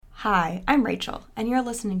Hi, I'm Rachel, and you're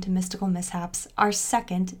listening to Mystical Mishaps, our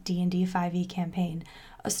second D&D 5e campaign,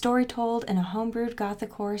 a story told in a homebrewed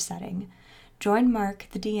gothic horror setting. Join Mark,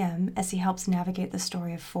 the DM, as he helps navigate the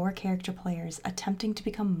story of 4 character players attempting to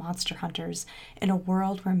become monster hunters in a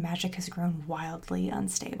world where magic has grown wildly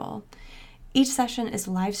unstable. Each session is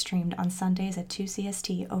live-streamed on Sundays at 2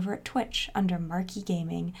 CST over at Twitch under Marquee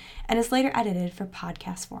Gaming, and is later edited for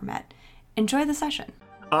podcast format. Enjoy the session.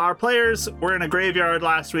 Our players were in a graveyard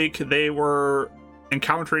last week. They were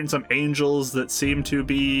encountering some angels that seemed to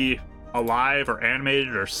be alive or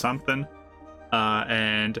animated or something.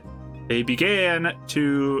 And they began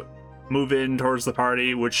to move in towards the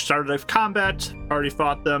party, which started a combat. Party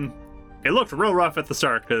fought them. It looked real rough at the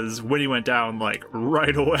start because Winnie went down like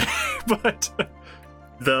right away. But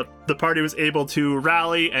the party was able to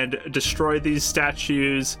rally and destroy these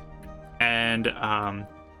statues. And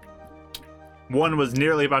one was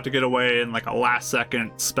nearly about to get away, and like a last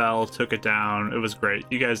second spell took it down. It was great.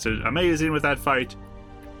 You guys did amazing with that fight.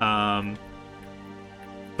 But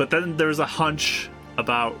then there was a hunch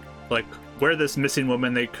about like where this missing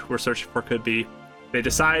woman they were searching for could be. They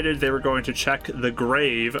decided they were going to check the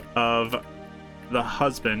grave of the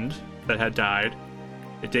husband that had died.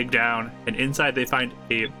 They dig down, and inside they find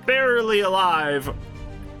a barely alive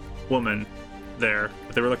woman there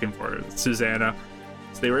that they were looking for, Susanna.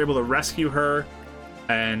 So they were able to rescue her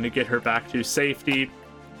and get her back to safety.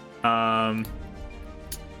 And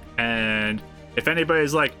if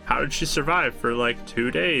anybody's like, how did she survive for like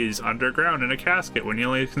 2 days underground in a casket when you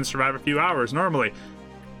only can survive a few hours normally?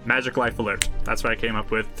 Magic life alert. That's what I came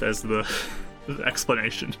up with as the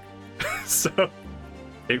explanation. So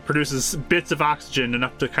it produces bits of oxygen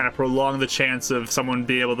enough to kind of prolong the chance of someone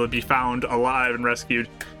being able to be found alive and rescued.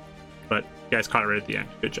 But you guys caught it right at the end.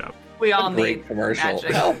 Good job. We all great need commercial. magic.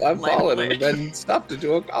 Help! I'm falling and then stuffed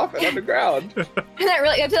into a coffin underground. And that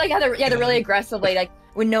really, I feel like you had to really aggressively, like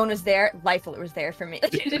when no one was there, life alert was there for me.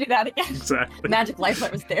 Like, you had to do that again. Exactly. Magic life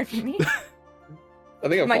alert was there for me. I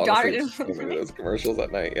think I'm My daughter falling asleep didn't- listening to those commercials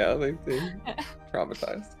at night. Yeah, they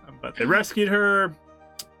traumatized. But they rescued her,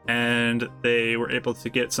 and they were able to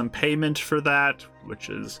get some payment for that, which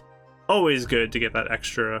is always good to get that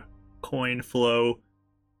extra coin flow.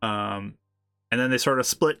 And then they sort of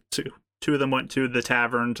split. Two of them went to the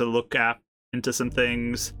tavern to look into some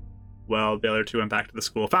things, while the other 2 went back to the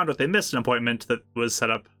school. Found out they missed an appointment that was set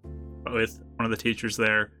up with one of the teachers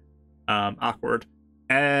there. Awkward.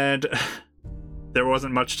 And there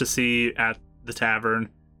wasn't much to see at the tavern,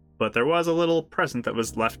 but there was a little present that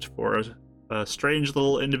was left for a strange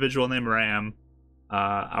little individual named Ram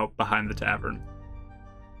out behind the tavern.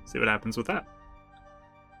 See what happens with that.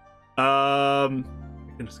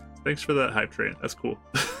 Thanks for the hype train. That's cool.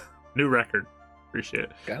 New record. Appreciate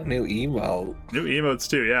it. Got a new emote. New emotes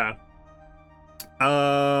too, yeah.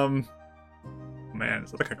 Man,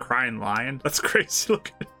 is it like a crying lion? That's crazy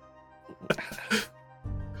looking.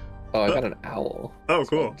 Oh, I got an owl. Oh,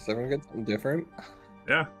 cool. Does everyone get something different?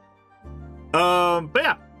 Yeah. But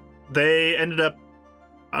yeah, they ended up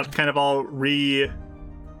kind of all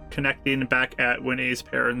reconnecting back at Winnie's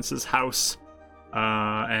parents' house,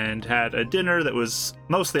 and had a dinner that was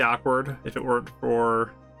mostly awkward if it weren't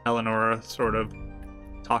for Eleonora sort of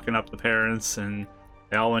talking up the parents, and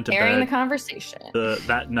they all went to Airing bed the conversation.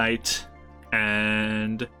 that night.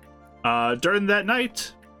 And during that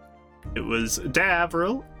night, it was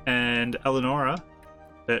Davril and Eleonora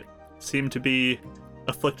that seemed to be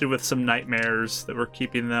afflicted with some nightmares that were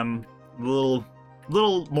keeping them a little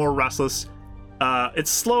more restless.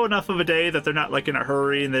 It's slow enough of a day that they're not like in a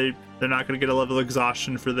hurry, and they're not going to get a level of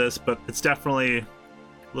exhaustion for this, but it's definitely a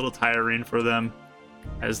little tiring for them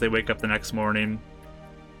as they wake up the next morning.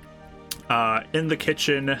 In the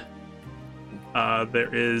kitchen, there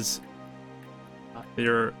is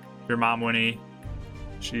your mom, Winnie.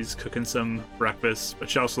 She's cooking some breakfast, but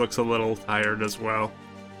she also looks a little tired as well.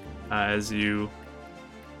 As you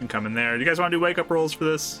can come in there. Do you guys want to do wake up rolls for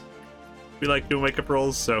this? We like doing wake up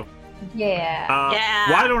rolls, so. Yeah.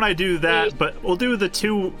 Yeah. Why don't I do that? But we'll do the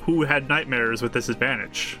 2 who had nightmares with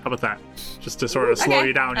disadvantage. How about that? Just to sort of slow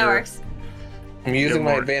you down. That works. I'm using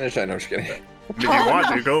my more. advantage. I know, I'm just kidding. If you want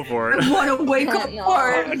to, go for it. I want to wake up No.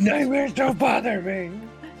 hard. Nightmares don't bother me.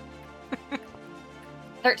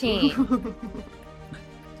 13.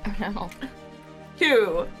 Oh no.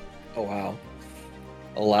 2. Oh wow.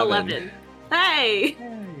 11. Hey.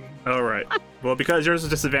 All right. Well, because yours is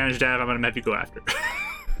disadvantage, Dav, I'm gonna have you go after.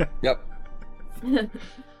 Yep.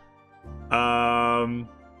 But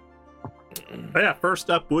yeah, first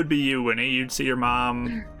up would be you, Winnie. You'd see your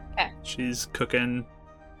mom. Okay. She's cooking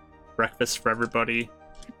breakfast for everybody,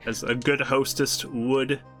 as a good hostess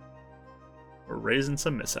would. We're raising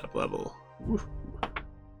some mishap level. Woo.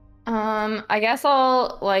 I guess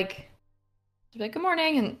I'll like be like, good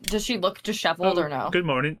morning, and does she look disheveled or no? Good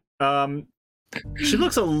morning. She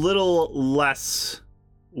looks a little less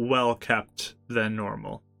well kept than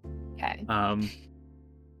normal. Okay.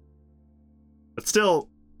 But still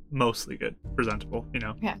mostly good, presentable,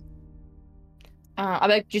 Okay. I'll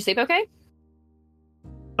be like, did you sleep okay?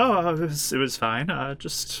 Oh, it was fine.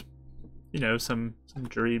 Just some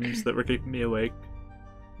dreams that were keeping me awake.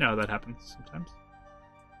 No, that happens sometimes.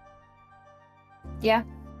 Yeah.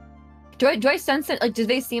 Do I sense it? Like, do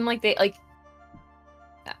they seem like they like?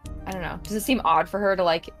 I don't know. Does it seem odd for her to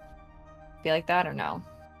like be like that or no?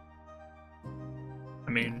 I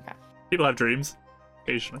mean, Okay. people have dreams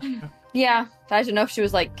occasionally. Yeah, I didn't know if she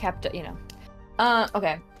was like kept,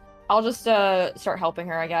 Okay, I'll just start helping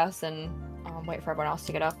her, I guess, and wait for everyone else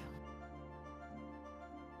to get up.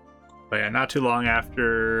 But yeah, not too long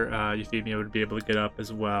after Euphemia would be able to get up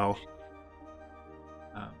as well.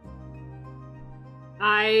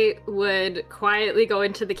 I would quietly go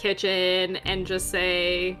into the kitchen and just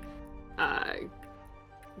say,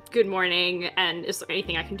 good morning, and is there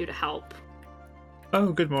anything I can do to help?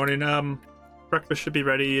 Oh, good morning. Breakfast should be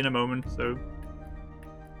ready in a moment, so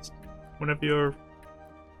whenever you're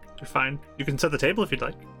fine. You can set the table if you'd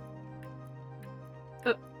like.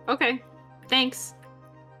 Okay, thanks.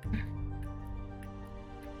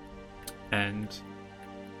 And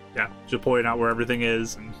yeah, she'll point out where everything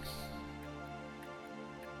is, and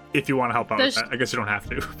if you want to help out with that, I guess you don't have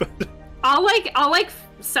to. But I'll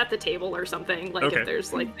set the table or something. Like, okay. If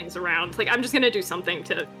there's like things around, like I'm just gonna do something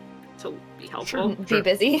to be helpful. Be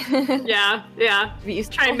busy. Yeah. Be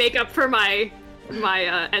try and make up for my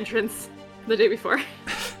entrance the day before.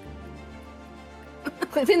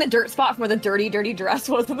 Cleansing the dirt spot from where the dirty dress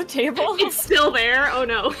was on the table. It's still there. Oh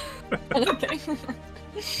no. Okay.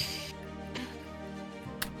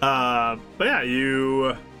 But yeah,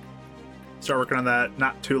 you start working on that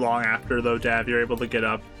not too long after, though, Dav, you're able to get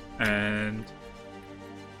up and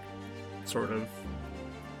sort of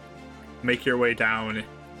make your way down.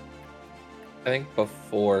 I think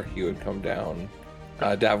before he would come down,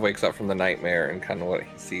 Dav wakes up from the nightmare and kind of what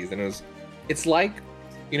he sees, and it's like,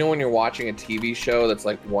 when you're watching a TV show that's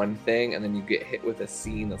like one thing, and then you get hit with a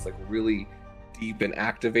scene that's like really deep and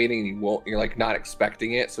activating, and you're like not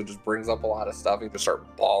expecting it, so it just brings up a lot of stuff, and you just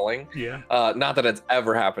start bawling. Yeah. Not that it's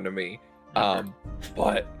ever happened to me,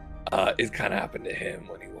 but it kind of happened to him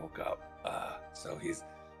when he woke up. So he's,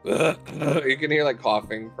 you can hear like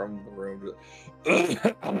coughing from the room.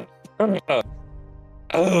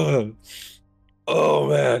 Oh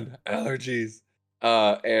man, allergies.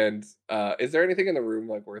 And is there anything in the room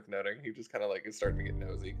like worth noting? He just kind of like is starting to get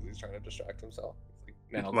nosy because he's trying to distract himself.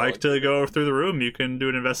 He's like, to go through the room, you can do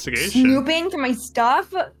an investigation. Snooping for my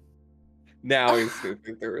stuff? Now he's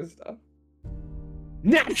snooping through his stuff.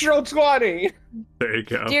 Natural 20! There you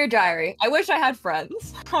go. Dear diary, I wish I had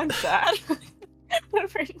friends. I'm sad.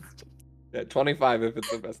 Yeah, 25 if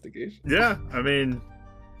it's investigation. Yeah, I mean,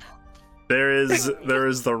 there is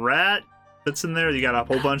the rat that's in there. You got a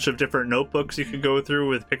whole bunch of different notebooks you could go through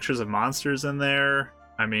with pictures of monsters in there.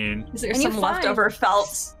 I mean, is there some leftover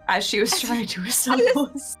felt as she was trying to assemble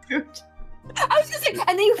a suit? I was gonna say,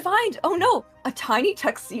 and then you find, oh no, a tiny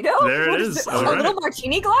tuxedo? There what it is. A little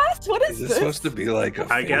martini glass? What is this? Supposed to be like a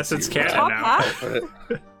I guess it's canon top now. Hat?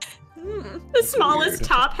 The smallest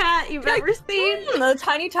top hat you've ever seen. A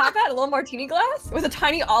tiny top hat, a little martini glass with a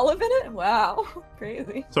tiny olive in it? Wow.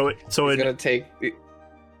 Crazy. So he's gonna take...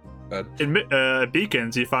 In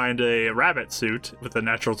Beacons, you find a rabbit suit with a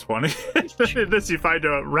natural 20. In this, you find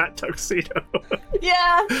a rat tuxedo.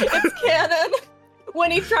 Yeah, it's canon. When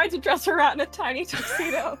he tried to dress her out in a tiny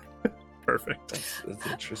tuxedo. Perfect. That's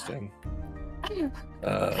interesting.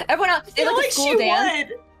 Everyone else, they like a school dance.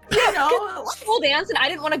 Yeah, school dance, and I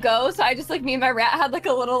didn't want to go, so I just me and my rat had like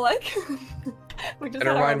a little like. And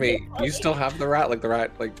remind me, you still have the rat? Like the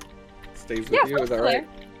rat stays with you? Is that right?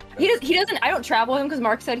 He doesn't. I don't travel with him because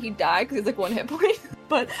Mark said he'd die because he's like 1 hit point.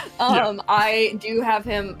 But I do have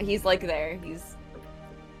him. He's like there.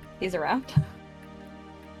 He's around.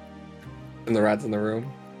 And the rat's in the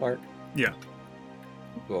room, Mark? Yeah.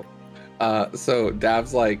 Cool. So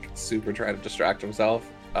Dav's like super trying to distract himself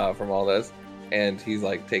from all this, and he's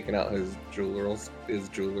like taking out his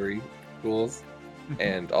jewelry tools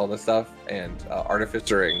and all this stuff, and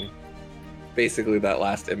artificering basically that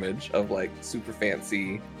last image of like super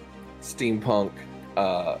fancy steampunk,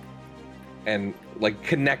 and like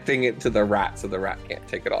connecting it to the rat so the rat can't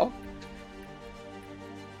take it off.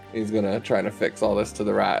 He's gonna try to fix all this to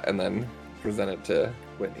the rat and then present it to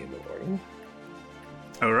Whitney in the morning.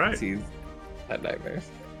 All right. He's had nightmares.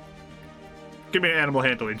 Give me an animal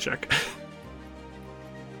handling check.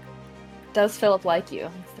 Does Philip like you?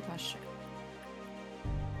 That's the question.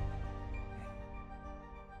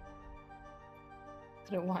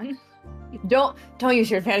 Is it a 1? Don't use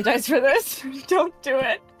your advantage dice for this. Don't do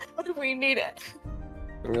it. We need it.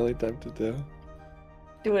 I'm really tempted to.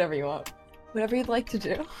 Do whatever you want. Whatever you'd like to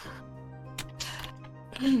do.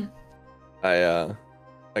 I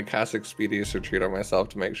cast Expeditious Retreat on myself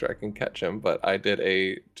to make sure I can catch him, but I did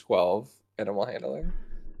a 12 animal handling.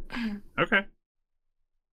 Okay.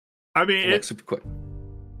 I mean, Like super quick.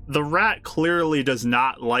 the rat clearly does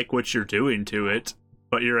not like what you're doing to it,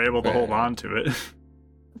 but you're able to hold on to it.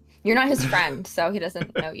 You're not his friend, so he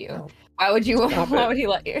doesn't know you. Why would you? Why would he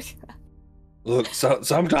let you? Look,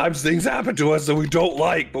 sometimes things happen to us that we don't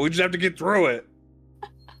like, but we just have to get through it.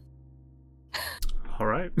 All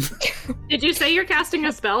right. Did you say you're casting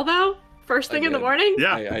a spell though? First thing in the morning?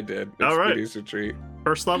 Yeah. I did. All right. Expeditious Retreat.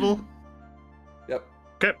 First level? Yep.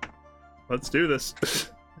 Okay. Let's do this.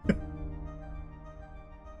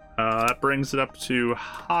 That brings it up to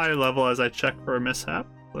high level as I check for a mishap.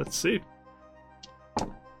 Let's see.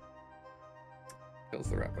 Kills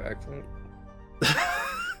the rat by accident.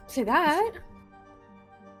 Say that.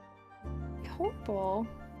 Horrible.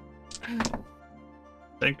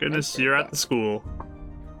 Thank goodness you're at the school.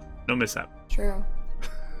 No mishap. True.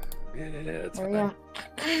 Yeah, it's There we fine.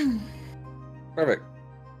 go. Perfect.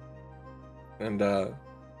 And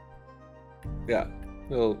yeah,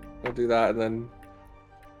 we'll do that and then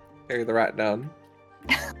carry the rat down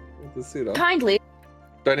with the pseudo. Kindly.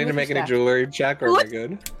 Do I need to with make any respect. jewelry check or am I What?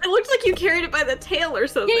 good? It looks like you carried it by the tail or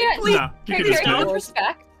something. Yeah, Please. No, you can Carry just it do with it.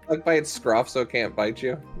 respect. Like by its scruff so it can't bite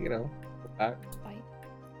you, you know. Back.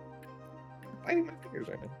 Biting my fingers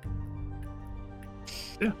right now.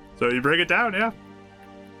 Yeah. So you bring it down, yeah.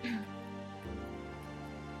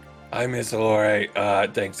 Hi, Miss Lore.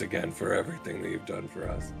 Thanks again for everything that you've done for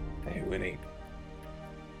us. Hey, Winnie.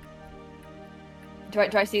 Do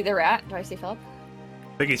I see the rat? Do I see Philip?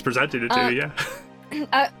 I think he's presented it to you,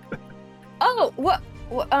 yeah. Oh, what?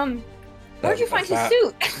 Where'd you find his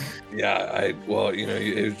suit? Yeah, well, you know,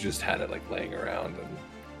 it just had it like laying around, and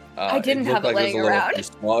I didn't have it laying around. Too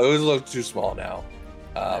small. It was a little too small now,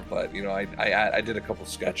 but you know, I did a couple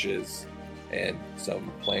sketches and some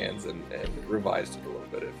plans and revised it a little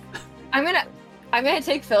bit. I'm gonna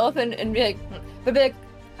take Philip and be like,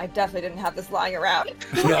 I definitely didn't have this lying around.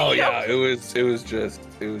 No, yeah, it was just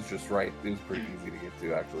right. It was pretty easy to get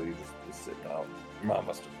to actually. You just sitting out. Your mom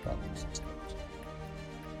must have gotten some stuff.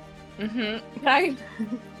 Mm-hmm. Can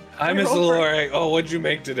Hi, Miss Lore. Oh, what'd you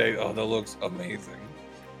make today? Oh, that looks amazing.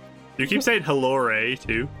 You keep saying hello, Ray,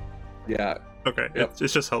 too. Yeah. Okay, Yep.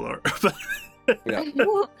 it's just hello. Yeah. I?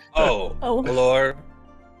 Oh, Oh. Lore.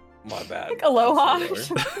 My bad. Like aloha. It's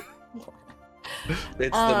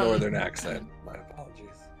the northern accent. My apologies.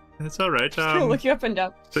 It's all right. Just gonna look you up and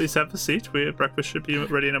down. Please have a seat. Breakfast should be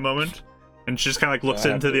ready in a moment. And she just kind of like looks I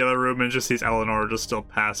have into to- the other room and just sees Eleanor just still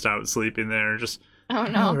passed out, sleeping there. Just Oh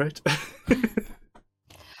no. all right.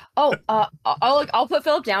 Oh, I'll put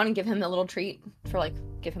Philip down and give him a little treat for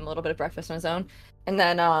give him a little bit of breakfast on his own, and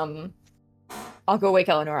then I'll go wake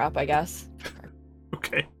Eleanor up, I guess.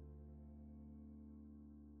 Okay.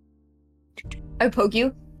 I poke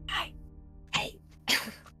you. Hi, hey,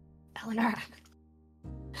 Eleanor.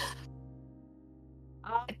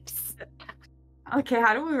 Okay,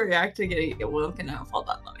 how do we react to getting woken up? Hold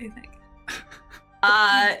on, let me think.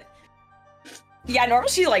 Yeah, normally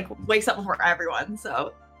she wakes up before everyone,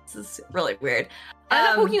 so this is really weird. I'm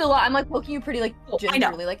not poking you a lot. I'm poking you pretty I know.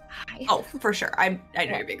 gingerly, hi. Oh, for sure. I know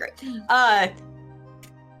you're being great. I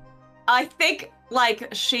think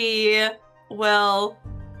she will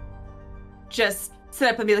just sit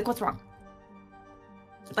up and be like, "What's wrong?"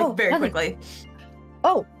 Very nothing. quickly.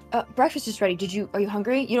 Oh, breakfast is ready. Are you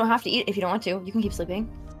hungry? You don't have to eat if you don't want to. You can keep sleeping.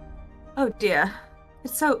 Oh dear.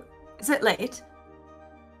 Is it late?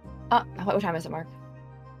 What time is it, Mark?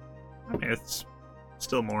 I mean, it's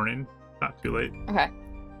still morning. Not too late. Okay.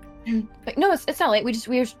 No, it's not late.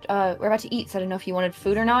 We're about to eat, so I don't know if you wanted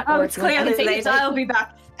food or not. Oh, or it's if you want- I clearly can say late. I'll be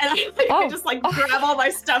back. And I just grab all my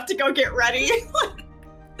stuff to go get ready.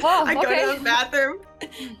 Oh, I go okay. to the bathroom.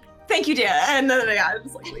 Thank you, dear. And then I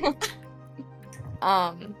just leave.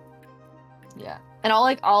 Yeah. And I'll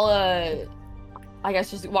I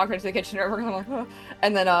guess just walk right to the kitchen or whatever,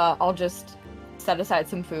 and then I'll just set aside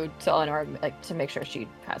some food to Eleanor, to make sure she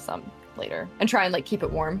has some later, and try and keep it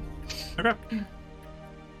warm. Okay.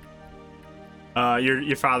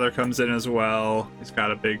 Your father comes in as well. He's got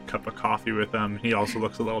a big cup of coffee with him. He also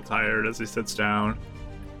looks a little tired as he sits down.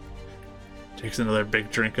 Takes another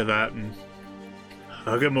big drink of that and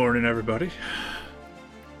good morning, everybody.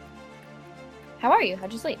 How are you?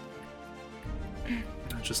 How'd you sleep?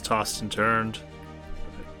 I just tossed and turned.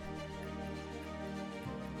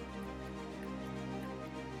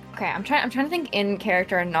 Okay, I'm trying to think in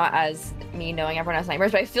character and not as me knowing everyone has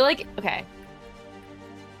nightmares, but I feel like okay.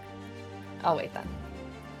 I'll wait then.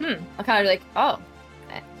 I'll kind of be like, oh.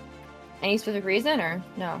 Any specific reason or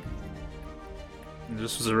no?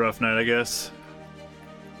 This was a rough night, I guess.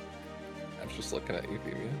 I was just looking at you,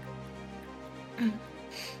 Femia.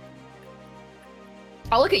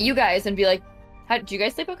 I'll look at you guys and be like, how did you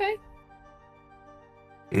guys sleep okay?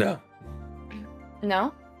 No.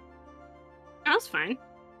 No? That was fine.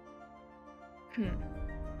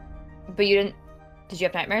 But you didn't did you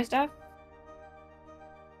have nightmares, Dev?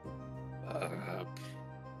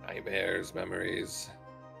 Nightmares, memories,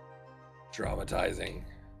 traumatizing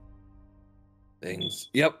things.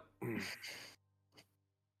 Yep.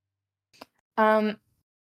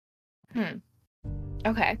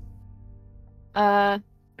 Okay. Eleanor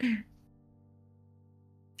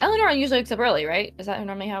usually wakes up early, right? Is that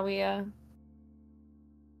normally how we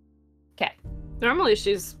Okay. Normally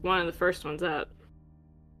she's one of the first ones up.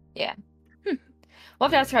 Yeah. We'll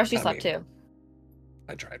have to ask her how she slept too.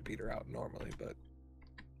 I try and beat her out normally, but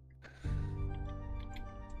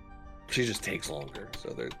she just takes longer,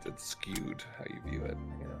 so it's skewed how you view it,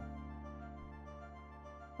 you know.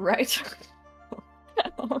 Right.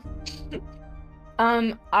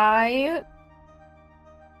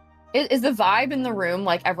 Is the vibe in the room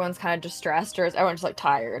like everyone's kind of distressed, or is everyone just like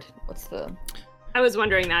tired? What's the? I was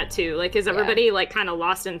wondering that too. Like, is everybody like kind of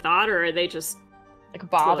lost in thought, or are they just like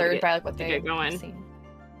bothered by like what they get going? Seen?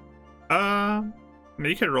 I mean,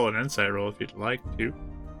 you could roll an insight roll if you'd like to.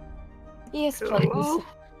 Yes, please.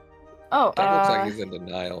 Oh, That looks like he's in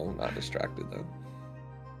denial, not distracted though.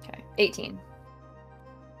 Okay, 18.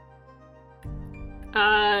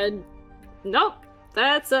 Nope.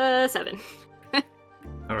 That's a 7.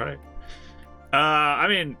 All right. I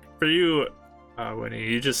mean, for you, Winnie,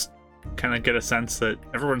 you just kind of get a sense that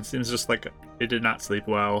everyone seems just like they did not sleep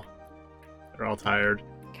well. They're all tired.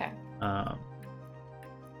 Okay.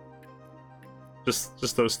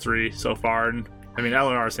 Just those three so far, and I mean,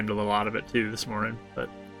 Eleanor seemed a little out of it too this morning, but.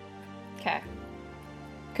 Okay.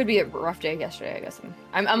 Could be a rough day yesterday, I guess.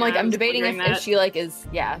 I'm debating if she like is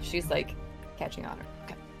she's like catching on.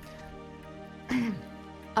 Okay.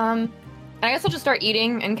 I guess I'll just start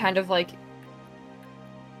eating and kind of like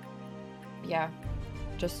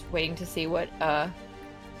just waiting to see what the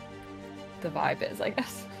vibe is, I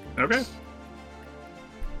guess. Okay.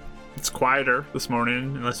 It's quieter this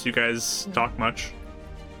morning, unless you guys talk much.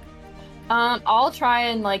 I'll try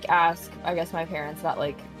and like ask, I guess, my parents about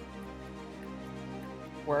like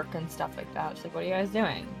work and stuff like that. Just like, what are you guys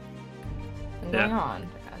doing? What's going on?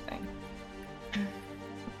 That kind of thing.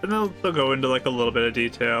 And they'll go into like a little bit of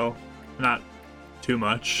detail, not too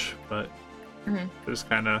much, but just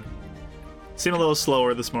kind of seem a little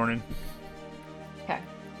slower this morning. Okay.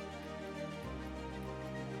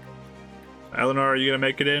 Eleanor, are you gonna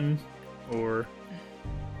make it in, or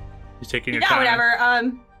you taking your time?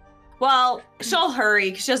 Whatever. Well, she'll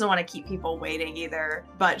hurry because she doesn't want to keep people waiting either.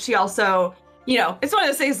 But she also, it's one of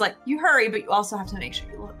those things like you hurry, but you also have to make sure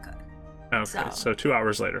you look good. Okay, so 2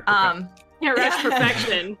 hours later. Okay. Can't rush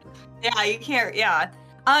perfection. Yeah, you can't. Yeah.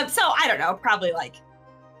 So I don't know, probably like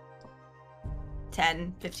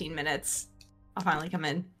 10, 15 minutes. I'll finally come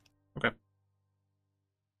in. Okay.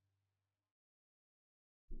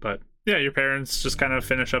 But yeah, your parents just kind of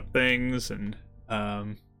finish up things, and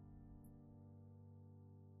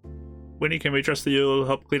Winnie, can we trust that you'll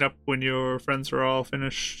help clean up when your friends are all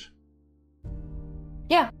finished?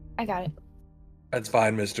 Yeah, I got it. That's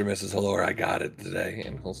fine, Mr. and Mrs. Halor. I got it today,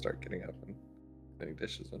 and he'll start getting up and cleaning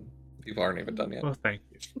dishes when people aren't even done yet. Well, thank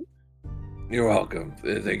you. You're welcome.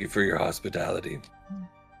 Thank you for your hospitality.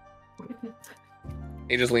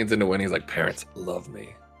 He just leans into Winnie. He's like, "Parents love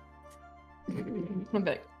me." I'm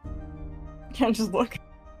big. Can't just look.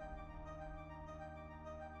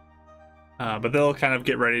 But they'll kind of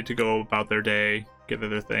get ready to go about their day, get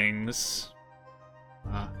their things.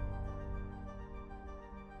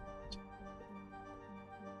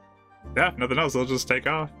 Yeah, nothing else. They'll just take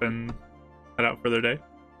off and head out for their day.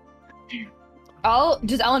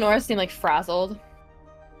 Does Eleanor seem like frazzled?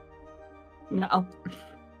 No.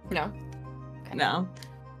 No. Okay. No.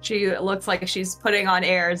 She looks like she's putting on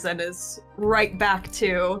airs and is right back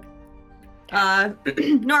to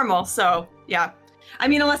normal. So yeah. I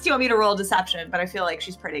mean, unless you want me to roll deception, but I feel like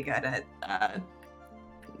she's pretty good at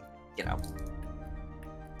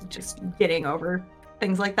just getting over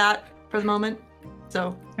things like that for the moment.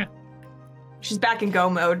 So she's back in go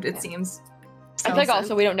mode, it seems. I feel like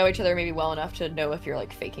also we don't know each other maybe well enough to know if you're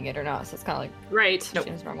like faking it or not. So it's kind of like right.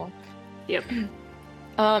 seems normal. Yep.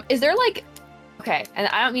 Is there like, okay, and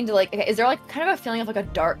I don't mean to like, okay, is there like kind of a feeling of like a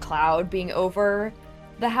dark cloud being over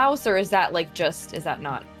the house, or is that like is that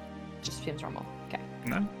not just seems normal? Okay.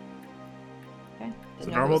 No. Okay. It's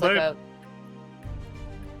a normal day.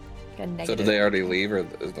 Like So did they already leave, or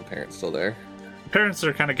is the parents still there? Parents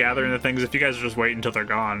are kind of gathering the things. If you guys just wait until they're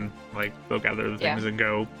gone, like they'll gather the things and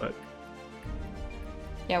go. But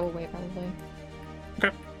yeah, we'll wait probably.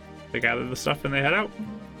 Okay. They gather the stuff and they head out.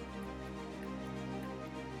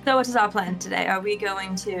 So what is our plan today? Are we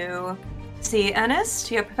going to see Ernest,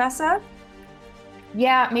 your professor?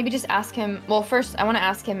 Yeah, maybe just ask him. Well, first I want to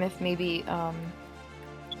ask him if maybe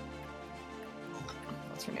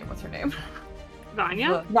what's her name?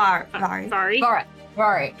 Vanya? Vari.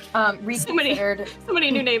 Vari. Reconsidered. So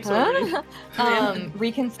many new names.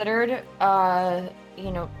 Reconsidered,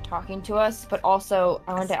 talking to us, but also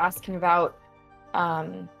I wanted to ask him about,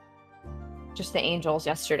 just the angels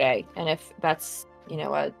yesterday, and if that's,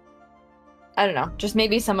 I don't know, just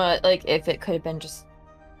maybe some, like, if it could have been just,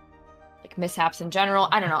 like, mishaps in general.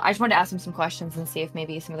 I don't know. I just wanted to ask him some questions and see if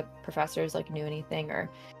maybe some of the professors, like, knew anything, or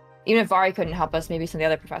even if Vari couldn't help us, maybe some of the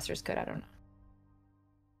other professors could. I don't know.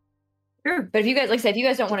 Sure. But if you guys, like I said, if you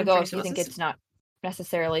guys don't want to go, if you think it's not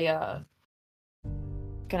necessarily gonna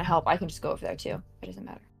help, I can just go over there too. It doesn't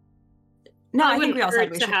matter. No, I think we all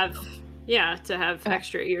said we to should have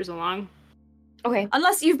extra ears along. Okay.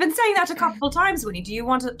 Unless you've been saying that a couple times, Winnie. Do you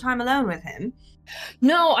want time alone with him?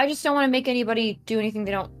 No, I just don't want to make anybody do anything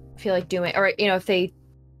they don't feel like doing, or if they.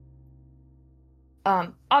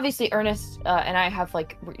 Obviously, Ernest and I have we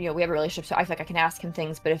have a relationship, so I feel like I can ask him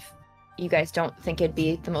things. But if you guys don't think it'd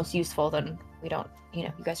be the most useful, then we don't.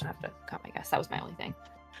 You guys don't have to come. I guess that was my only thing.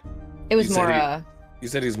 It was more. You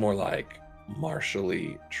said he's more like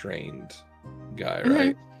martially trained guy,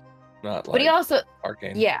 right? Mm-hmm. Not like. But he also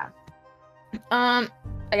arcane. Yeah. I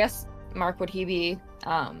guess Mark, would he be?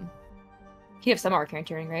 He have some arcane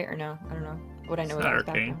training, right? Or no? I don't know. Would I know about his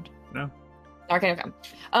background? No. Arcane. Okay.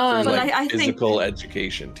 So he's like I physical think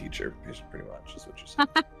education teacher, pretty much, is what you said.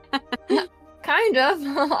 Kind of.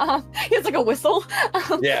 He has like a whistle.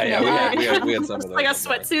 Yeah. We had some of those. Like a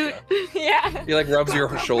sweatsuit. Yeah. He like rubs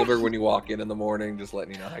your shoulder when you walk in the morning, just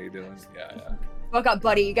letting you know how you're doing. Yeah. Woke up,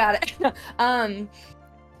 buddy. You got it. Yeah.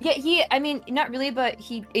 I mean, not really, but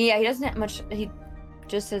he doesn't have much. He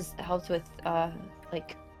just has helped with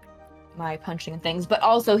like my punching and things, but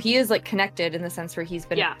also he is like connected in the sense where he's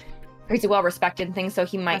been he's well respected and things, so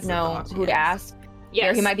he might know who to ask.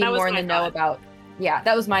 Yeah, he might be more in the know about. Yeah,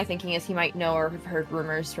 that was my thinking, is he might know or have heard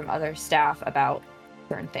rumors from other staff about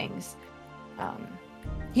certain things.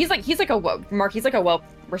 He's like a well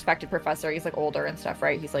respected professor. He's like older and stuff,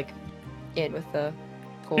 right? He's like in with the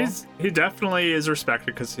school. He definitely is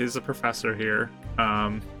respected because he's a professor here.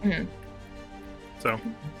 So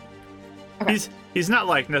okay. He's not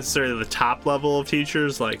like necessarily the top level of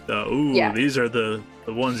teachers, like these are the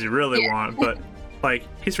ones you really want, but like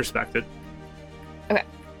he's respected. Okay.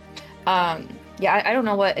 Yeah, I don't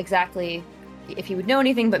know what exactly, if he would know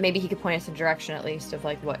anything, but maybe he could point us in direction at least of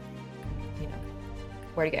like what,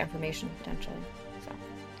 where to get information potentially. So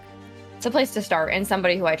it's a place to start, and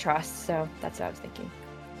somebody who I trust. So that's what I was thinking.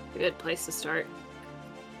 A good place to start.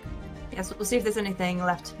 Yes, we'll see if there's anything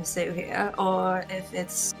left to pursue here, or if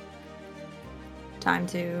it's time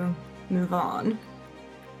to move on.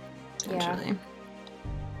 Yeah.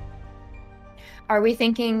 Are we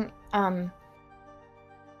thinking?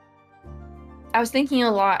 I was thinking a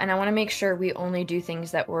lot, and I want to make sure we only do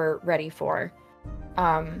things that we're ready for.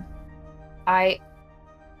 I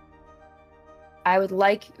would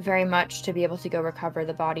like very much to be able to go recover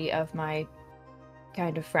the body of my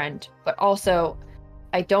kind of friend, but also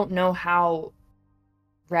I don't know how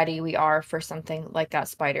ready we are for something like that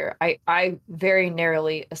spider. I very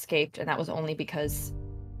narrowly escaped, and that was only because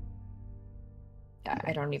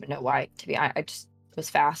I don't even know why. I just was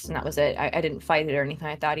fast, and that was it. I didn't fight it or anything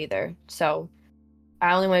like that either. So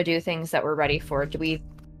I only want to do things that we're ready for.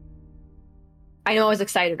 I know I was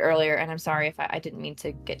excited earlier, and I'm sorry if I didn't mean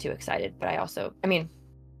to get too excited, but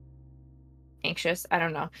anxious, I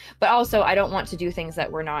don't know. But also, I don't want to do things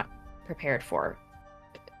that we're not prepared for.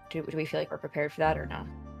 Do we feel like we're prepared for that or no?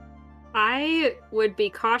 I would be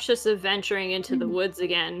cautious of venturing into the woods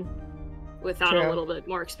again without a little bit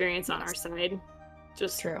more experience on our side.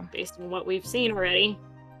 Just based on what we've seen already.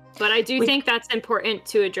 But I do think that's important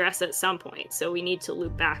to address at some point, so we need to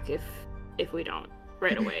loop back if we don't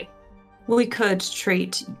right away. We could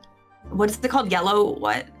treat, what is it called?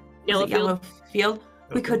 Yellowfield?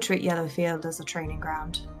 We could treat Yellowfield as a training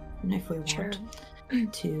ground, if we want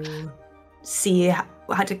to see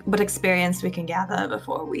what experience we can gather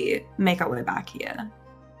before we make our way back here.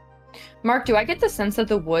 Mark, do I get the sense that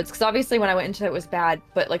the woods, because obviously when I went into it was bad,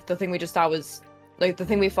 but like the thing we just saw was, like the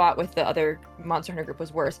thing we fought with the other monster hunter group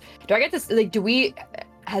was worse. Do I get this, like,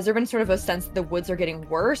 has there been sort of a sense that the woods are getting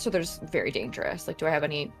worse or they're just very dangerous? Like, do I have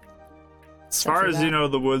any? As far as you know,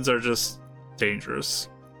 the woods are just dangerous.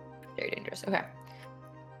 Very dangerous, okay.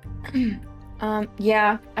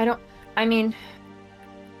 Yeah, I mean,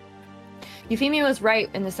 Euphemia was right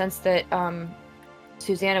in the sense that,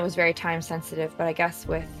 Susanna was very time sensitive, but I guess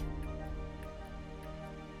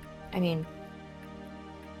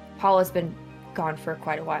Paula's been gone for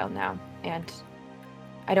quite a while now, and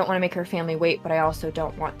I don't want to make her family wait, but I also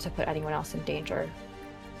don't want to put anyone else in danger.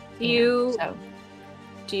 Do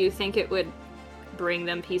you think it would bring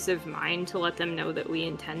them peace of mind to let them know that we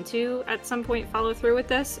intend to at some point follow through with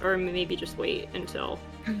this, or maybe just wait until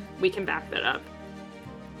we can back that up?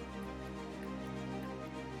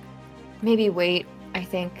 Maybe wait. I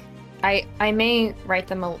think I may write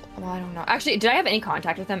them I don't know. Actually, did I have any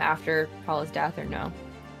contact with them after Paula's death or no?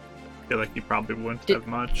 I feel like you probably wouldn't have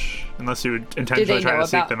much, unless you would intentionally try to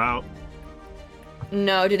seek them out.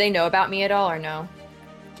 No, do they know about me at all or no?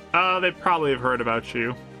 They probably have heard about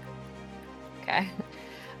you. Okay.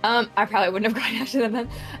 I probably wouldn't have gone after them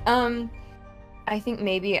then. I think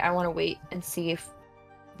maybe I want to wait and see if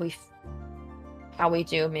how we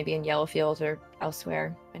do, maybe in Yellowfield or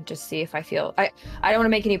elsewhere, and just see if I feel I don't want to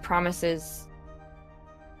make any promises,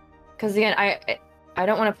 because again I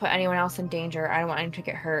don't want to put anyone else in danger. I don't want anyone to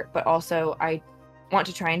get hurt, but also I want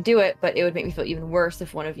to try and do it, but it would make me feel even worse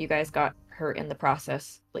if one of you guys got hurt in the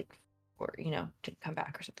process, like, or didn't come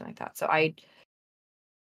back or something like that. So I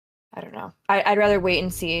don't know. I'd rather wait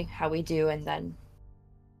and see how we do, and then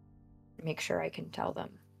make sure I can tell them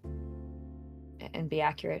and be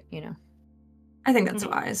accurate, I think that's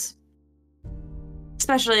wise.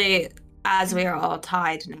 Especially as we are all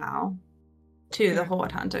tied now to the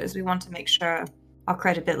Horde Hunters. We want to make sure our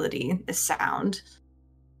credibility is sound.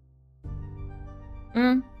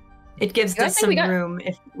 It gives us some room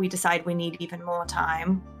if we decide we need even more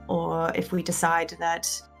time, or if we decide that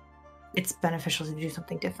it's beneficial to do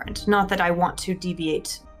something different. Not that I want to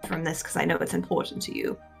deviate from this, because I know it's important to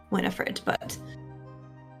you, Winifred, but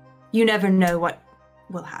you never know what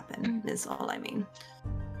will happen, is all I mean.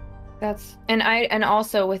 And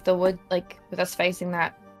also with the wood, like with us facing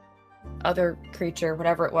that other creature,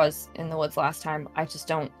 whatever it was in the woods last time, I just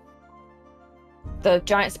don't. The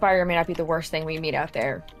giant spider may not be the worst thing we meet out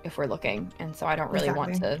there if we're looking, and so I don't really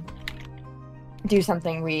want to do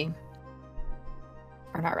something we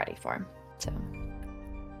are not ready for. So,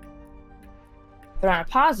 but on a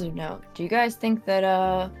positive note, do you guys think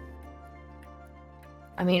that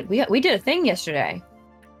we did a thing yesterday?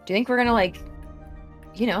 Do you think we're gonna, like,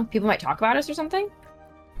 people might talk about us or something?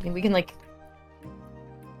 I think we can, like,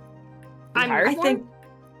 I think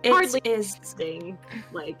it hardly is interesting,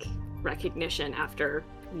 like, recognition after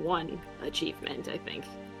one achievement. I think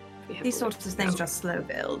these sorts of things are slow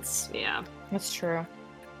builds. Yeah, that's true.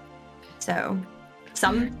 So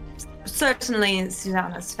certainly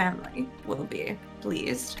Susanna's family will be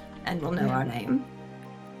pleased and will know our name,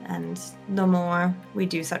 and the more we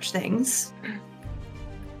do such things,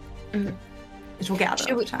 it will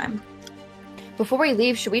gather over time. Before we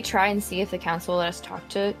leave, should we try and see if the council will let us talk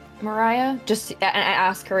to Mariah? Just and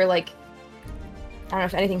ask her, like, I don't know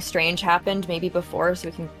if anything strange happened maybe before, so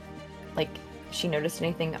we can, like, if she noticed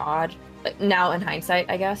anything odd. Now in hindsight,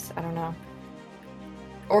 I guess. I don't know.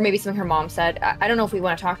 Or maybe something her mom said. I don't know if we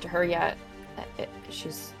want to talk to her yet.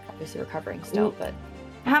 She's obviously recovering still, but...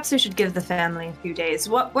 Perhaps we should give the family a few days.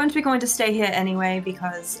 Weren't we going to stay here anyway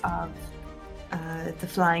because of the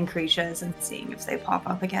flying creatures and seeing if they pop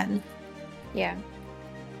up again? Yeah.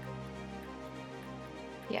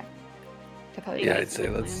 Yeah, I'd say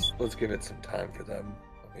let's give it some time for them.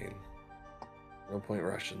 I mean, no point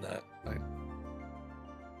rushing that.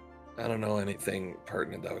 I don't know anything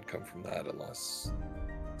pertinent that would come from that unless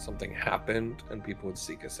something happened and people would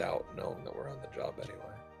seek us out knowing that we're on the job anyway.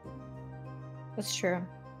 That's true.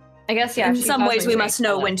 I guess, yeah. In some ways, we must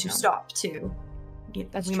know when to stop, too. We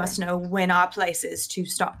true. must know when our place is to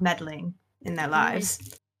stop meddling in their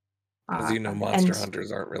lives. As monster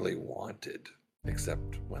hunters aren't really wanted,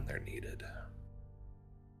 except when they're needed.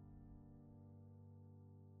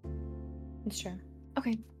 That's true.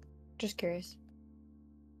 Okay. Just curious.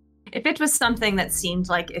 If it was something that seemed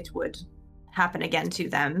like it would happen again to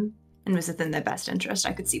them and was within their best interest,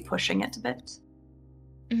 I could see pushing it a bit.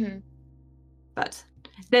 But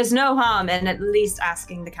there's no harm in at least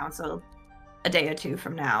asking the council a day or two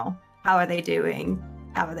from now. How are they doing?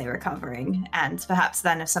 how are they recovering, and perhaps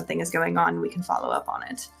then if something is going on, we can follow up on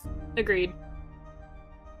it. Agreed.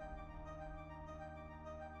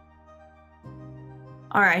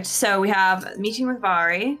 All right, so we have a meeting with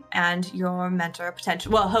Vari and your mentor,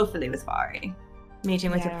 hopefully with Vari.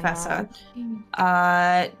 Meeting with your professor.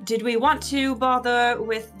 Did we want to bother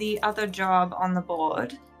with the other job on the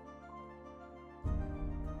board?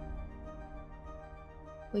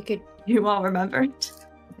 We could. You all remember?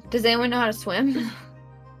 Does anyone know how to swim?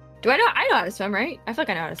 Do I know? I know how to swim, right? I feel like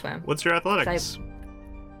I know how to swim. What's your athletics?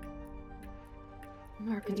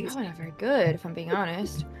 Probably not very good, if I'm being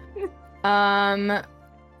honest. +3.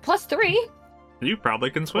 You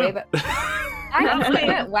probably can swim.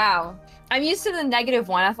 Wow. I'm used to the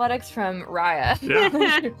 -1 athletics from Raya. Yeah.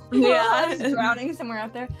 Yeah. Drowning somewhere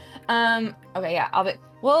out there. Okay, yeah, I'll be.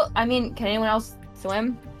 Well, I mean, can anyone else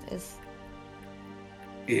swim?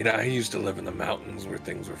 I used to live in the mountains where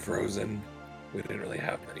things were frozen. We didn't really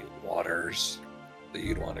have many waters that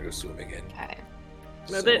you'd want to go swimming in. Okay.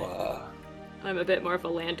 I'm a bit more of a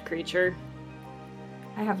land creature.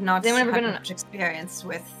 I have not had much experience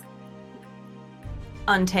with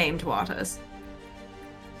untamed waters.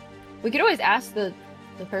 We could always ask the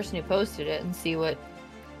person who posted it and see what's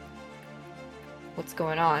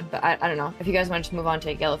going on. But I don't know. If you guys want to just move on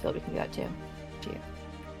to Yellowfield, we can do that too. To you.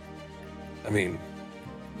 I mean,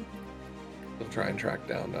 we'll try and track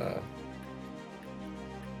down.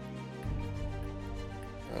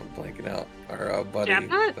 I'm blanking out. Our buddy.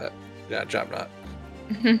 Japnut? Japnut.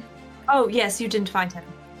 Oh yes, you didn't find him.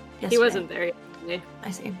 He wasn't there yesterday.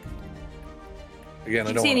 I see. Again,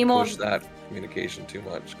 I don't want to push that communication too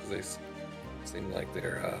much because they seem like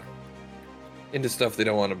they're into stuff they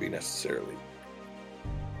don't want to be necessarily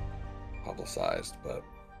publicized. But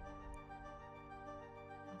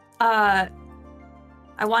I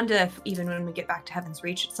wonder if even when we get back to Heaven's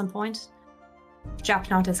Reach at some point,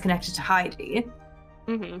 Japnut is connected to Heidi.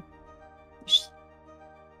 Mm-hmm.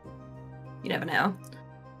 You never know.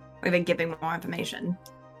 We've been giving more information.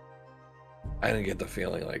 I didn't get the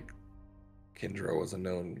feeling like Kindra was a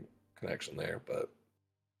known connection there, but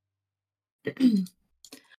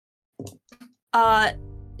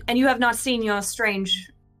and you have not seen your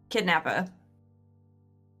strange kidnapper?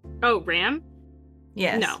 Oh, Ram?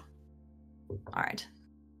 Yes. No. All right.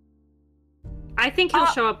 I think he'll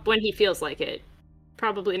show up when he feels like it.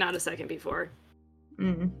 Probably not a second before.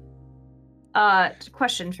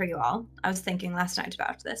 Question for you all. I was thinking last night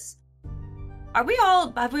about this. Have we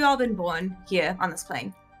all been born here on this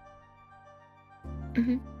plane?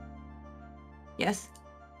 Mm-hmm. Yes?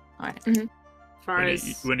 Alright. Mm-hmm. As far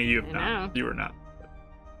as Winnie, you have not. You were not.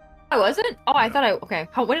 I wasn't? Oh, I thought okay.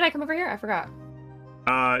 When did I come over here? I forgot.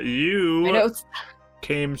 You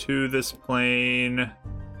came to this plane.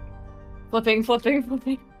 Flipping. Let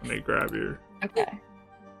me grab your. Okay.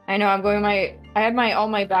 I know, I'm going I had all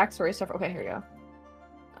my backstory stuff. Okay, here you go.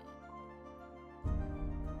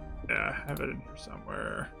 Yeah, I have it in here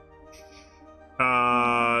somewhere.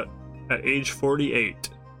 At age 48.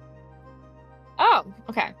 Oh,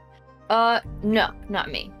 okay. No, not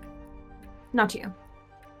me. Not you.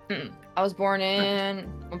 I was born in...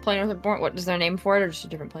 What plane was I born? What is there a name for it, or just a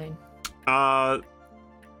different plane?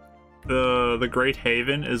 The Great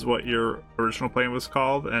Haven is what your original plane was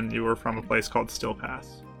called, and you were from a place called Still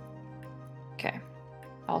Pass. Okay.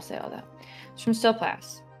 I'll say all that. It's from Still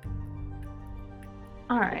Pass.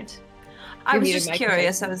 Alright. I was just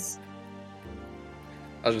curious. I was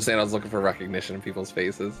just saying I was looking for recognition in people's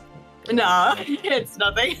faces. No, it's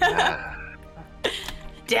nothing.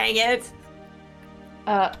 Dang it.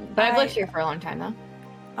 But I've lived here for a long time, though.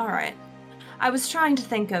 Alright. I was trying to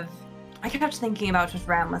think of... I kept thinking about what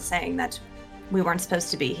Ram was saying, that we weren't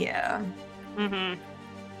supposed to be here. Mm-hmm.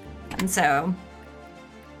 And so...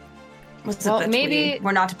 maybe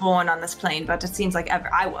we're not born on this plane, but it seems like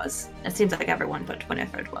I was. It seems like everyone but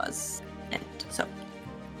Winifred was. And so...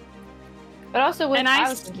 But also, when I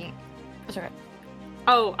was thinking... Oh, sorry.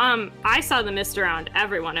 Oh, I saw the mist around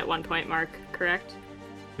everyone at one point, Mark, correct?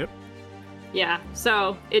 Yep. Yeah,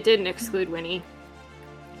 so it didn't exclude Winnie.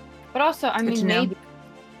 But also, I mean, maybe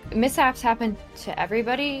mishaps happen to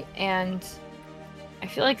everybody, and I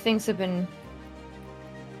feel like things have been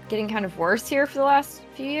getting kind of worse here for the last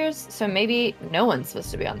few years, so maybe no one's supposed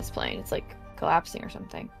to be on this plane. It's like collapsing or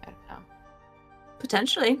something. I don't know.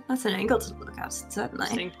 Potentially. That's an angle to look at, certainly.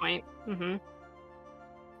 Interesting point. Mm-hmm.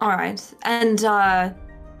 Alright, and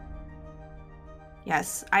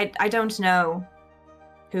yes, I don't know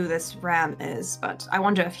who this Ram is, but I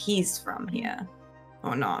wonder if he's from here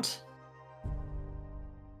or not.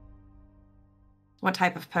 What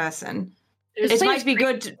type of person? It might be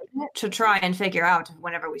good to try and figure out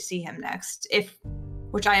whenever we see him next, if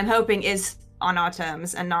which I am hoping is on our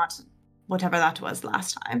terms and not whatever that was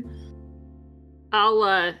last time.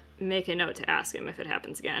 I'll make a note to ask him if it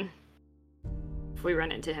happens again. If we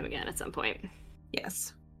run into him again at some point.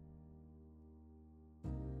 Yes.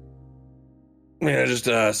 Yeah, just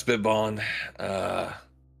spitballing.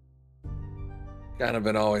 Kind of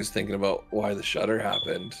been always thinking about why the shutter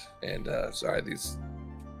happened, and sorry, these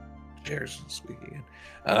chairs are squeaking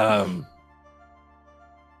in.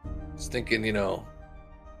 Just thinking,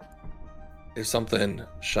 if something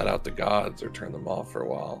shut out the gods or turned them off for a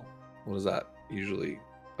while, what does that usually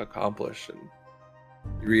accomplish? And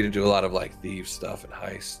you read into a lot of like thief stuff and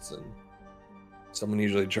heists, and someone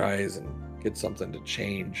usually tries and gets something to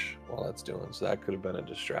change while that's doing. So that could have been a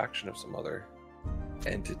distraction of some other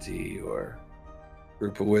entity or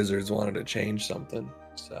group of wizards wanted to change something.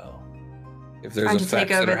 So if there's to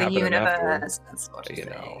take over the universe, that's what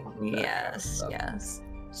yes.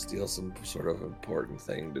 Steal some sort of important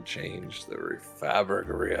thing to change the fabric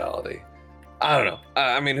of reality. I don't know.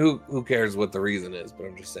 I mean, who cares what the reason is? But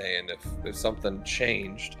I'm just saying, if something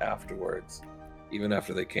changed afterwards, even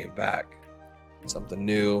after they came back, something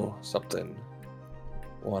new, something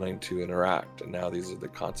wanting to interact, and now these are the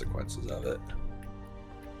consequences of it.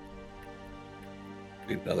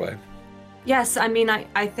 Another way. Yes, I mean,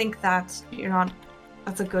 I think that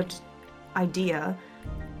that's a good idea.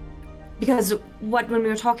 Because when we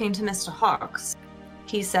were talking to Mr. Hawks,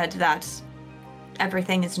 he said that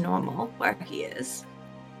everything is normal where he is.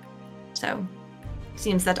 So, it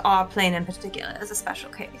seems that our plane in particular is a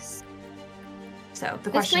special case. So,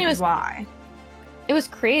 the question is why. It was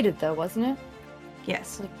created, though, wasn't it?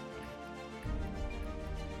 Yes.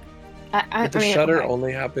 Did the shutter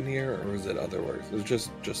only happen here, or was it otherwise? It was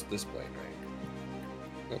just this plane,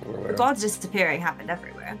 right? The gods disappearing happened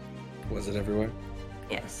everywhere. Was it everywhere?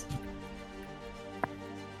 Yes.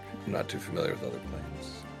 I'm not too familiar with other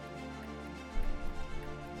planes.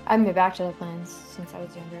 I've been back to the planes since I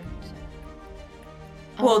was younger.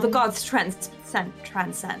 So. Well, the gods transcend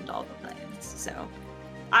all the planes, so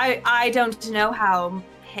I don't know how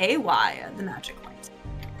haywire the magic went,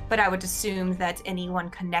 but I would assume that anyone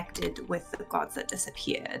connected with the gods that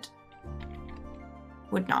disappeared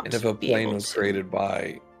would not. And if a plane was created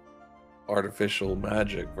by artificial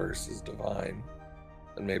magic versus divine,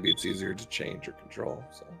 then maybe it's easier to change or control.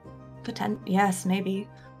 So. Yes, maybe.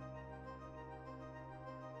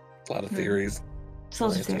 A lot of theories.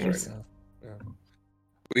 Lots of theories. Right now. Yeah.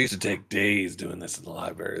 We used to take days doing this in the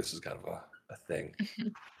library. This is kind of a thing.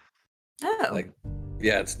 Oh. Like,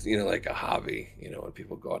 yeah, it's like a hobby. When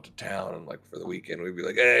people go out to town and like for the weekend, we'd be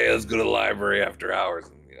like, hey, let's go to the library after hours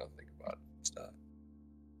and think about stuff.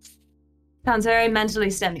 Sounds very mentally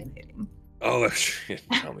stimulating. Oh,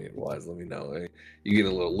 tell me it was. Let me know. You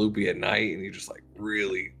get a little loopy at night and you just like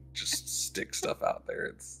really just stick stuff out there.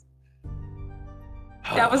 It's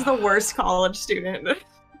that was the worst college student.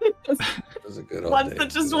 It was a good old one day. that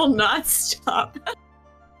just will not stop.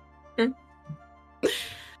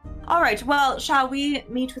 All right, well, shall we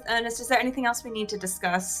meet with Ernest? Is there anything else we need to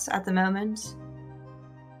discuss at the moment?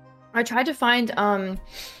 I tried to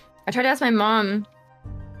ask my mom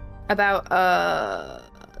about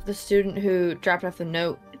the student who dropped off the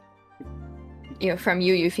note, from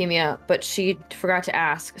you, Euphemia, but she forgot to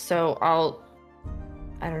ask, so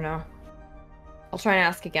I don't know. I'll try and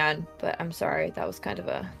ask again, but I'm sorry, that was kind of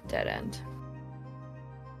a dead end.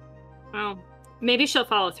 Well, maybe she'll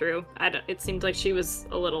follow through. It seemed like she was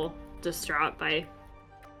a little distraught by...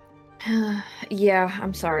 Yeah,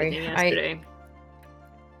 I'm sorry. Yesterday.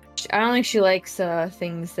 I don't think she likes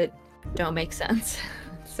things that don't make sense,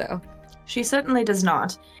 so... She certainly does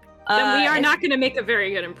not. Then we are not going to make a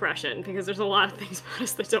very good impression, because there's a lot of things about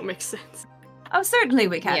us that don't make sense. Oh, certainly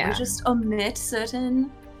we can. Yeah. We just omit certain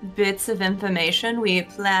bits of information. We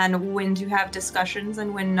plan when to have discussions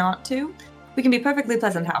and when not to. We can be perfectly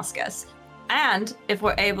pleasant house guests. And if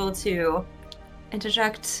we're able to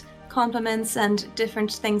interject compliments and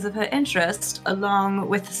different things of her interest, along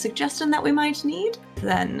with the suggestion that we might need,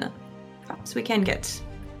 then perhaps we can get...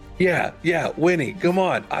 Yeah, Winnie, come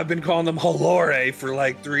on. I've been calling them Halore for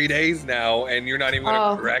like 3 days now, and you're not even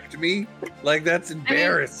going to correct me? Like, that's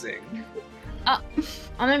embarrassing.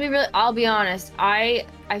 I'll be honest. I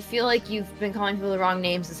feel like you've been calling people the wrong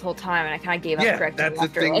names this whole time, and I kind of gave up correcting you. Yeah, that's the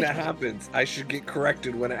thing that happens. I should get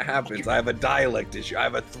corrected when it happens. I have a dialect issue. I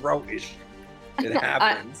have a throat issue. It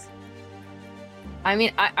happens.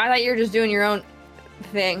 I thought you were just doing your own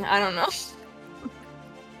thing. I don't know.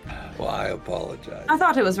 Well, I apologize. I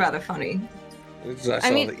thought it was rather funny. I saw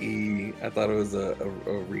the E. I thought it was a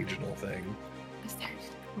regional thing.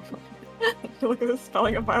 Look at the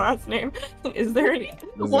spelling of my last name. Is there an E?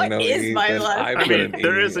 What is my last I name? mean,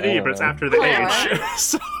 there is an E, but it's after the H.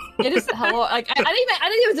 So... It is hello. Like I think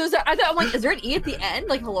it was. I thought I'm like, is there an E at the end?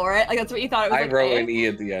 Like hello, right? Like that's what you thought it was. I like, wrote an E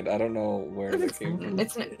at the end. I don't know where it came from.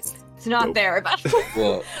 It's not there. But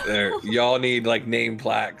Well, there. Y'all need like name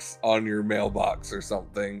plaques on your mailbox or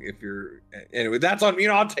something. If you're anyway, that's on.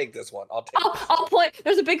 I'll take this one. I'll play.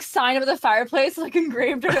 There's a big sign over the fireplace, like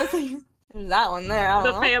engraved. There's that one there. I don't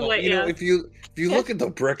The know. family. Well, if you look at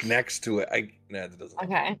the brick next to it, that doesn't.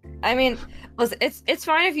 Okay. I mean, listen, it's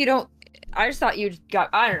fine if you don't. I just thought you got.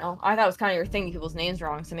 I don't know. I thought it was kind of your thing. People's names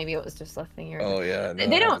wrong, so maybe it was just a thing. Oh yeah. No,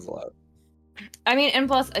 they don't. I mean, and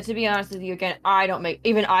plus, to be honest with you, again, I don't make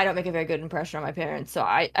a very good impression on my parents, so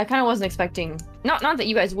I kind of wasn't expecting. Not that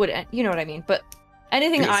you guys wouldn't. You know what I mean? But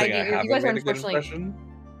anything I do, you guys are unfortunately.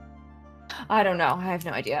 I don't know. I have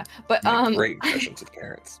no idea. But great impressions of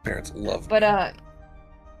parents. Parents love. But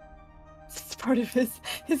it's part of his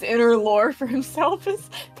inner lore for himself. His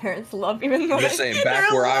parents love him. I'm just saying, back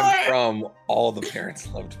where I'm from, all the parents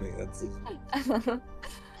loved me. That's.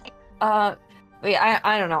 But yeah,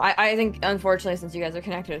 I don't know. I think unfortunately, since you guys are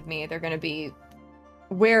connected with me, they're gonna be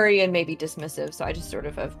wary and maybe dismissive. So I just sort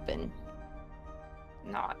of have been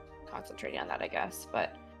not concentrating on that, I guess.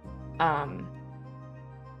 But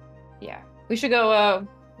yeah, we should go.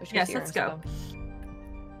 Yes, let's go.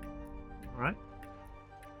 All right.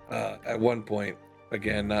 At one point,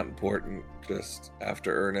 again, not important, just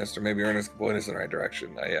after Ernest, or maybe Ernest can point us in the right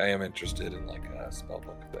direction. I am interested in like a spell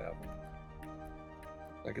book if they have one.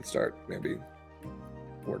 I could start maybe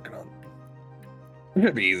working on.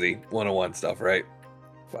 It'd be easy, 101 stuff, right?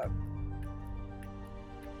 But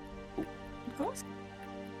Of course.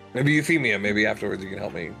 maybe Euphemia, maybe afterwards you can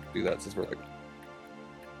help me do that since we're like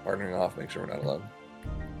partnering off, make sure we're not alone.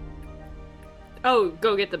 Oh,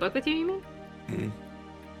 go get the book with you, you mean? Mm-hmm.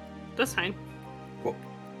 That's fine. Cool.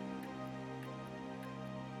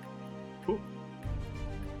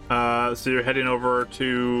 So you're heading over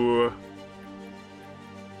to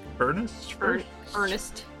Ernest first?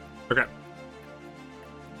 Ernest. Okay.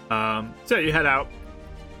 So you head out,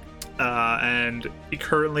 and he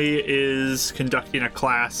currently is conducting a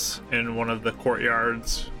class in one of the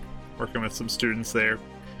courtyards, working with some students there.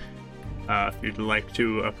 If you'd like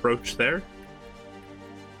to approach there.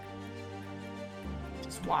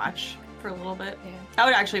 Just watch for a little bit. Yeah. That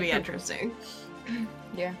would actually be interesting.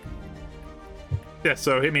 Yeah. Yeah,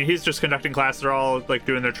 so I mean, he's just conducting class. They're all like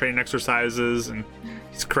doing their training exercises, and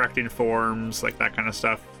he's correcting forms, like that kind of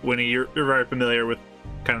stuff. Winnie, you're very familiar with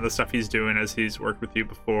kind of the stuff he's doing as he's worked with you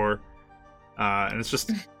before, and it's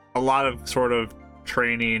just a lot of sort of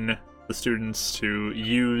training the students to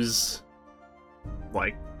use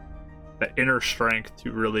like the inner strength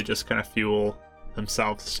to really just kind of fuel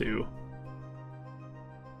themselves to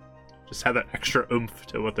just have that extra oomph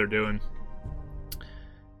to what they're doing.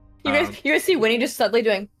 You guys see Winnie just suddenly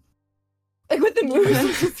doing like with the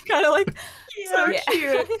moves. It's kind of like So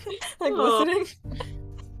cute. like Aw. listening.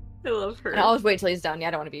 I love her. And I'll just wait till he's done. Yeah,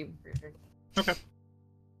 I don't want to be rude. Okay.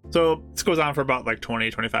 So this goes on for about like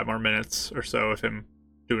 20, 25 more minutes or so of him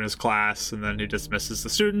doing his class, and then he dismisses the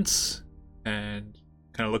students and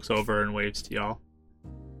kind of looks over and waves to y'all.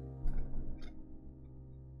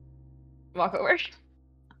 Walk over.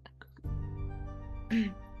 Do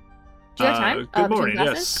you have time? Good between morning.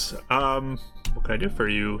 classes? Yes. What can I do for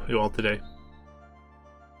you all today?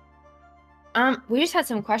 We just had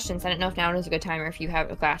some questions. I don't know if now is a good time or if you have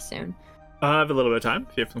a class soon. I have a little bit of time.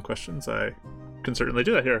 If you have some questions, I can certainly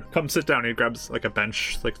do that. Here, come sit down. He grabs like a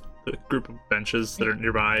bench, like a group of benches that are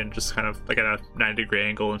nearby, and just kind of like at a 90-degree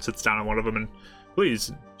angle, and sits down on one of them. And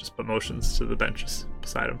please, just put motions to the benches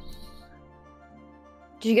beside him.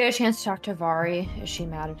 Did you get a chance to talk to Vari? Is she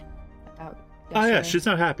mad about? Oh yeah, yesterday? she's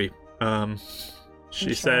not happy. She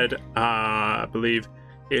sure. said, I believe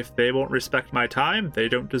if they won't respect my time, they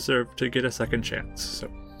don't deserve to get a second chance. So.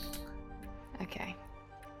 Okay.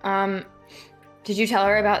 Did you tell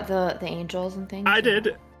her about the angels and things? I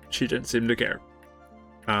did. She didn't seem to care.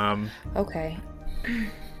 Okay.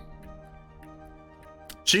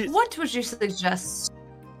 What would you suggest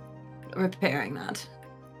repairing that?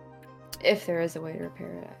 If there is a way to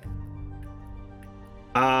repair it.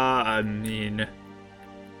 I mean,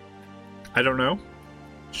 I don't know.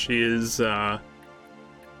 She is,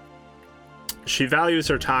 she values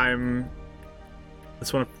her time.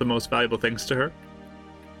 It's one of the most valuable things to her.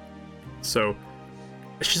 So,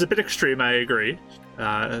 she's a bit extreme, I agree.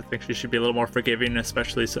 I think she should be a little more forgiving,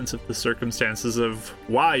 especially since of the circumstances of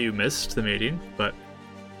why you missed the meeting, but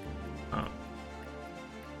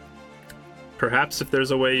perhaps if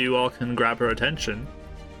there's a way you all can grab her attention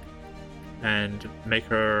and make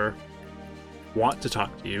her want to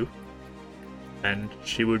talk to you, and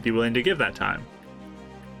she would be willing to give that time.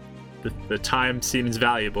 The time seems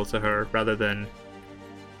valuable to her rather than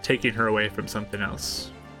taking her away from something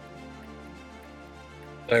else.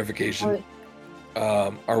 Clarification.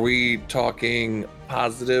 Are we talking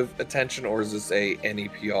positive attention, or is this any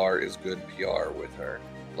PR is good PR with her?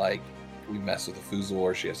 Like, we mess with the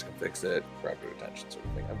Fuzor, she has to come fix it, grab her attention sort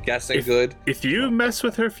of thing. I'm guessing good. If you mess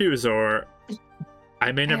with her Fuzor,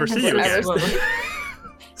 I may never see you again.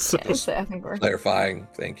 So, clarifying,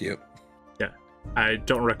 thank you. Yeah, I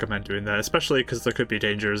don't recommend doing that, especially because there could be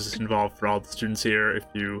dangers involved for all the students here if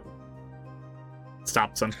you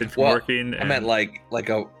stop something from working. I meant like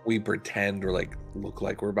we pretend or like look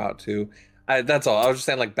like we're about to. That's all. I was just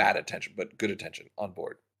saying like bad attention, but good attention on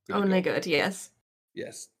board. Only good, yes.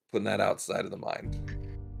 Yes, putting that outside of the mind.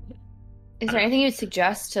 Is there anything you'd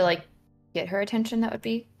suggest to like get her attention that would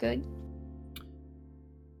be good?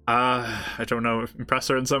 I don't know. Impress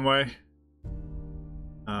her in some way.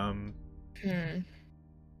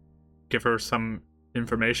 Give her some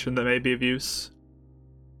information that may be of use.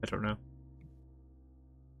 I don't know.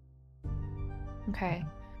 Okay.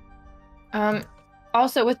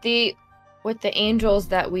 Also with the angels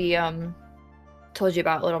that we told you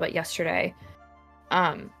about a little bit yesterday,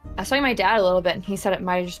 I was talking to my dad a little bit, and he said it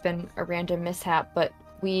might have just been a random mishap, but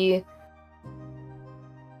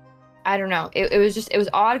I don't know. It was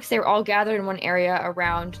odd because they were all gathered in one area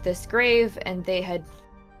around this grave, and they had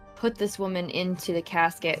put this woman into the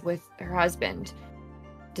casket with her husband.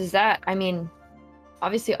 Does that, I mean,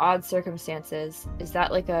 obviously odd circumstances. Is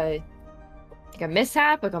that like a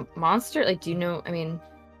mishap, like a monster? Like, do you know? I'm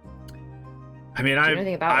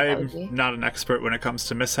not an expert when it comes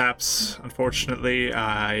to mishaps. Unfortunately,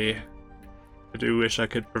 I do wish I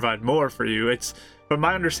could provide more for you. It's from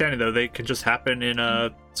my understanding, though, they can just happen in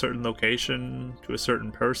a certain location to a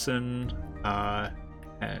certain person,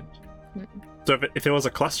 and so if it was a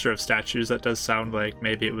cluster of statues, that does sound like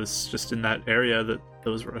maybe it was just in that area that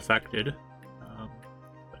those were affected.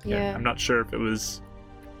 Yeah, I'm not sure if it was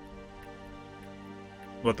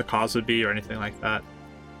what the cause would be or anything like that.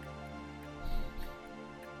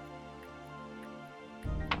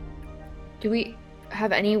 Do we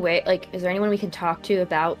have any way, like, is there anyone we can talk to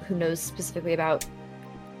about who knows specifically about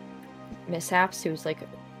mishaps, who's like a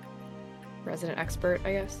resident expert,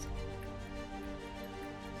 I guess?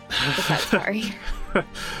 Sorry.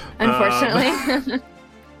 Unfortunately.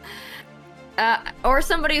 Or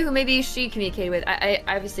somebody who maybe she communicated with. I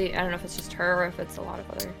obviously, I don't know if it's just her or if it's a lot of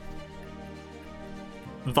other.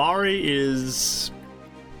 Vari is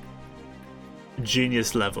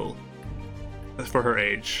genius level for her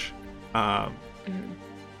age.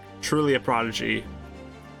 Truly a prodigy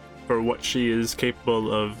for what she is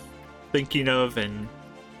capable of thinking of and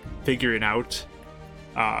figuring out.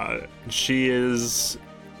 She is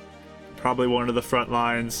probably one of the front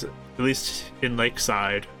lines, at least in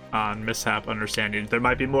Lakeside, on mishap understanding. There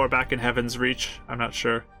might be more back in Heaven's Reach, I'm not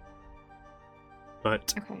sure.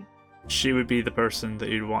 But she would be the person that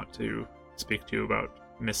you'd want to speak to about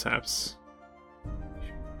mishaps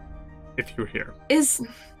if you were here.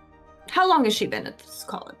 How long has she been at this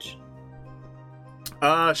college?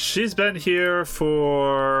 She's been here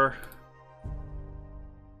for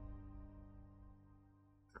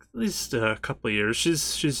at least a couple of years.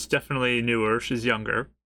 She's definitely newer. She's younger.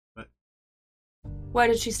 But where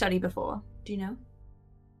did she study before? Do you know?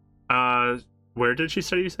 Where did she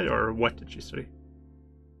study, you said, or what did she study?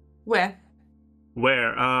 Where?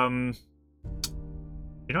 I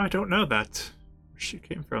don't know that. Where she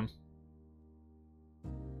came from.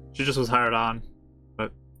 She just was hired on,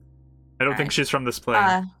 but I don't think she's from this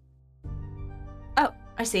plane. Oh,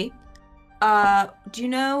 I see. Do you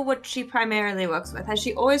know what she primarily works with? Has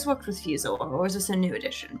she always worked with Fusel, or is this a new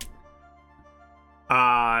edition?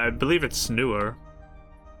 I believe it's newer.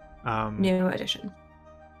 New edition.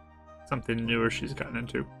 Something newer she's gotten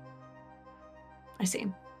into. I see.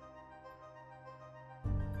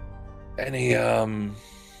 Any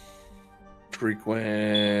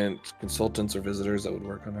frequent consultants or visitors that would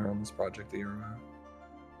work on her on this project that you're aware of?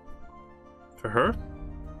 For her?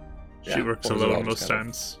 Yeah, she works alone most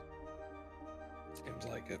times. Seems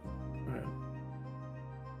like it. Right.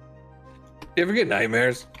 You ever get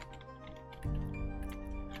nightmares?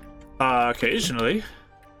 Occasionally.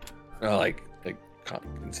 Like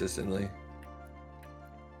consistently.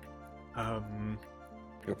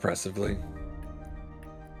 Oppressively.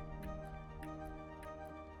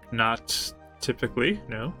 Not typically,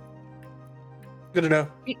 no. Good to know.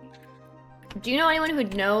 Do you know anyone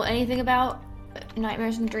who'd know anything about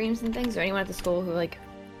nightmares and dreams and things, or anyone at the school who like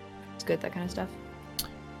is good at that kind of stuff?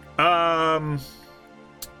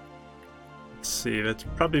 let's see. That's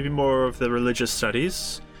probably more of the religious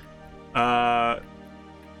studies. Let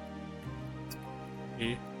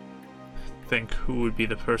me think who would be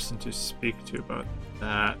the person to speak to about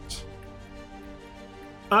that.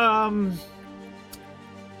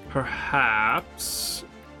 Perhaps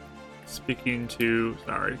speaking to.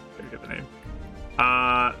 Sorry, I didn't get the name.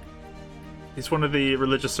 He's one of the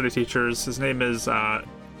religious study teachers. His name is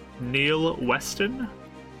Neil Weston.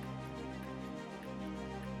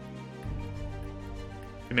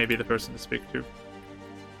 He may be the person to speak to.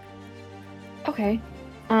 Okay.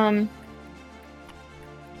 And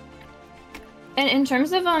in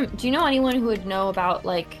terms of do you know anyone who would know about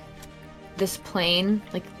like this plane,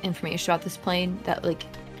 like information about this plane that like,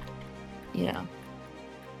 you know,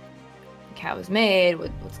 like how it was made,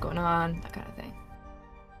 what's going on, that kind of thing?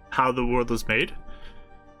 How the world was made?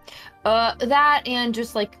 That and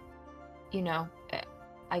just like, you know,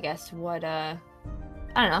 I guess what I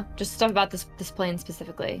don't know, just stuff about this plane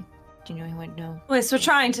specifically. Do you know anyone would know? Well, so we're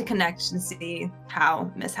trying to connect and see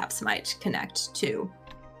how Mishaps might connect to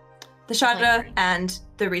the Shadra and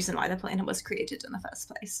the reason why the plane was created in the first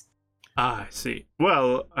place. Ah, I see.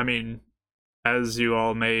 Well, I mean, as you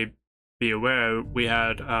all may be aware, we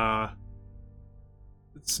had,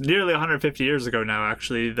 it's nearly 150 years ago now,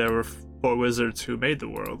 actually, there were 4 wizards who made the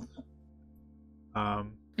world.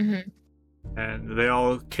 And they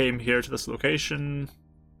all came here to this location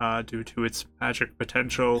due to its magic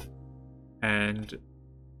potential and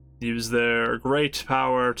used their great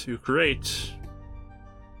power to create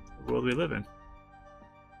the world we live in.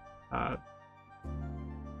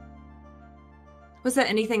 Was there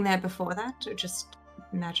anything there before that, or just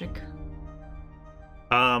magic?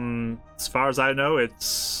 As far as I know,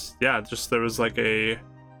 it's just there was like a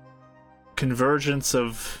convergence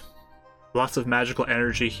of lots of magical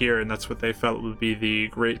energy here, and that's what they felt would be the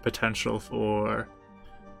great potential for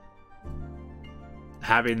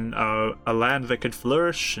having a land that could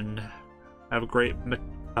flourish and have great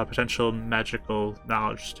potential magical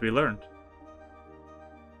knowledge to be learned.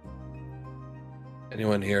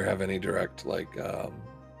 Anyone here have any direct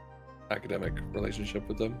academic relationship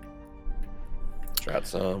with them?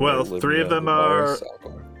 Well, three of them are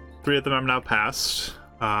now passed,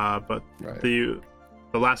 but right.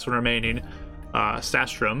 The last one remaining,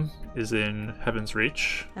 Stastrom, is in Heaven's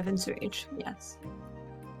Reach. Heaven's Reach, yes.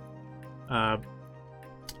 I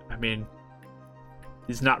mean,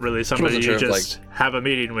 he's not really somebody you just have a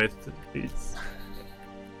meeting with.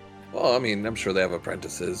 Well, I mean, I'm sure they have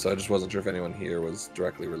apprentices, so I just wasn't sure if anyone here was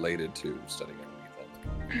directly related to studying underneath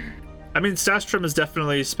them. I mean, Stastrom has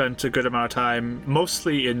definitely spent a good amount of time,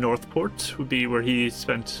 mostly in Northport, would be where he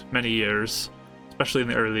spent many years, especially in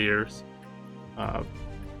the early years.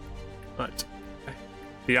 But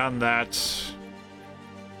beyond that,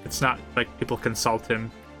 it's not like people consult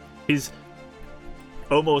him. He's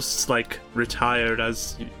almost like retired,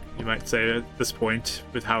 as you might say at this point,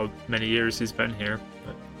 with how many years he's been here.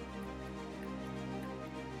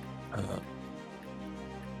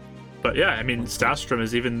 But yeah, I mean, Stastrom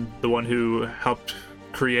is even the one who helped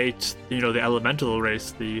create, the elemental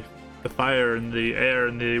race, the fire and the air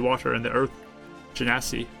and the water and the earth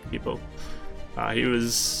Genasi people. He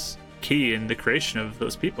was key in the creation of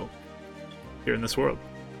those people here in this world.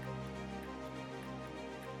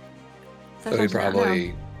 So he'd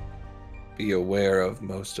probably be aware of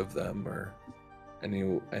most of them, or any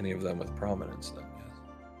of them with prominence, then, yes.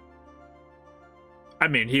 I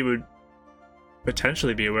mean, he would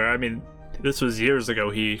potentially be aware. I mean, this was years ago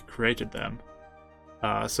he created them.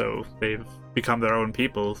 So they've become their own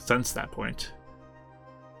people since that point.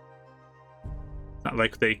 Not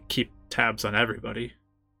like they keep tabs on everybody.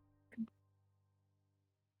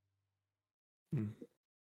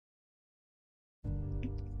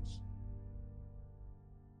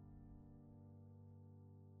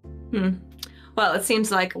 Well, it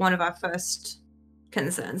seems like one of our first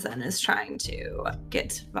concerns then is trying to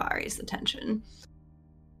get Vari's attention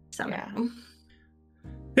somehow.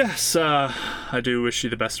 Yes, I do wish you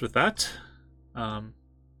the best with that.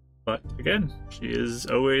 But again, she is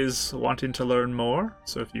always wanting to learn more,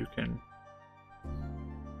 so if you can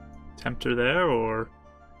tempt her there or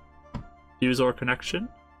use our connection,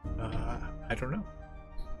 I don't know.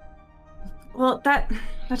 Well, that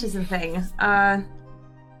is the thing.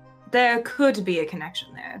 There could be a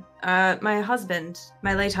connection there. My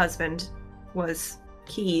late husband, was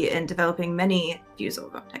key in developing many fuse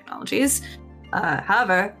organ technologies.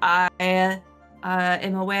 However, I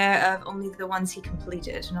am aware of only the ones he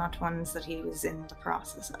completed, not ones that he was in the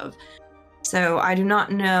process of. So I do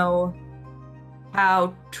not know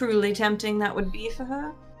how truly tempting that would be for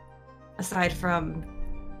her, aside from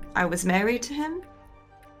I was married to him.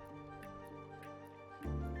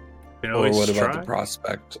 can Or always what about try. the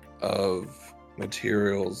prospect of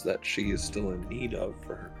materials that she is still in need of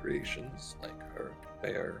for her creations, like her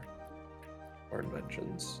bear or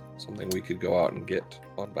inventions? Something we could go out and get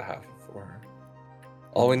on behalf of for her.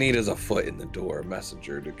 All we need is a foot in the door, a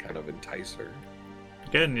messenger to kind of entice her.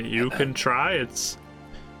 Again, you can try. It's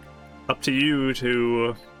up to you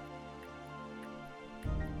to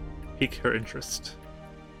pique her interest.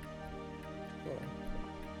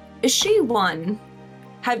 Is she one?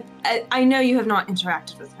 I know you have not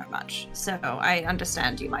interacted with her much, so I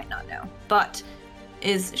understand you might not know. But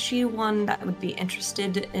is she one that would be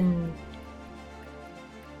interested in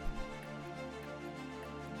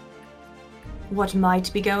what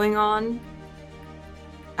might be going on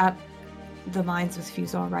at the mines with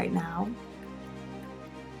Fusor right now?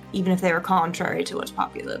 Even if they were contrary to what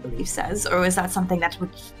popular belief says, or is that something that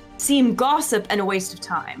would seem gossip and a waste of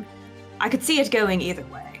time? I could see it going either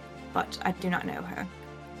way, but I do not know her.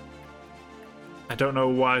 I don't know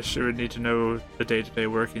why she would need to know the day-to-day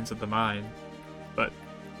workings of the mine, but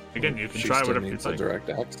again, you can try whatever you'd like. She direct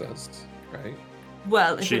access, right?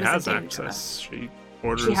 Well, if she it was has a access. She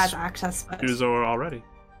orders. She has access. But Fusor already.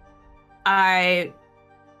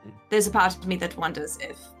 There's a part of me that wonders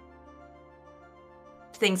if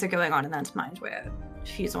things are going on in that mind where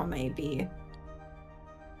Fusor may be.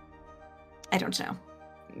 I don't know.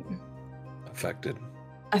 Affected.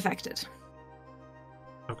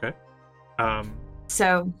 Okay.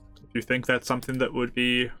 So. Do you think that's something that would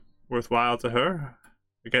be worthwhile to her?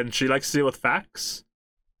 Again, she likes to deal with facts,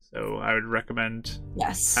 so I would recommend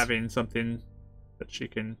having something that she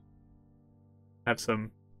can have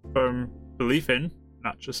some firm belief in,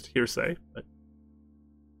 not just hearsay. But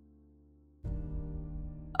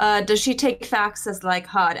does she take facts as like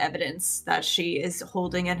hard evidence that she is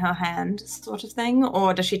holding in her hand, sort of thing,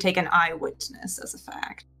 or does she take an eyewitness as a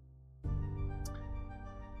fact?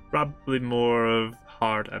 Probably more of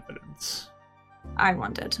hard evidence. I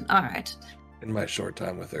wondered. All right. In my short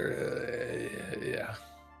time with her, yeah.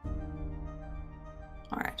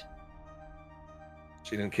 All right.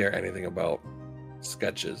 She didn't care anything about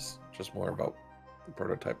sketches, just more about the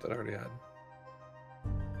prototype that I already had.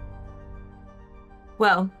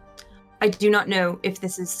 Well, I do not know if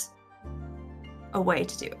this is a way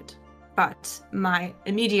to do it, but my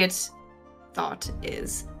immediate thought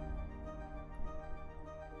is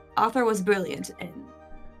Arthur was brilliant in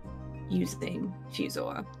using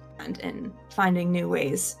Fusor and in finding new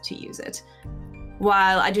ways to use it.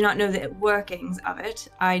 While I do not know the workings of it,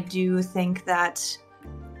 I do think that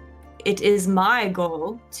it is my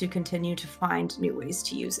goal to continue to find new ways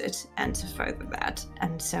to use it and to further that.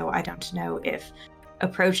 And so I don't know if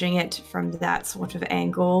approaching it from that sort of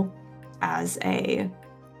angle as a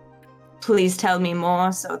please tell me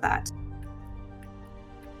more so that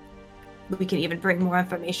we can even bring more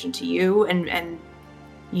information to you and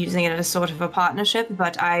using it as sort of a partnership,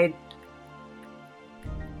 but I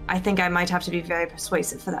think I might have to be very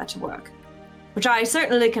persuasive for that to work, which I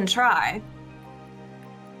certainly can try.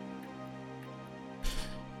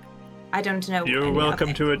 I don't know. You're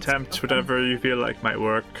welcome to attempt whatever you feel like might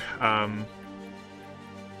work.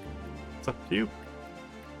 It's up to you.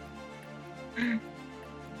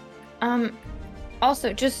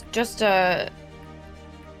 Also, just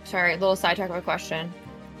sorry, a little sidetrack of a question.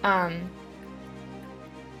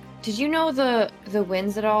 Did you know the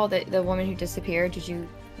Winds at all? The woman who disappeared? Did you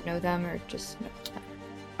know them or just?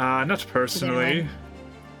 Not personally,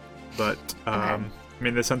 but Okay. I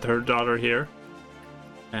mean, they sent her daughter here,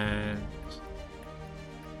 and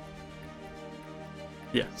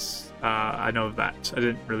yes, I know that. I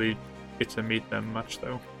didn't really get to meet them much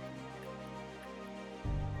though.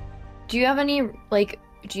 Do you have any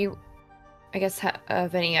I guess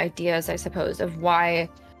have any ideas, I suppose, of why,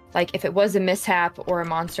 like, if it was a mishap or a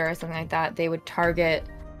monster or something like that, they would target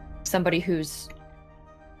somebody who's,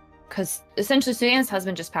 because essentially Suzanne's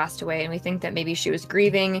husband just passed away, and we think that maybe she was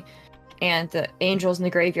grieving, and the angels in the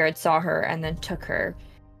graveyard saw her and then took her.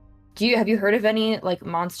 Have you heard of any like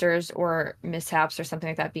monsters or mishaps or something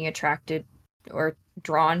like that being attracted or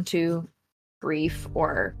drawn to grief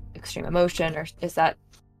or extreme emotion, or have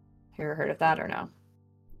you ever heard of that or no?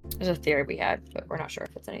 There's a theory we had, but we're not sure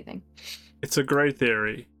if it's anything. It's a great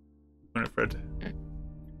theory, Winifred.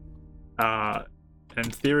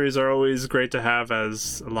 And theories are always great to have,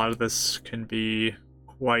 as a lot of this can be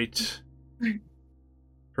quite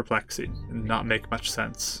perplexing and not make much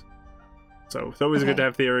sense. So it's always good to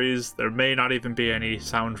have theories. There may not even be any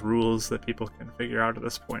sound rules that people can figure out at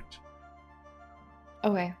this point.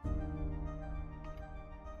 Okay.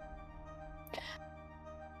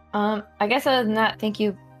 I guess other than that, thank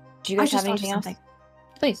you. Do you guys have anything else?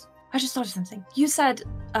 Please. I just thought of something. You said,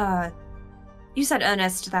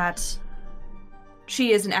 Ernest, that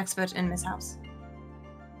she is an expert in Mishaps.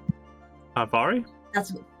 Vari?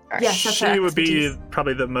 That's yes. That's she would be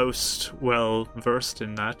probably the most well versed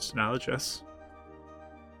in that knowledge. Yes.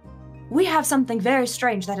 We have something very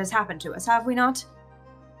strange that has happened to us, have we not?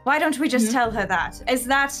 Why don't we just tell her that? Is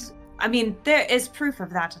that? I mean, there is proof of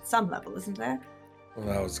that at some level, isn't there? Well,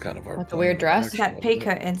 that was kind of our. With the weird dress. That pique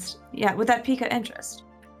her would that pique her interest?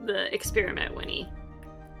 The experiment, Winnie.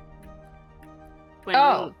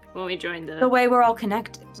 When we joined the way we're all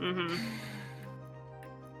connected. Mm-hmm.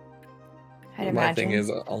 My thing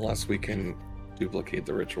is, unless we can duplicate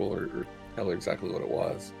the ritual or tell her exactly what it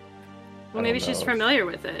was. Well, maybe she's familiar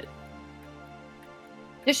with it.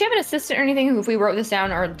 Does she have an assistant or anything? If we wrote this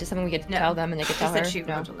down, or just something we could tell them and they could tell her? She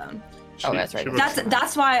wrote alone. Oh, that's right.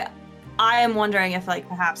 That's why I am wondering if, like,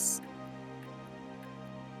 perhaps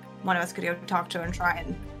one of us could go talk to her and try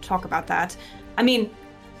and talk about that. I mean,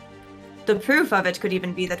 the proof of it could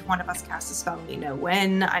even be that one of us casts a spell and we know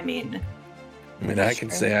when. I mean, I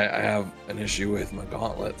can say I have an issue with my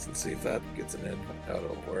gauntlets and see if that gets an in, how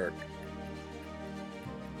it'll work.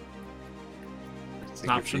 I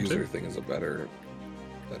think your fuser thing is a better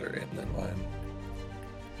in than mine.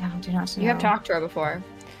 Yeah, I do not know. You have talked to her before.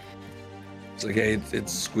 It's like, hey,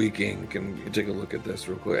 it's squeaking. Can you take a look at this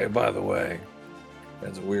real quick? Hey, by the way,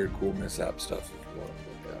 that's weird, cool mishap stuff if you want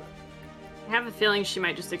to look at it. I have a feeling she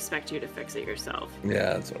might just expect you to fix it yourself.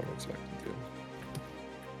 Yeah, that's what I'm expecting too.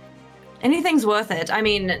 Anything's worth it. I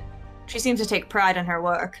mean, she seems to take pride in her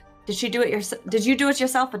work. Did you do it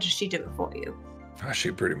yourself, or did she do it for you?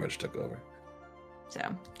 She pretty much took over. So.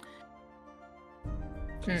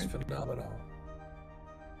 She's phenomenal.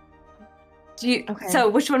 So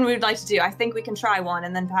which one would we like to do? I think we can try one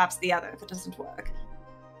and then perhaps the other if it doesn't work.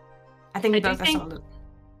 I think both are solid.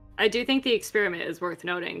 I do think the experiment is worth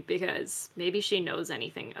noting because maybe she knows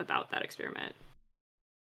anything about that experiment.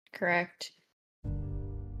 Correct.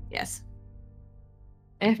 Yes.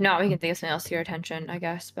 And if not, we can think of something else to your attention, I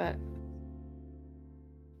guess, but...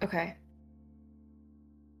 Okay.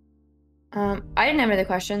 I didn't have any other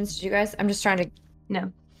questions. Did you guys? I'm just trying to...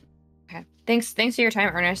 No. Okay. Thanks for your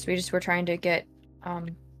time, Ernest. We just were trying to get...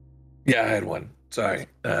 Yeah, I had one. Sorry.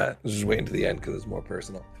 I was just waiting to the end because it's more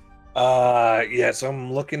personal. Yeah, so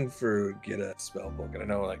I'm looking get a spell book. And I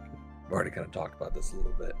know, like, I've already kind of talked about this a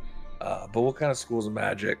little bit. But what kind of schools of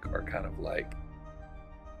magic are kind of, like,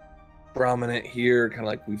 prominent here, kind of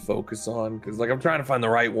like we focus on? Because, like, I'm trying to find the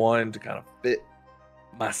right one to kind of fit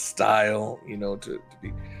my style, you know, to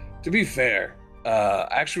be fair. I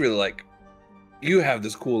actually really like, you have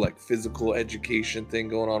this cool, like, physical education thing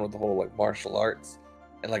going on with the whole, like, martial arts.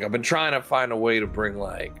 And, like, I've been trying to find a way to bring,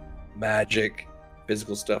 like, magic,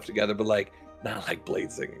 physical stuff together, but, like, not like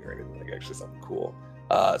blade singing or anything, like, actually something cool.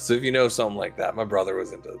 So if you know something like that, my brother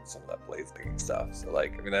was into some of that blade singing stuff. So,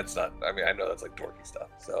 like, I mean, that's not, I mean, I know that's, like, dorky stuff.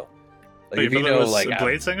 So, like, if you know, like, a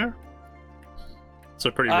blade singer? So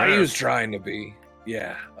pretty rare. He was trying to be.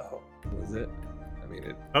 Yeah. Oh, was it? I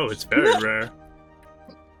mean, it's very rare.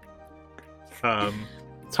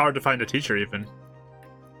 It's hard to find a teacher even.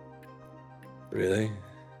 Really?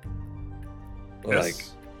 Well, yes. Like,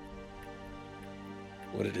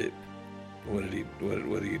 what do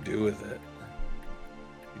you do with it?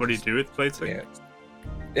 What do you do with blade singing? Dance.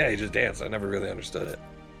 Yeah, he just danced. I never really understood it.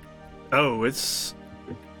 Oh, it's...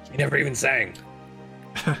 He never even sang.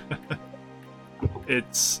 I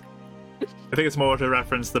think it's more to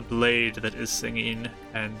reference the blade that is singing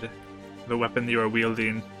and the weapon you are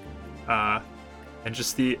wielding, and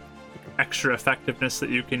just the extra effectiveness that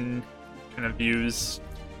you can kind of use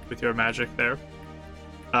with your magic there.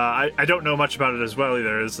 I don't know much about it as well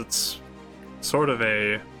either, as it's sort of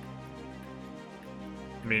it's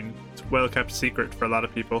a well-kept secret for a lot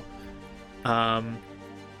of people.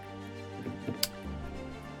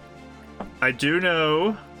 I do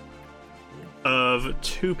know of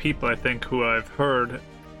two people, I think, who I've heard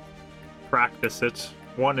practice it.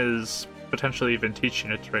 One is potentially even teaching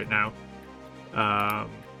it right now.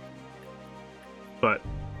 But,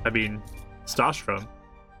 I mean, Stostrom.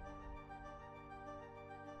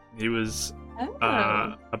 He was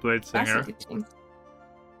a blade singer.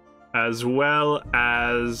 As well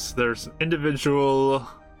as there's an individual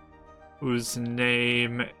whose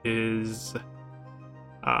name is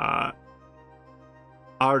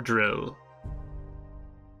Ardril.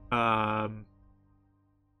 I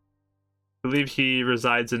believe he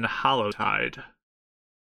resides in Hollowtide.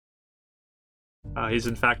 He's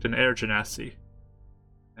in fact an air genasi.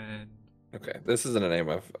 And okay, this isn't a name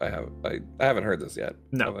I haven't heard this yet.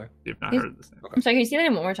 No, you've not heard this name. Okay. I'm sorry, can you say that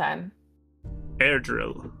name one more time?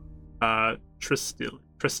 Airdrill.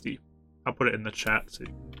 Tristy. I'll put it in the chat so you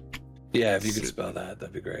can... Yeah, if you could spell that,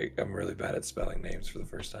 that'd be great. I'm really bad at spelling names for the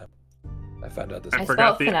first time. I found out this. I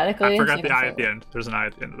forgot the I forgot the I at the end. There's an I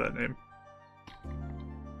at the end of that name.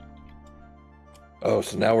 Oh,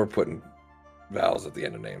 so now we're putting vowels at the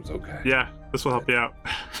end of names. Okay. Yeah, this will help you out.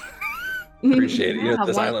 Appreciate it. You know,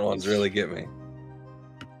 the silent ones really get me.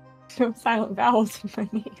 No silent vowels in my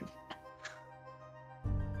name.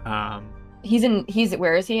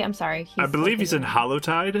 Where is he? I'm sorry. I believe he's in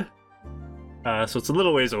Hollowtide. So it's a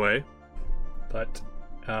little ways away. But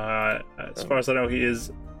as far as I know, he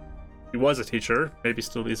was a teacher, maybe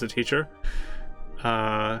still is a teacher.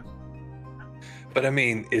 But I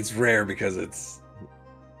mean, it's rare because it's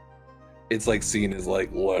like seen as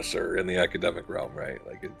like lesser in the academic realm, right?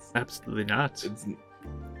 Like it's absolutely not. It's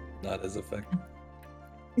not as effective.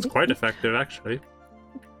 It's quite effective, actually.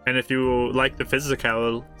 And if you like the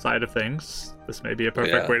physical side of things, this may be a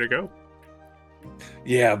perfect way to go.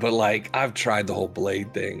 Yeah, but like I've tried the whole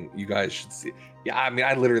blade thing. You guys should see. Yeah, I mean,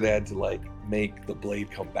 I literally had to like make the blade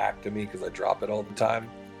come back to me because I drop it all the time.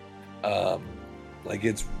 Like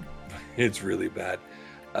it's really bad.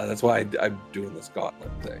 That's why I'm doing this gauntlet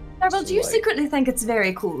thing. Darrell, so, do you secretly think it's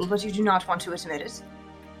very cool, but you do not want to admit it?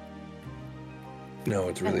 No,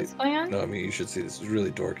 it's really. No, I mean, you should see this. It's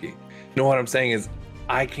really dorky. No, what I'm saying is,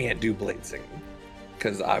 I can't do blade singing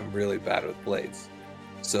because I'm really bad with blades.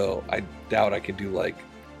 So I doubt I can do like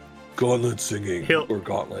gauntlet singing or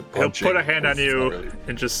gauntlet punching. He'll put a hand on you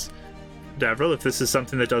and just, Davril, if this is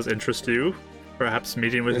something that does interest you, perhaps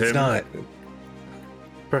meeting with him. It's not.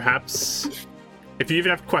 Perhaps, if you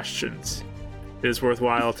even have questions, it is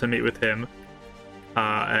worthwhile to meet with him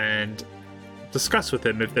and discuss with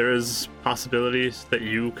him if there is possibilities that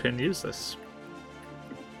you can use this.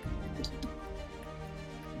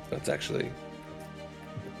 That's actually,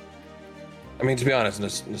 I mean, to be honest,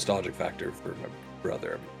 nostalgic factor for my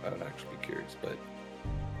brother. I would actually be curious, but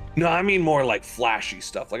no, I mean more like flashy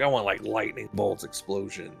stuff. Like I want like lightning bolts,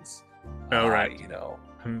 explosions. Oh right, you know,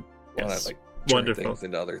 yes. Like wonderful things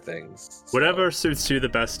into other things. So. Whatever suits you the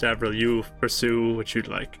best, Avril. You pursue what you'd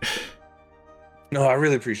like. No, I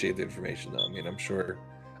really appreciate the information, though. I mean, I'm sure.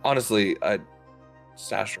 Honestly,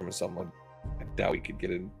 Sashram is someone I doubt we could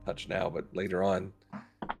get in touch now, but later on,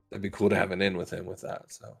 that'd be cool to have an in with him with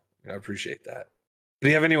that. So, I appreciate that. Do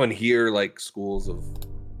you have anyone here, like schools of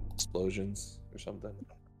explosions or something?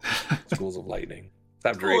 Schools of lightning.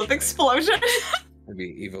 School of explosion.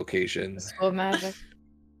 Maybe evocations. School of magic.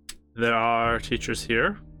 There are teachers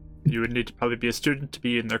here. You would need to probably be a student to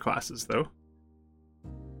be in their classes, though.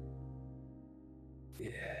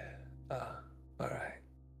 All right.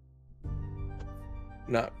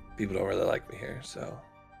 People don't really like me here, so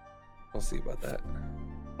we'll see about that.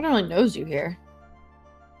 No one knows you here.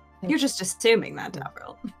 You're just assuming that,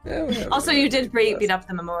 Davril. Yeah, also, you did beat up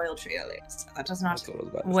the memorial tree earlier, so that does not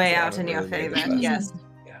weigh out in your favor. Yes.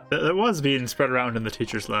 Yeah. That was being spread around in the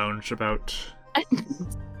teacher's lounge about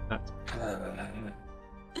that.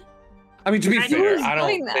 I mean, to be fair, I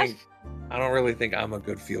don't really think I'm a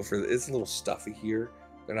good feel for this. It's a little stuffy here.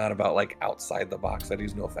 They're not about like outside the box. That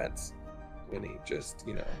is no offense, Winnie. Just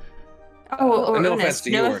no Ernest.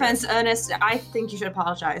 No offense, Ernest. I think you should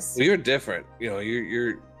apologize. Well, you're different.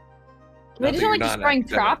 You're. We just don't like destroying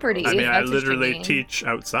property. I mean, I literally teach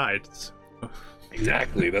outside. So.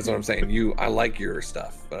 Exactly. That's what I'm saying. I like your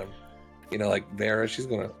stuff, but like Vera, she's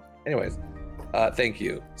gonna. Anyways, thank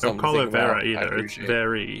you. Don't call her Vera either. It's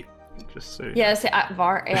very. Just so. Yes,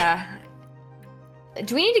 yeah.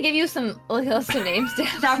 Do we need to give you some list of names?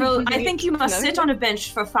 Davril, I think you must sit on a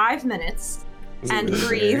bench for 5 minutes and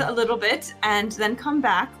breathe a little bit, and then come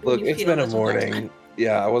back. Look, it's been a morning. Better.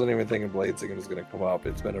 Yeah, I wasn't even thinking blade singing was going to come up.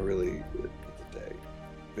 It's been a really good day.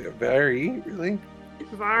 Very, really?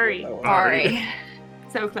 Vari.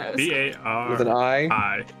 So close. V-A-R. With an I?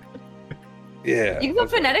 I. Yeah. You can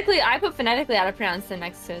put phonetically. I put phonetically how to pronounce it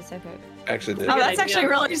next to it. So actually did. Oh, that's actually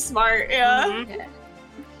really smart. Yeah. Mm-hmm. Yeah.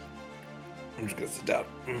 I'm just gonna sit down.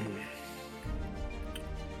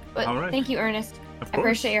 But thank you, Ernest. I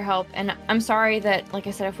appreciate your help, and I'm sorry that, like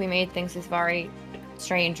I said, if we made things this very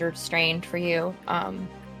strange or strained for you. I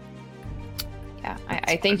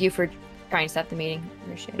thank you for trying to set the meeting.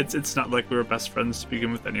 Appreciate it. It's not like we were best friends to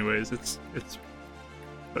begin with, anyways. It's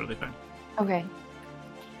totally fine. Okay.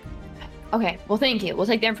 Well, thank you. We'll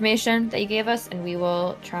take the information that you gave us, and we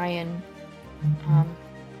will try and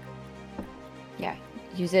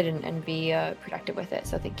use it and be productive with it.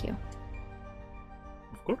 So thank you.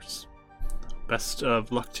 Of course. Best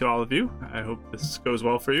of luck to all of you. I hope this goes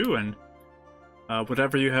well for you, and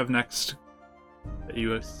whatever you have next, that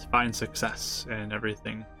you find success and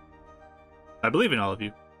everything. I believe in all of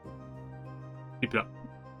you. Keep it up.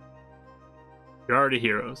 You're already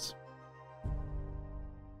heroes.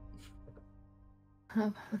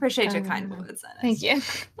 Appreciate your kind words. Thank you.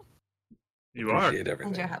 You are. Appreciate everything.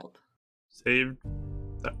 And your help. Saved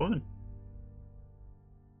that woman.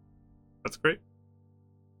 That's great.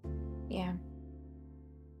 Yeah.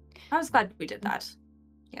 I was glad we did that.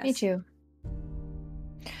 Yes. Me too.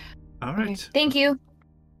 All right. Okay. Thank you.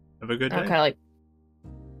 Have a good day. I'm kind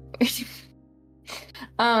of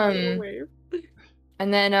like.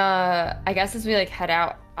 And then I guess as we like head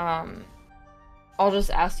out, I'll just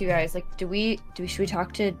ask you guys like, should we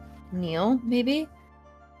talk to Neil maybe,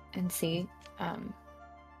 and see, I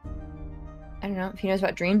don't know if he knows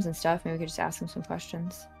about dreams and stuff. Maybe we could just ask him some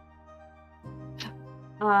questions.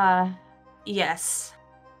 Yes.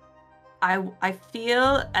 I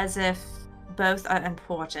feel as if both are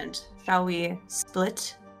important. Shall we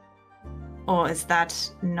split? Or is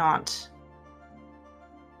that not?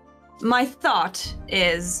 My thought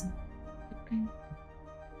is,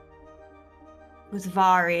 with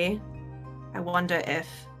Vari, I wonder if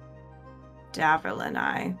Davril and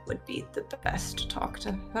I would be the best to talk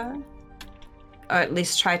to her. Or at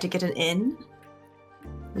least try to get an in.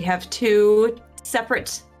 We have two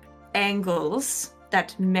separate angles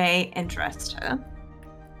that may interest her.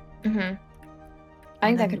 Mm-hmm. I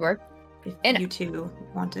think that could work. If And you two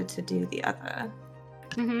wanted to do the other.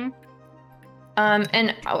 Mm-hmm.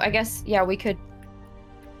 And I guess we could,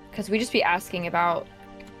 because we just be asking about,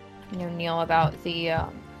 Neil, about the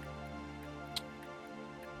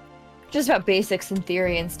just about basics and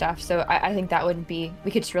theory and stuff. So I think that wouldn't be. We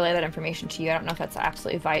could just relay that information to you. I don't know if that's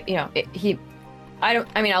absolutely I'll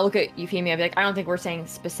look at Euphemia and be like, I don't think we're saying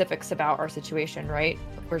specifics about our situation, right?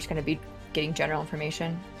 We're just going to be getting general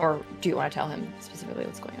information. Or do you want to tell him specifically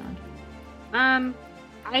what's going on?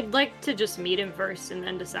 I'd like to just meet him first and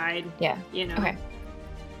then decide. Yeah. Okay.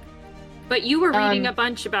 But you were reading a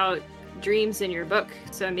bunch about dreams in your book,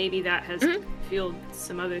 so maybe that has fueled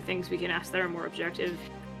some other things we can ask that are more objective.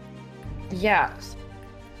 Yeah.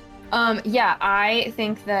 I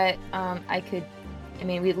think that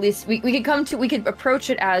we could approach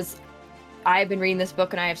it as, I've been reading this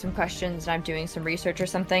book and I have some questions and I'm doing some research or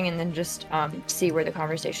something, and then just see where the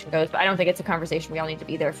conversation goes. But I don't think it's a conversation we all need to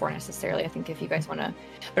be there for necessarily. I think if you guys want to,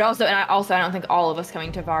 but also I don't think all of us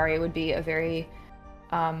coming to Vari would be a very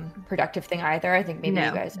productive thing either. I think maybe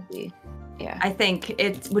you guys would be, I think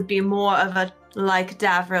it would be more of a, like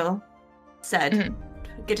Davril said,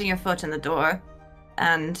 getting your foot in the door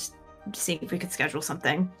and seeing if we could schedule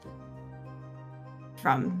something.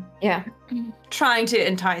 From trying to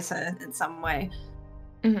entice her in some way.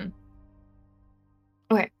 Mm-hmm.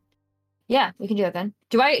 Okay. Yeah, we can do that then.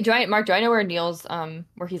 Do I know where Neil's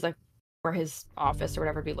where his office or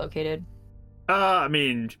whatever be located?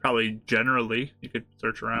 Probably generally you could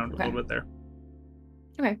search around a little bit there.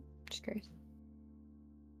 Okay, just curious.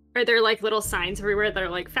 Are there like little signs everywhere that are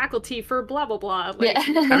like faculty for blah blah blah? Like...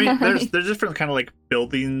 Yeah. There's different kind of like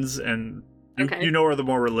buildings, and you know where the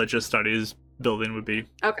more religious studies building would be.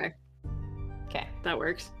 Okay, that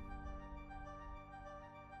works.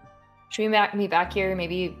 Should we meet back here?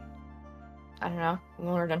 Maybe, I don't know,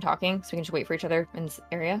 when we're done talking, so we can just wait for each other in this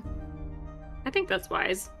area. I think that's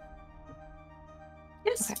wise.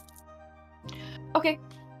 Yes. Okay.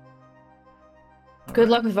 Good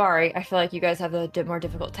luck with Vari. I feel like you guys have a more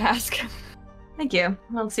difficult task. Thank you.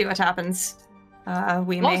 We'll see what happens.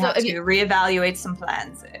 We may have to reevaluate some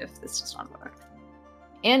plans if this does not work.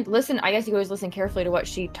 And listen, I guess you always listen carefully to what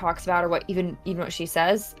she talks about, or what even what she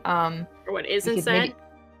says. Or what isn't said.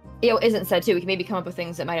 Isn't said too. We can maybe come up with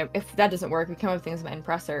things that might have, if that doesn't work, we come up with things that might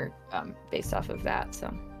impress her based off of that.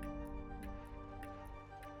 So.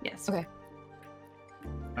 Yes. Okay.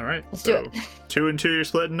 All right. Let's do it. 2 and 2, you're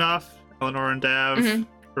splitting off. Eleanor and Dav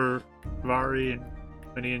for Vari, and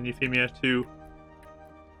Winnie and Euphemia to.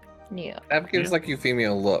 Yeah. Dav gives like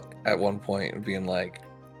Euphemia a look at one point and being like,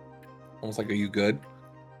 almost like, "Are you good?"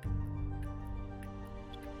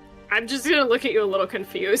 I'm just gonna look at you a little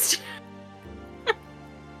confused.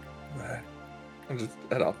 I'll just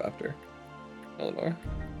head off after Eleanor.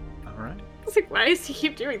 All right. I was like, why does he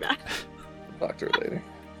keep doing that? I'll talk to her later.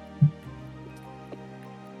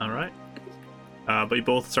 All right. But you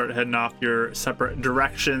both start heading off your separate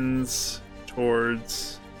directions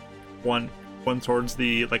towards one towards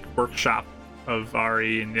the like workshop of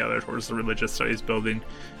Vari, and the other towards the religious studies building.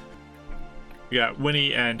 You got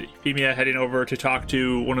Winnie and Euphemia heading over to talk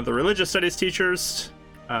to one of the religious studies teachers,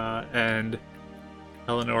 and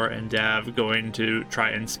Eleanor and Dav going to try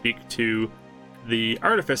and speak to the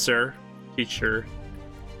artificer teacher,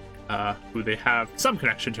 who they have some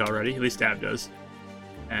connection to already, at least Dav does.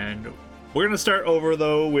 And we're going to start over,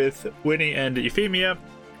 though, with Winnie and Euphemia.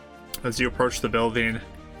 as you approach the building.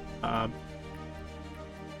 Why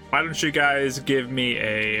don't you guys give me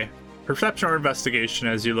a perception or investigation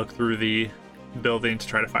as you look through the building to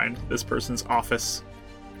try to find this person's office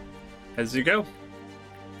as you go.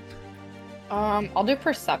 I'll do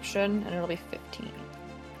perception, and it'll be 15.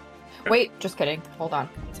 Okay. Wait, just kidding. Hold on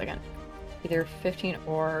 1 second. Either 15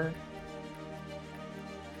 or...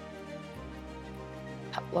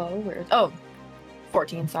 Hello, where's... Oh,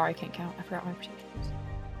 14. Sorry, I can't count. I forgot my perception was.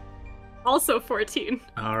 Also 14.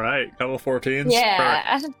 All right, couple 14s.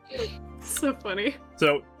 Yeah. So funny.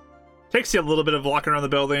 So, takes you a little bit of walking around the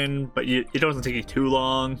building, but it doesn't take you too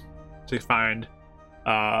long to find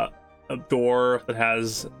a door that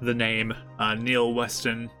has the name Neil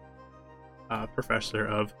Weston, professor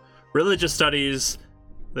of religious studies,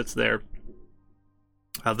 that's there.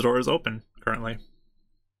 The door is open currently.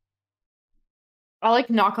 I'll like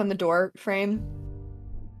knock on the door frame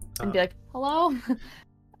and be like, "Hello."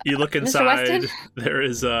 You look inside. There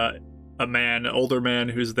is a man, an older man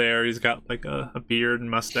who's there. He's got like a beard and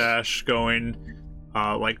mustache going,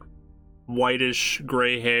 like whitish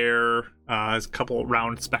gray hair. Has a couple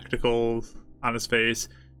round spectacles on his face.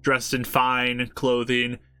 Dressed in fine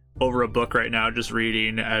clothing, over a book right now, just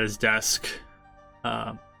reading at his desk.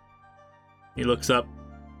 He looks up.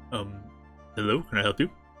 Hello, can I help you?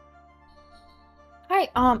 Hi,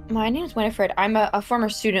 my name is Winifred. I'm a former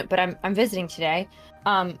student, but I'm visiting today.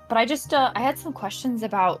 But I just I had some questions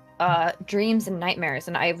about dreams and nightmares,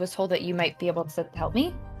 and I was told that you might be able to help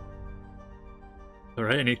me. All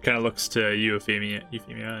right, and he kind of looks to you, Euphemia,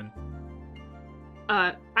 and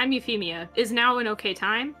I'm Euphemia. Is now an okay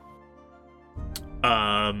time?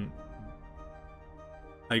 I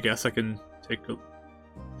guess I can take a...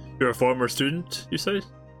 You're a former student, you say?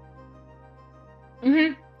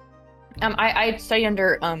 Mm-hmm. I studied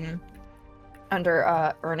under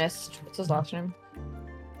Ernest. What's his last name?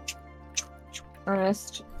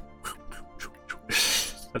 Ernest.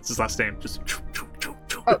 That's his last name. Just.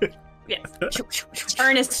 Oh, yes.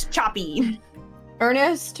 Ernest Choppy.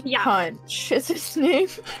 Ernest Punch is his name.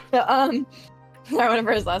 Sorry,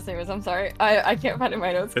 whatever his last name is. I'm sorry. I can't find it in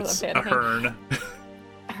my notes because I'm panicking.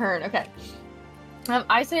 Hearn. Okay.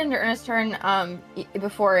 I studied under Ernest Hearn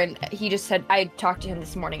before, and he just said I talked to him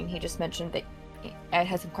this morning, and he just mentioned that I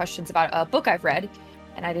had some questions about a book I've read,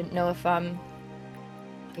 and I didn't know if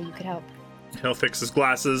you could help. He'll fix his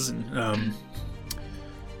glasses, and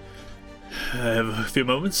I have a few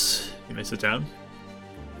moments. You may sit down.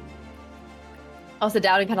 I'll sit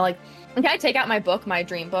down and kind of like, can I take out my book, my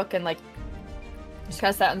dream book, and like just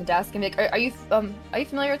kind of sit on the desk and be like, are you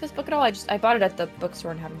familiar with this book at all? I bought it at the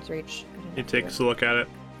bookstore in Heaven's Reach. He takes a look at it.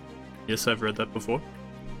 Yes, I've read that before.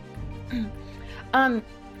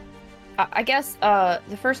 I guess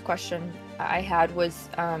the first question I had was,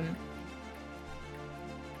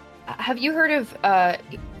 have you heard of I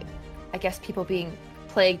guess people being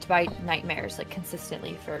plagued by nightmares like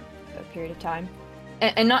consistently for a period of time,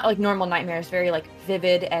 and not like normal nightmares, very like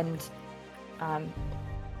vivid and I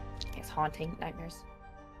guess haunting nightmares?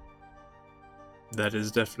 That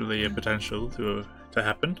is definitely a potential to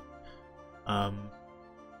happen.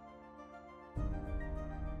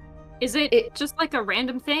 Is it just like a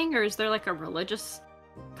random thing, or is there like a religious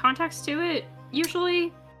context to it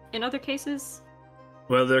usually in other cases?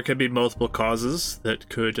 Well, there can be multiple causes that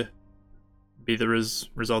could be the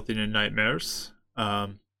resulting in nightmares. I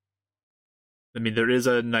mean, there is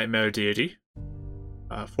a nightmare deity.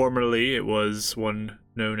 Formerly, it was one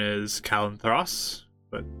known as Calanthros,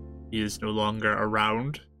 but he is no longer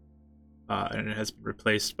around. And it has been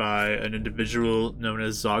replaced by an individual known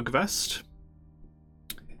as Zogvest.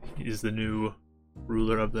 He's the new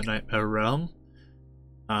ruler of the Nightmare Realm.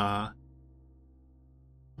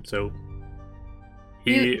 So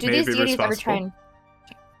he may be responsible.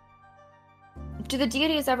 Do the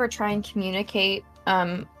deities ever try and communicate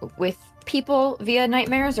with people via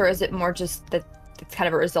nightmares, or is it more just that it's kind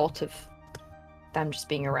of a result of them just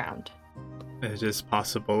being around? It is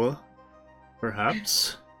possible,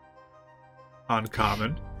 perhaps.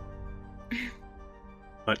 Uncommon,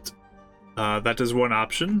 but that is one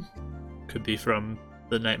option. Could be from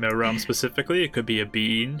the Nightmare Realm specifically. It could be a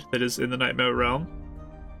being that is in the Nightmare Realm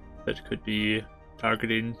that could be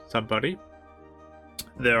targeting somebody.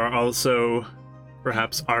 There are also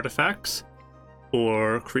perhaps artifacts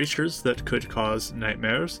or creatures that could cause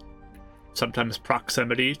nightmares. Sometimes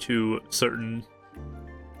proximity to certain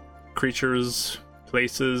creatures,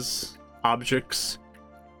 places, objects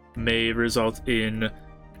may result in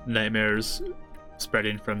nightmares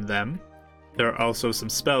spreading from them. There are also some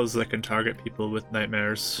spells that can target people with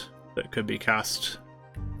nightmares that could be cast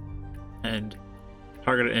and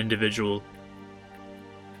target an individual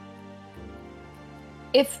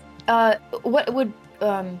If what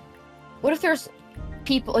if there's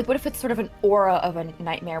people, like, what if it's sort of an aura of a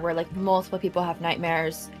nightmare where like multiple people have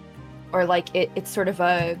nightmares, or like it's sort of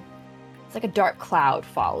it's like a dark cloud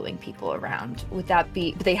following people around? Would that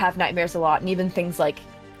be, but they have nightmares a lot, and even things like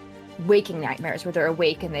waking nightmares where they're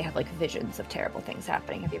awake and they have like visions of terrible things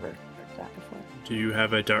happening. Have you ever heard of that before? Do you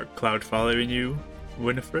have a dark cloud following you,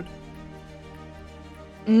 Winifred?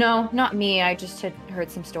 No, not me. I just had heard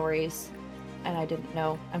some stories and I didn't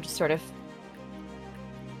know. I'm just sort of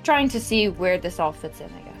trying to see where this all fits in,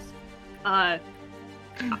 I guess.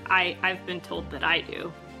 I've been told that I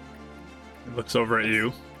do. It looks over at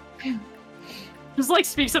you. Just like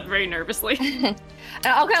speaks up very nervously. And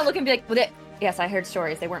I'll kind of look and be like, well, yes, I heard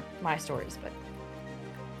stories. They weren't my stories, but...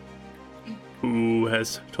 Who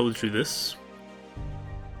has told you this?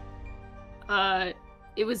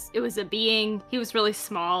 It was a being. He was really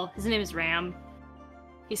small. His name is Ram.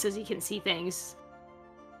 He says he can see things.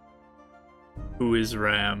 Who is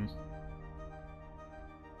Ram?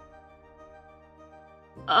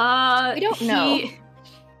 We don't know.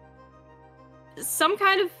 Some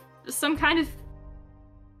kind of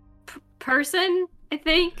person, I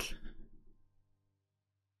think.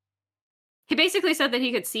 He basically said that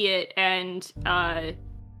he could see it, and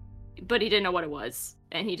but he didn't know what it was,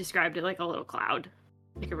 and he described it like a little cloud,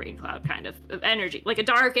 like a rain cloud kind of energy, like a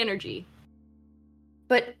dark energy.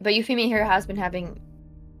 But Euphemia here has been having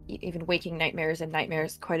even waking nightmares and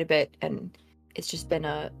nightmares quite a bit, and it's just been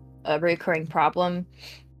a recurring problem,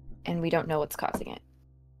 and we don't know what's causing it.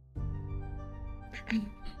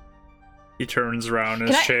 He turns around in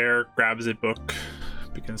his chair, grabs a book,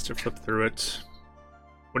 begins to flip through it.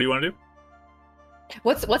 What do you want to do?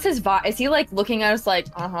 What's his vibe? Is he like looking at us like,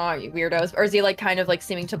 you weirdos? Or is he like kind of like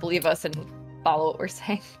seeming to believe us and follow what we're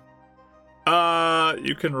saying?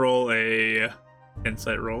 You can roll a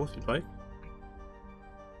insight roll if you'd like.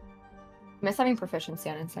 Miss having proficiency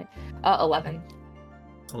on insight. 11.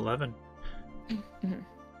 11. Mm-hmm.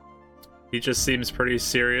 He just seems pretty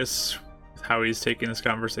serious with how he's taking this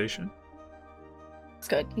conversation. It's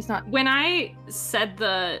good. He's not. When I said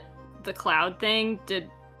the cloud thing, did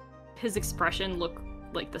his expression look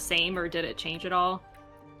like the same, or did it change at all?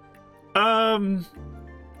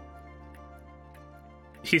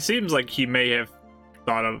 He seems like he may have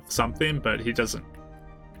thought of something, but he doesn't.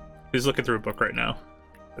 He's looking through a book right now.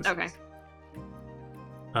 Okay.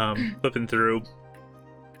 Flipping through.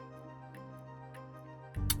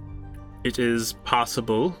 It is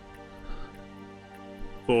possible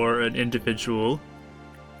for an individual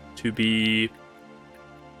to be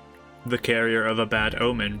the carrier of a bad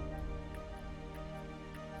omen.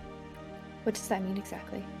 What does that mean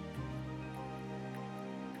exactly?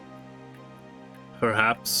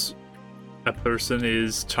 Perhaps a person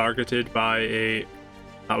is targeted by a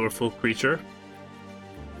powerful creature,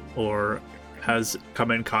 or has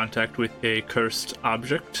come in contact with a cursed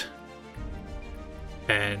object,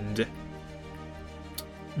 and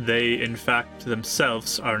they, in fact,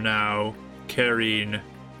 themselves are now carrying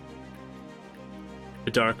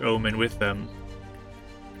a dark omen with them.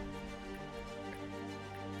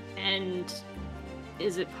 And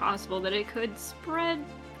is it possible that it could spread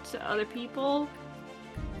to other people?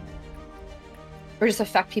 Or just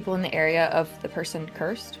affect people in the area of the person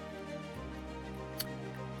cursed?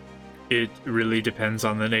 It really depends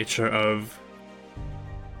on the nature of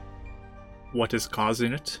what is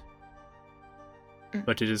causing it,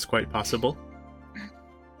 but it is quite possible.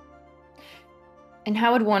 And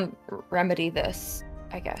how would one remedy this,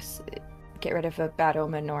 I guess? Get rid of a bad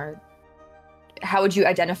omen, or how would you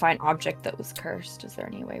identify an object that was cursed? Is there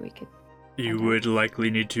any way we could... You would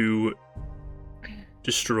likely need to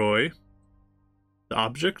destroy the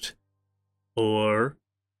object, or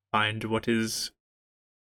find what is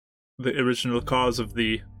the original cause of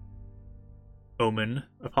the omen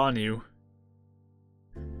upon you,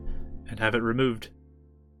 and have it removed.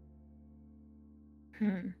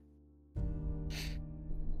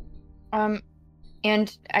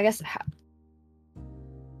 And I guess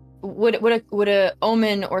would a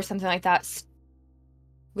omen or something like that,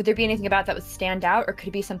 would there be anything about that would stand out, or could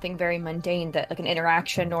it be something very mundane, that like an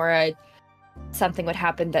interaction or something would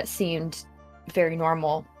happen that seemed very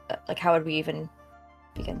normal? Like, how would we even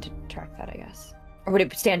begin to track that, I guess? Or would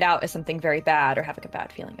it stand out as something very bad, or have like a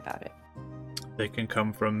bad feeling about it? They can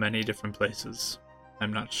come from many different places.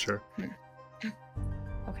 I'm not sure.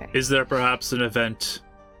 Okay. Is there perhaps an event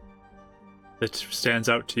that stands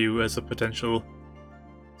out to you as a potential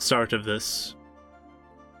start of this?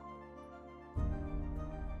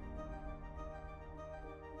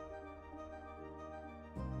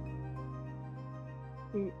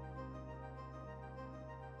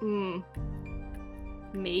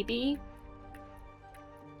 maybe.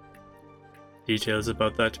 Details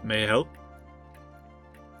about that may help.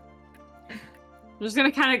 I'm just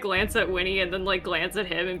gonna kind of glance at Winnie and then like glance at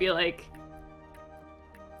him and be like,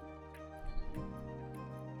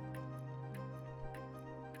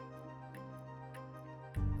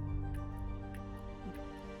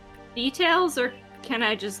 details, or can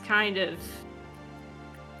I just kind of...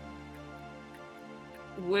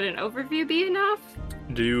 Would an overview be enough?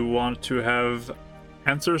 Do you want to have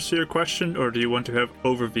answers to your question, or do you want to have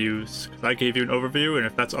overviews? Because I gave you an overview, and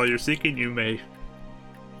if that's all you're seeking, you may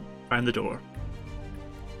find the door.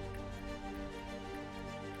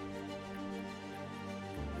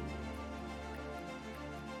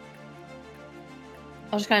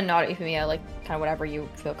 I'll just kind of nod at Euphemia, like, kind of whatever you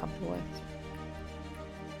feel comfortable with.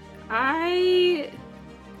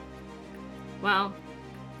 Well,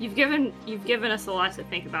 you've given us a lot to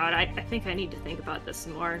think about. I think I need to think about this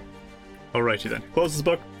some more. Alrighty then. Close this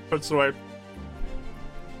book. Puts it away.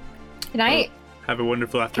 Can I... Have a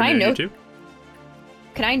wonderful afternoon, you two.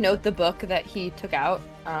 Can I note the book that he took out?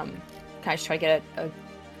 Can I just try to get a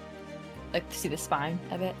like, see the spine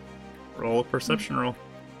of it? Roll a perception roll.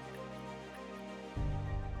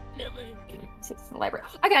 It's in the library.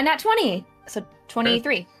 I got a nat 20! So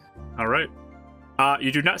 23. Okay. Alright.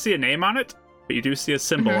 You do not see a name on it, but you do see a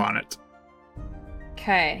symbol on it.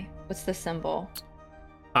 Okay. What's the symbol?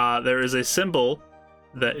 There is a symbol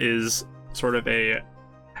that is sort of a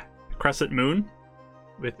crescent moon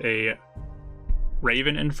with a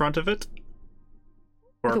raven in front of it.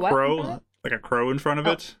 Or a crow. Like a crow in front of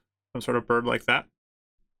it. Some sort of bird like that.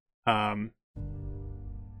 That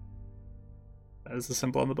is the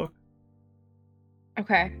symbol on the book.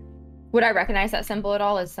 Okay. Would I recognize that symbol at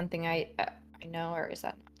all as something I know, or is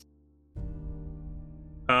that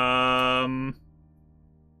not?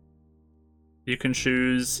 You can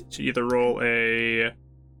choose to either roll a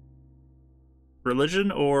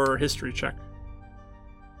religion or history check.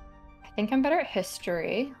 I think I'm better at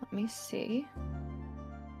history. Let me see.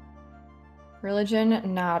 Religion,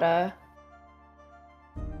 nada.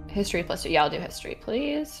 History plus 2. Yeah, I'll do history,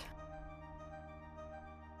 please.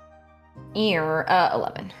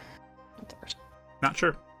 11. Not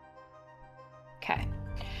sure. Okay.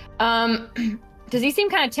 Does he seem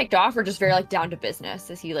kind of ticked off or just very like down to business?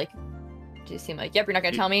 Does he seem like, yep, you're not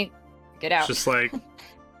gonna tell me? Get out. It's just like, if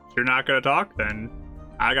you're not gonna talk, then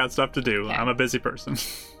I got stuff to do. Okay. I'm a busy person.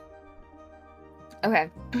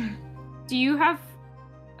 Okay. Do you have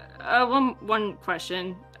one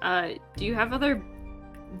question? Do you have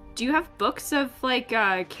books of like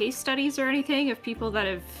case studies or anything of people that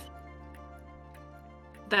have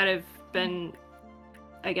been,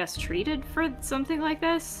 I guess, treated for something like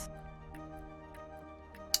this?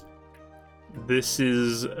 This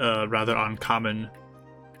is a rather uncommon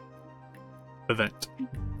event.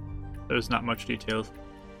 There's not much detail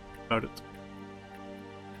about it.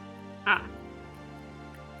 Ah.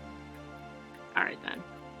 Alright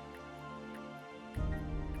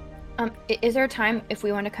then. Is there a time if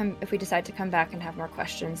we decide to come back and have more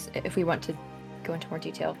questions, if we want to go into more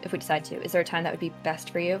detail, if we decide to, is there a time that would be best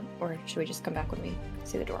for you, or should we just come back when we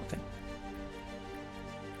see the door open?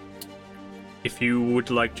 If you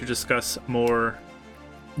would like to discuss more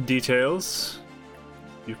details,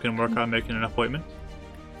 you can work on making an appointment.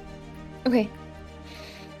 Okay.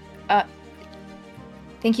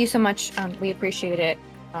 Thank you so much. We appreciate it.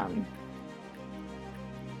 Oh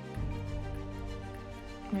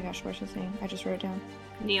my gosh, what's his name? I just wrote it down.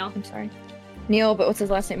 Neil. I'm sorry. Neil, but what's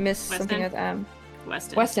his last name? Weston. Something with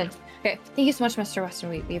Weston. Weston. Okay. Thank you so much, Mr.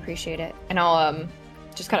 Weston. We appreciate it. And I'll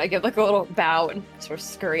just kind of give like a little bow and sort of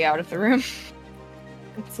scurry out of the room.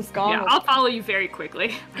 It's just gone. Yeah, I'll follow you very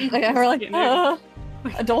quickly. Like, we're like,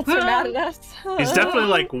 adults are mad at us. He's definitely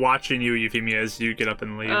like watching you, Euphemia, as you get up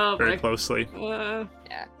and leave very boy. closely. Yeah.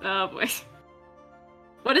 Oh boy.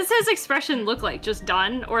 What does his expression look like? Just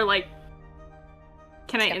done? Or like,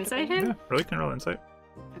 can I insight him? Yeah, really can roll insight.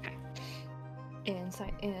 Okay.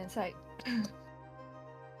 Insight.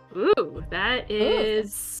 Ooh, that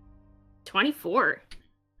is 24.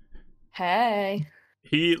 Hey.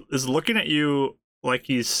 He is looking at you like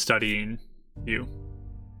he's studying you.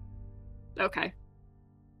 Okay.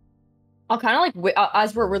 I'll kind of like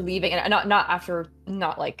as we're leaving, and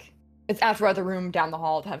not like it's after other room down the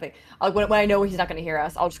hall type of thing. When I know he's not going to hear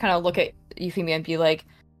us, I'll just kind of look at Euphemia and be like,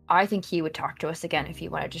 I think he would talk to us again if you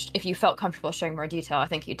want to. If you felt comfortable sharing more detail, I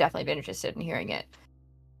think you'd definitely be interested in hearing it.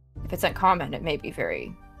 If it's uncommon, it may be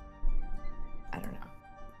very, I don't know.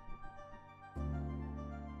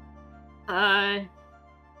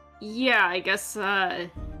 Yeah, I guess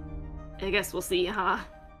we'll see, huh?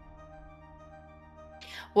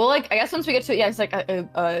 Well, like, I guess once we get to, it's like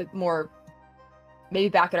a more, maybe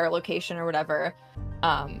back at our location or whatever.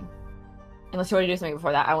 Unless you want to do something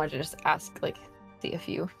before that, I wanted to just ask, like, see if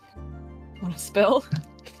you want to spill.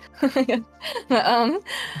 I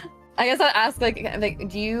guess I'll ask, like,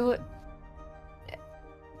 do you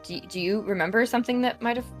remember something that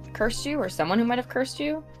might have cursed you, or someone who might have cursed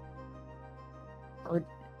you, or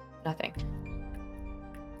nothing?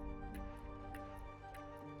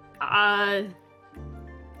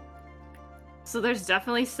 So there's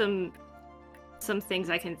definitely some things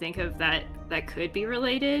I can think of that could be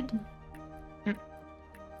related.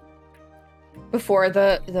 Before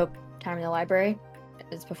the time in the library?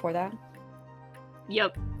 Is before that?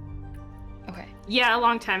 Yep. Okay. Yeah, a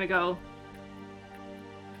long time ago.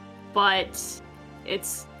 But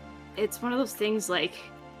it's one of those things, like,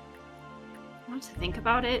 I want to think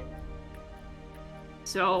about it.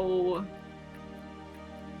 So,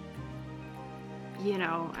 you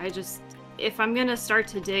know, if I'm gonna start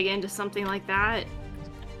to dig into something like that,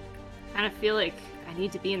 I kind of feel like I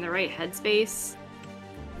need to be in the right headspace.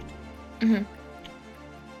 Mm-hmm.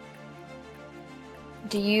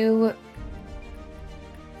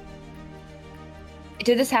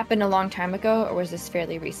 Did this happen a long time ago, or was this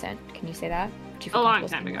fairly recent? Can you say that? A long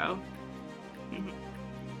time ago. Mm-hmm.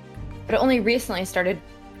 But it only recently started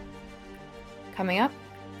coming up?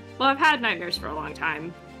 Well, I've had nightmares for a long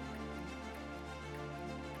time.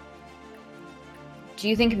 Do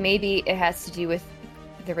you think maybe it has to do with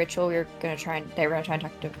the ritual they were gonna try and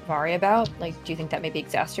talk to Vari about? Like, do you think that maybe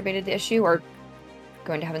exacerbated the issue, or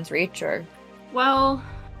going to Heaven's Reach, or? Well,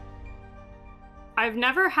 I've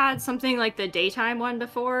never had something like the daytime one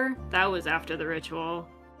before. That was after the ritual.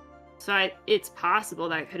 So it's possible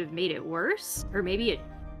that could have made it worse. Or maybe it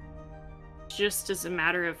just is a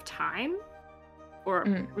matter of time. Or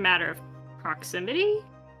a matter of proximity,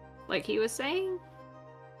 like he was saying.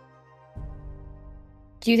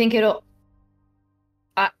 Do you think it'll...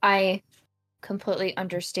 I completely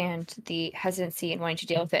understand the hesitancy in wanting to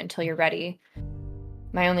deal with it until you're ready.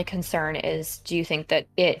 My only concern is, do you think that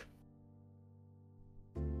it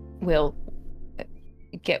will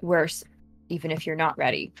get worse even if you're not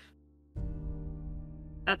ready?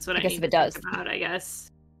 That's what I guess need if it to does. think about, I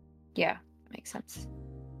guess. Yeah, that makes sense.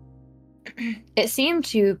 It seemed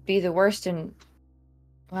to be the worst in...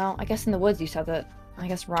 Well, I guess in the woods you saw that... I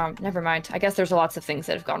guess wrong. Never mind. I guess there's lots of things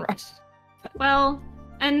that have gone wrong. Well,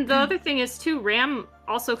 and the other thing is, too, Ram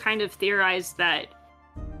also kind of theorized that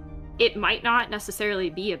it might not necessarily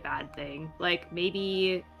be a bad thing. Like,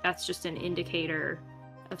 maybe that's just an indicator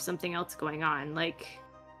of something else going on. Like,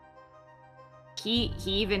 he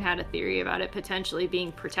even had a theory about it potentially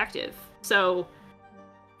being protective. So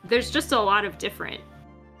there's just a lot of different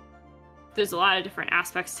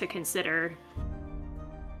aspects to consider.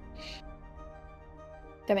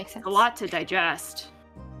 That makes sense. A lot to digest.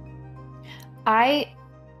 I'd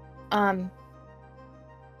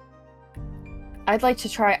like to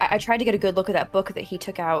try... I tried to get a good look at that book that he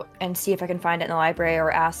took out and see if I can find it in the library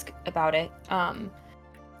or ask about it.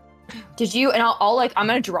 Did you... And I'm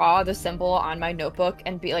gonna draw the symbol on my notebook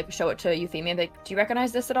and be like, show it to Euphemia and be like, do you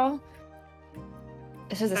recognize this at all?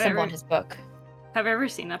 This is a symbol in his book. Have I ever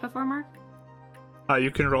seen that before, Mark?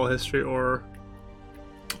 You can roll history or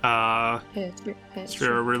history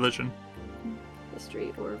or religion.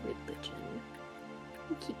 History or religion.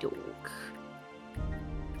 Okie doke.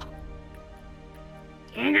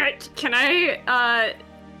 Dang it! Can I,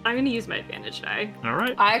 I'm gonna use my advantage die.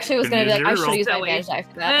 Alright. I actually was gonna be like, I should use my advantage die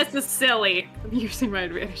for that. This is silly. I'm using my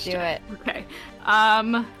advantage die. Do it. Okay.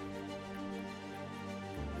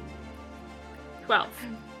 12.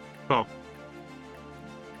 Well,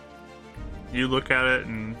 you look at it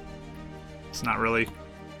and it's not really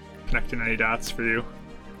connecting any dots for you.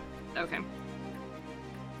 Okay.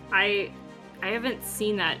 I haven't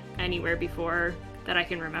seen that anywhere before that I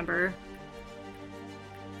can remember.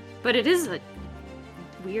 But it is a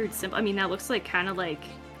weird symbol. I mean, that looks like kind of like...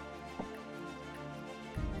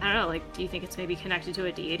 I don't know, like, do you think it's maybe connected to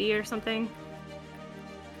a deity or something?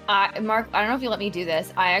 Mark, I don't know if you let me do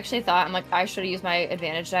this. I actually thought, I'm like, I should have used my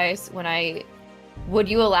advantage dice when I... Would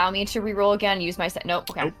you allow me to reroll again and use my set? Nope.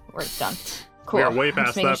 Okay, we're done. Cool. We are way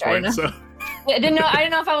past that point, so... I didn't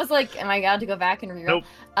know if I was like, am I allowed to go back and reroll?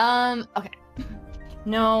 Nope. Okay.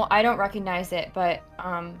 No, I don't recognize it, but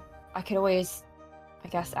I could always, I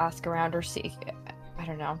guess, ask around or see. I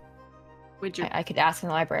don't know. Would you? I could ask in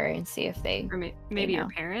the library and see if they. Or maybe your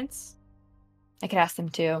parents. I could ask them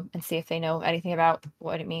too and see if they know anything about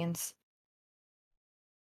what it means.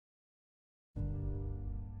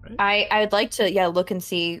 Right. I'd like to look and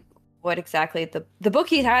see what exactly the book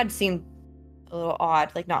he had seemed a little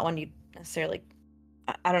odd, like not one you'd necessarily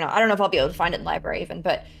I don't know. I don't know if I'll be able to find it in the library even,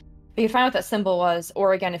 but you can find out what that symbol was.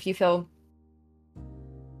 Or again, if you feel,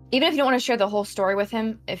 even if you don't want to share the whole story with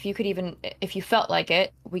him, if you felt like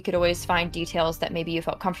it, we could always find details that maybe you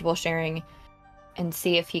felt comfortable sharing and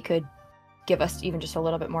see if he could give us even just a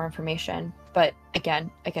little bit more information. But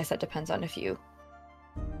again, I guess that depends on if you...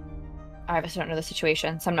 I obviously don't know the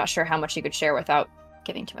situation, so I'm not sure how much you could share without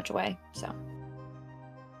giving too much away. So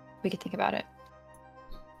we could think about it.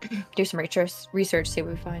 Do some research, see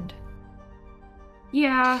what we find.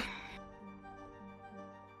 Yeah.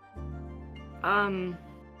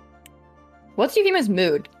 What's Yukima's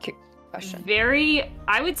mood? Question. Very,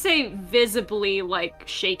 I would say visibly, like,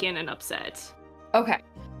 shaken and upset. Okay.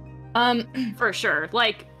 For sure.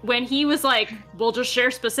 Like, when he was like, we'll just share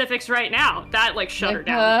specifics right now, that, like, shut her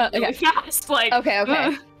down really fast. Like,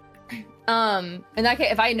 okay. In that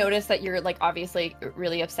case, if I notice that you're, like, obviously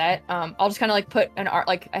really upset, I'll just kind of, like, put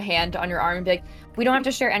a hand on your arm and be like, we don't have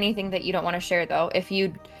to share anything that you don't want to share, though. I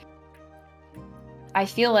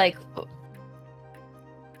feel like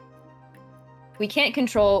we can't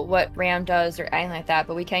control what Ram does or anything like that,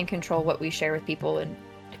 but we can control what we share with people, and,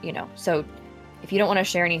 you know, so if you don't want to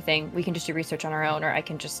share anything, we can just do research on our own, or I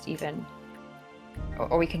can just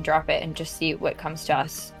or we can drop it and just see what comes to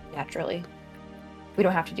us naturally. We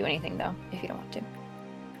don't have to do anything, though, if you don't want to.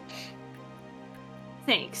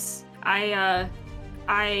 Thanks. I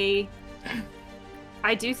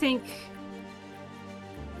do think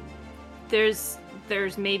there's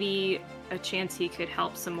maybe a chance he could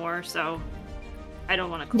help some more, so I don't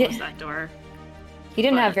want to close that door. He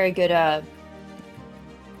didn't have very good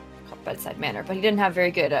bedside manner, but he didn't have very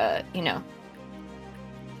good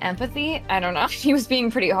empathy. I don't know. He was being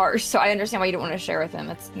pretty harsh, so I understand why you don't want to share with him.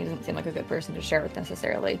 He doesn't seem like a good person to share with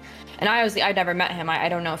necessarily. And I'd never met him. I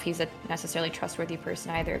don't know if he's a necessarily trustworthy person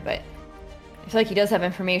either, but I feel like he does have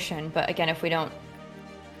information. But again, if we don't,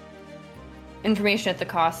 information at the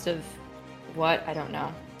cost of what, I don't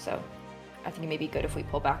know. So I think it may be good if we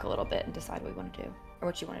pull back a little bit and decide what we want to do, or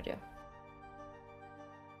what you want to do.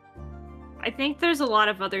 I think there's a lot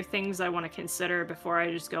of other things I want to consider before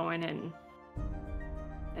I just go in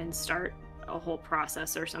and start a whole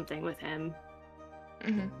process or something with him.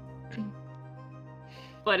 Mm-hmm.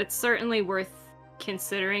 But it's certainly worth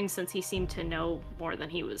considering, since he seemed to know more than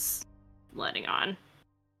he was letting on.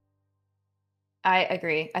 I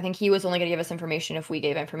agree. I think he was only going to give us information if we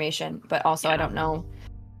gave information, but also I don't know.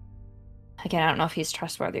 Again, I don't know if he's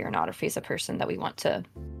trustworthy or not, or if he's a person that we want to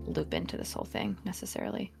loop into this whole thing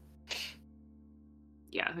necessarily.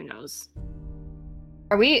 Yeah, who knows?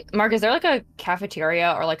 Mark, is there like a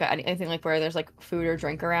cafeteria or like anything like where there's like food or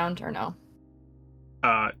drink around, or no?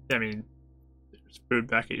 I mean, there's food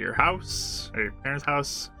back at your house, or your parents'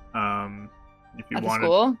 house. If you want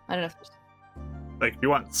school? I don't know if like, if you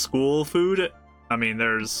want school food, I mean,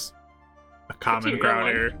 there's a common ground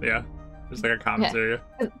area. Yeah, there's like a commons area.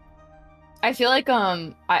 I feel like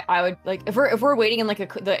I would like if we're waiting in like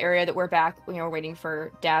the area that we're back, you know, we're waiting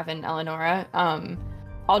for Dav and Eleonora.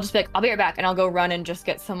 I'll just be like, I'll be right back, and I'll go run and just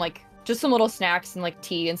get some little snacks and like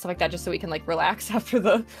tea and stuff like that, just so we can like relax after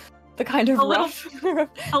the kind of rough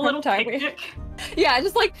time. Yeah,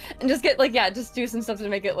 just do some stuff to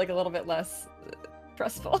make it like a little bit less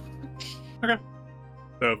stressful. Okay.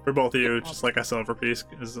 So for both of you, just like a silver piece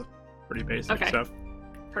is pretty basic stuff.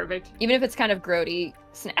 Perfect. Even if it's kind of grody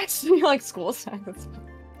snacks, like school snacks, it's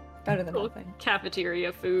better than nothing.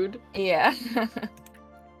 Cafeteria food. Yeah.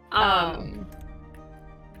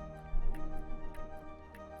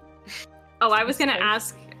 I was gonna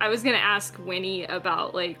ask Winnie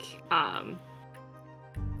about like I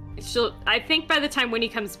think by the time Winnie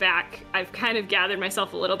comes back, I've kind of gathered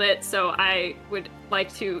myself a little bit, so I would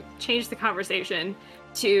like to change the conversation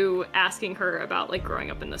to asking her about like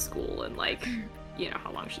growing up in the school and like, you know,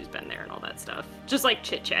 how long she's been there and all that stuff. Just like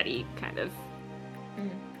chit-chatty kind of.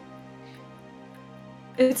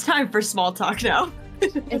 It's time for small talk now.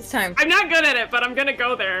 It's time. I'm not good at it, but I'm gonna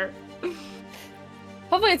go there.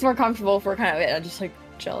 Hopefully it's more comfortable if we're kind of just like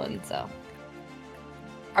chilling, so.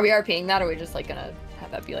 Are we RPing that, or are we just like gonna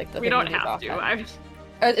have that be like the we thing don't we leave have off to. at?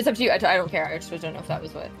 It's up to you. I don't care. I just don't know if that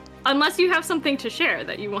was what. Unless you have something to share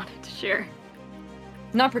that you wanted to share.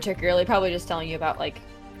 Not particularly. Probably just telling you about like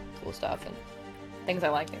cool stuff and things I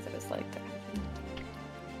like, things I dislike.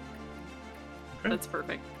 That's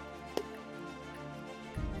perfect.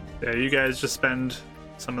 Yeah, you guys just spend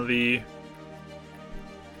some of the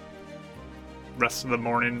rest of the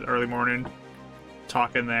early morning,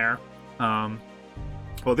 talking there.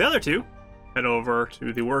 Well, the other two head over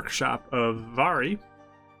to the workshop of Vari,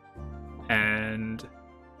 and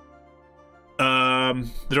the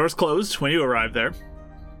door's closed when you arrive there.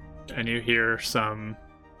 and you hear some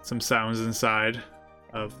sounds inside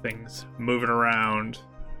of things moving around,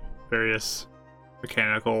 various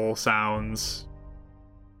mechanical sounds.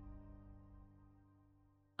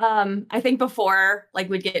 I think before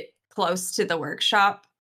we'd get close to the workshop,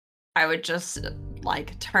 I would just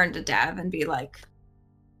turn to Dev and be like,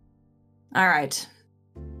 all right,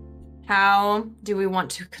 how do we want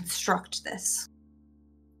to construct this?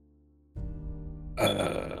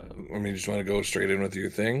 I mean, you just want to go straight in with your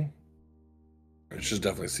thing? It's just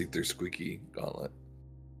definitely see through Squeaky Gauntlet.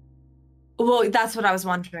 Well, that's what I was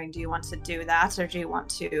wondering. Do you want to do that, or do you want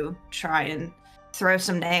to try and throw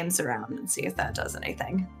some names around and see if that does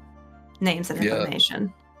anything? Names and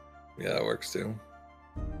information. Yeah, that works too.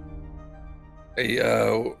 Hey,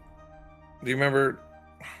 do you remember?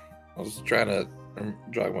 I was trying to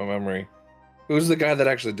jog my memory. Who's the guy that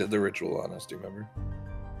actually did the ritual on us? Do you remember?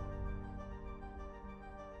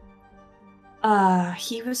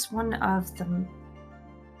 He was one of the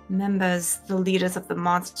members, the leaders of the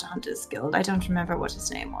Monster Hunters Guild. I don't remember what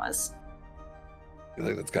his name was. I feel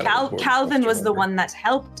like that's kind of Calvin was the one that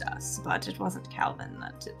helped us, but it wasn't Calvin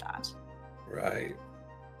that did that. Right.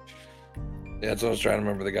 Yeah, so I was trying to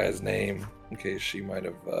remember the guy's name in case she might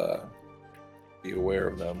have be aware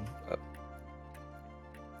of them.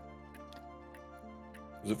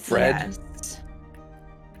 Was it Fred? Yes.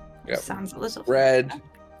 Yeah. Sounds a little Fred,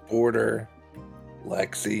 Border,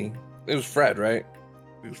 Lexi. It was Fred, right?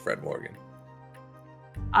 It was Fred Morgan.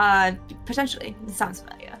 Potentially. It sounds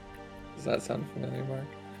familiar. Does that sound familiar, Mark?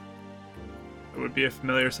 It would be a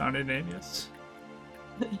familiar sounding name, yes.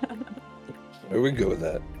 We can go with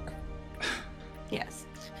that. Yes.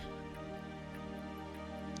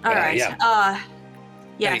 All right. Yeah.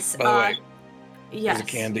 Yes. Hey, by the way, yes. there's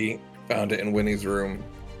a candy. Found it in Winnie's room.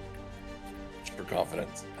 Just for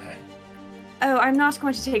confidence. Oh, I'm not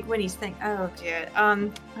going to take Winnie's thing. Oh dear.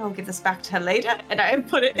 I'll give this back to her later, and I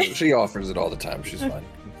put it. She offers it all the time. She's fine.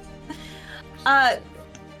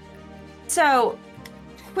 So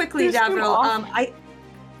quickly, Davril.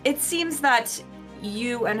 It seems that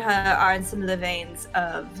you and her are in similar veins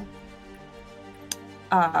of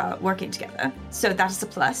working together. So that is a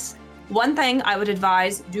plus. One thing I would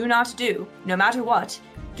advise: do not do, no matter what.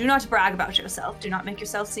 Do not brag about yourself. Do not make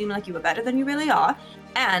yourself seem like you are better than you really are.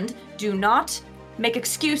 And do not make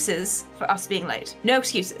excuses for us being late. No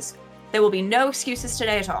excuses. There will be no excuses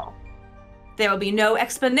today at all. There will be no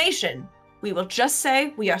explanation. We will just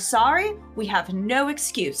say, we are sorry. We have no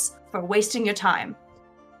excuse for wasting your time.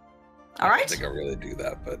 All right? I don't think I really do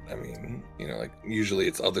that, but I mean, usually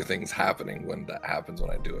it's other things happening when that happens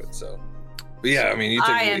when I do it, so. But yeah, I mean, you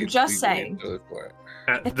I am just saying.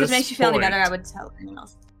 If this makes you feel any better, I would tell anyone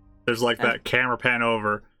else. There's that camera pan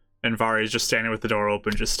over, and Vari's just standing with the door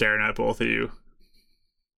open, just staring at both of you.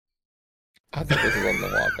 I thought this was on the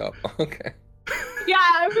walk up. Okay. Yeah,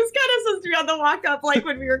 I was kind of supposed to be on the walk up,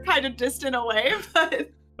 when we were kind of distant away,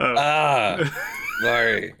 but.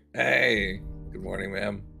 Vari. Hey. Good morning,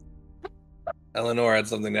 ma'am. Eleanor had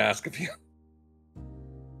something to ask of you.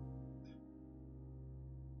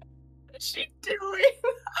 What is she doing?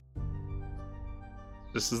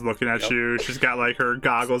 Just is looking at you. She's got her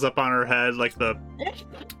goggles up on her head,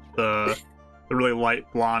 the really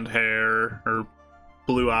light blonde hair, her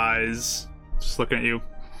blue eyes, just looking at you.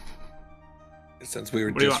 Since we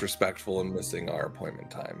were disrespectful and missing our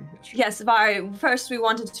appointment time. Yes, Vari, first we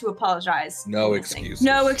wanted to apologize. No excuses.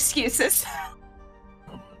 No excuses.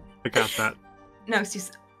 I got that. No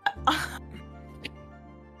excuses.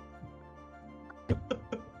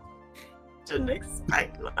 Didn't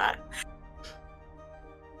expect that.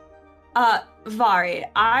 Vari,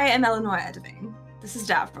 I am Eleanor Edving. This is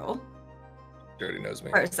Davril. She already knows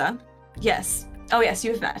me. Ursa. Yes. Oh, yes,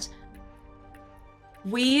 you have met.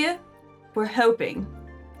 We were hoping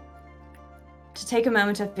to take a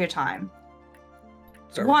moment of your time.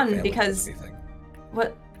 One, because...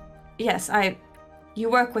 What? Yes, you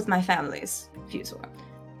work with my family's Fusor.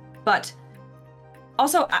 But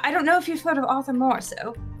also, I don't know if you've heard of Arthur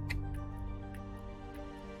Morso.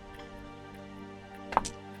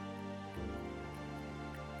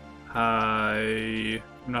 I'm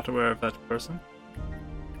not aware of that person.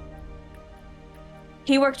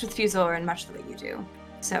 He worked with Fusor in much the way you do.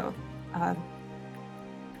 So, I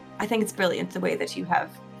think it's brilliant the way that you have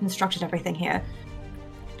constructed everything here.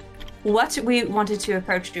 What we wanted to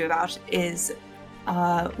approach you about is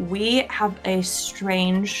we have a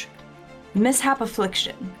strange mishap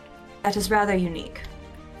affliction that is rather unique.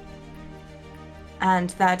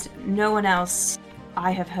 And that no one else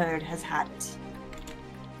I have heard has had it.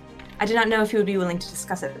 I did not know if you would be willing to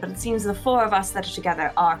discuss it, but it seems the four of us that are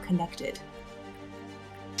together are connected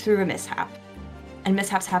through a mishap. and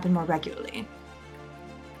mishaps happen more regularly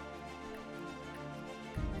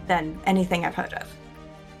than anything I've heard of.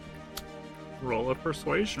 Roll a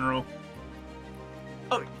persuasion roll.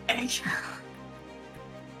 Okay.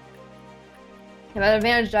 Have an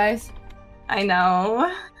advantage dice. I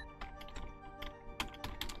know.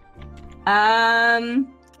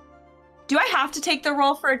 Do I have to take the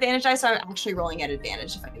roll for advantage dice, or I'm actually rolling at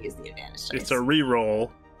advantage if I use the advantage dice? It's a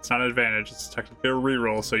re-roll. It's not an advantage. It's technically a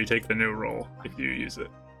re-roll, so you take the new roll if you use it.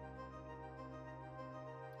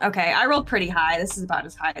 Okay, I rolled pretty high. This is about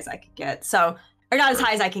as high as I could get. So, or not as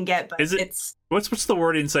high as I can get, but it's... What's the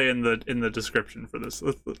wording say in the description for this?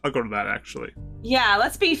 I'll go to that, actually. Yeah,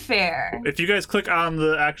 let's be fair. If you guys click on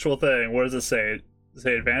the actual thing, what does it say? Does it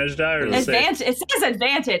say advantage die? Or does advantage. It says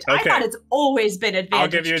advantage. Okay. I thought it's always been advantage. I'll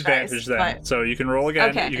give you advantage then. But... So you can roll again.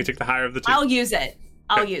 Okay. You can take the higher of the two. I'll use it.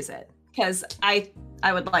 I'll use it. Because I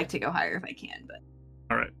would like to go higher if I can, but...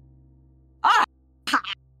 All right.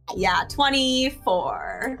 Yeah,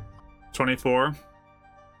 24. 24.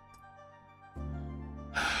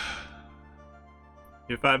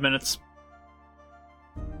 You have 5 minutes.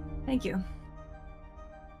 Thank you.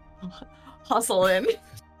 Hustle in.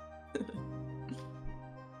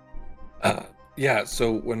 Yeah,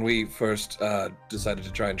 so when we first decided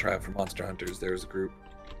to try and try out for Monster Hunters, there was a group.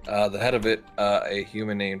 The head of it, a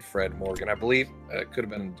human named Fred Morgan, I believe, could have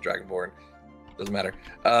been Dragonborn, doesn't matter,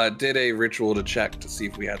 did a ritual to check to see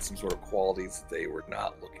if we had some sort of qualities that they were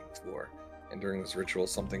not looking for. And during this ritual,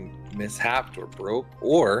 something mishapped or broke,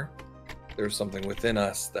 or there's something within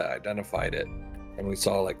us that identified it. And we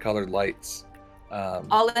saw like colored lights.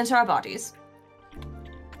 All into our bodies.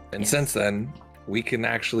 And since then, we can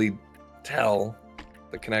actually tell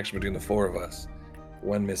the connection between the four of us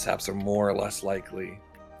when mishaps are more or less likely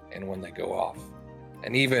and when they go off.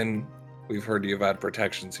 And even we've heard you've had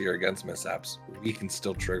protections here against mishaps. We can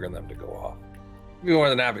still trigger them to go off. I'd be more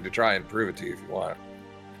than happy to try and prove it to you if you want.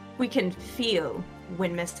 We can feel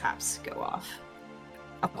when mishaps go off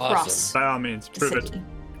across. Awesome. By all means, prove it.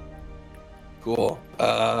 Cool.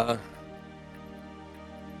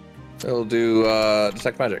 It'll do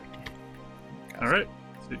detect magic. All right.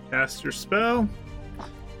 So you cast your spell.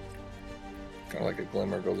 Kind of like a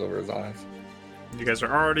glimmer goes over his eyes. You guys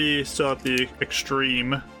are already still at the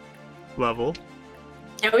extreme level.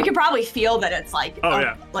 Yeah, we can probably feel that it's like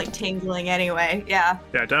like tingling anyway. Yeah.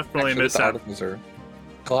 Yeah, definitely Actually, with the mishap. artificer,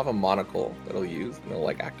 he'll have a monocle that he'll use and it'll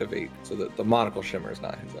like activate so that the monocle shimmer is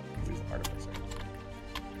not his own because he's an artificer.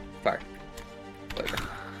 Fire. Later.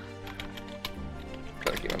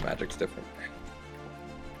 Try to keep my magic's different.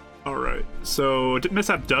 All right. So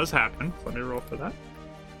mishap does happen. Let me roll for that.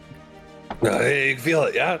 Hey, you can feel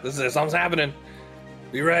it, yeah? Something's happening.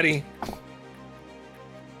 Be ready.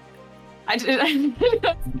 I did. Everyone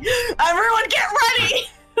get ready!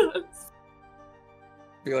 I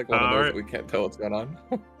feel like one of those right. that we can't tell what's going on.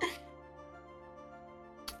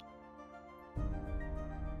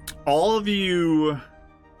 All of you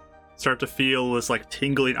start to feel this like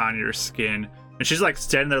tingling on your skin, and she's like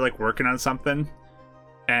standing there like working on something,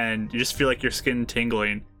 and you just feel like your skin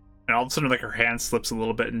tingling, and all of a sudden like her hand slips a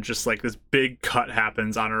little bit, and just like this big cut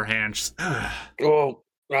happens on her hand. Just,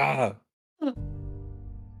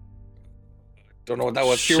 Don't know what that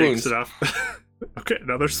was. shakes it off. Okay,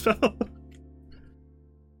 another spell.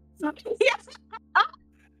 Yes.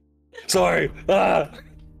 Sorry.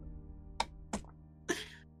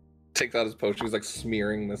 Takes out his potion. He's like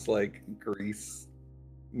smearing this like grease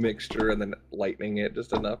mixture and then lightening it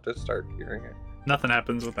just enough to start curing it. Nothing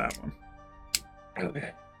happens with that one.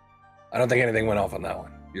 Okay. I don't think anything went off on that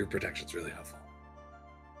one. Your protection's really helpful.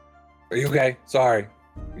 Are you okay? Sorry.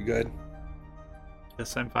 You good?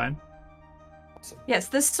 Yes, I'm fine. Awesome. Yes,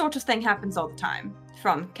 this sort of thing happens all the time,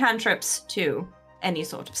 from cantrips to any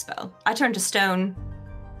sort of spell. I turned to stone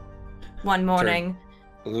one morning.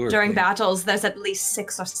 During battles, there's at least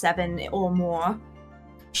 6 or 7 or more.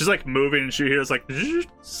 She's like moving, and she hears like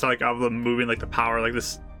it's like of them moving, like the power, like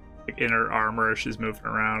this like inner armor. She's moving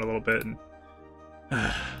around a little bit, and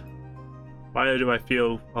why do I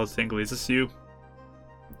feel all tingly? Is this you?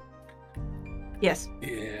 Yes.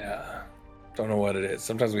 Yeah. Don't know what it is.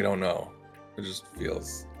 Sometimes we don't know. It just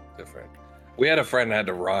feels different. We had a friend that had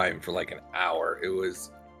to rhyme for like an hour. It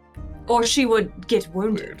was Or she would get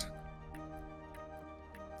wounded. weird.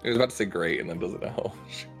 He was about to say great and then doesn't know.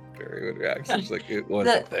 Very weird reaction. It's like it was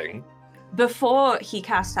a thing. Before he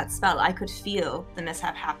cast that spell, I could feel the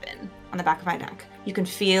mishap happen on the back of my neck. You can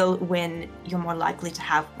feel when you're more likely to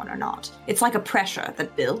have one or not. It's like a pressure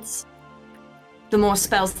that builds. The more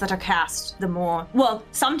spells that are cast, the more... Well,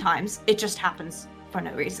 sometimes it just happens for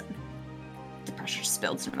no reason. The pressure just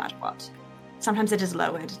builds no matter what. Sometimes it is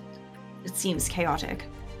lowered. it seems chaotic.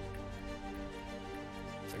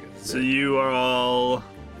 So you are all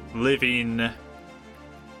living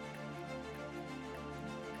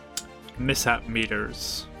mishap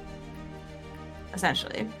meters.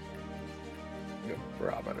 Essentially.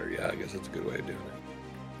 Barometer, yeah, I guess that's a good way of doing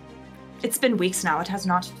it. It's been weeks now, it has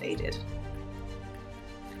not faded.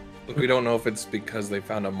 But we don't know if it's because they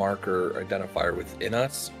found a marker identifier within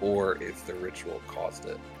us or if the ritual caused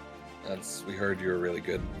it. We heard you were really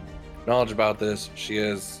good knowledge about this. She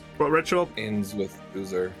is. What ritual? Ends with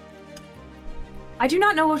Boozer. I do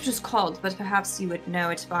not know what it was called, but perhaps you would know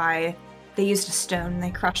it by... They used a stone,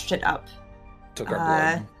 they crushed it up. Took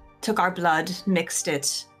our blood, mixed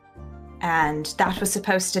it, and that was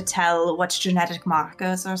supposed to tell what genetic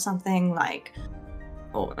markers or something,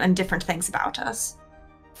 and different things about us.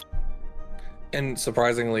 And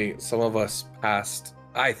surprisingly, some of us passed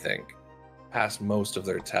most of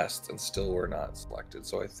their tests and still were not selected.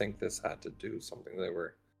 So I think this had to do something. They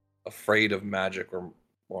were afraid of magic or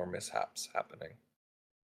more mishaps happening.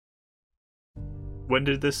 When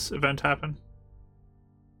did this event happen?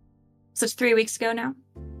 So it's 3 weeks ago now?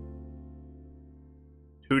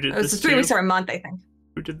 Who did this to you? It's 3 weeks or a month, I think.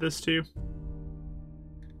 Who did this to you?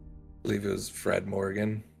 I believe it was Fred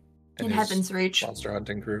Morgan. And In Heaven's Reach. Monster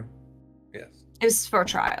hunting crew. Yes. It was for a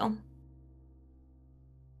trial.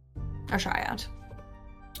 Or tryout.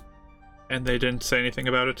 And they didn't say anything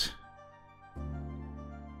about it?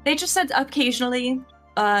 They just said occasionally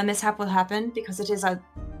a mishap will happen because it is a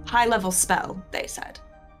high-level spell, they said.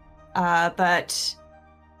 But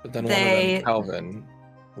then one of them, Calvin,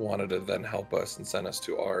 wanted to then help us and send us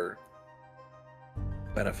to our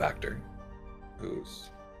benefactor, who's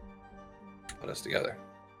put us together.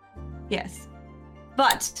 Yes.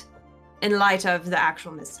 But in light of the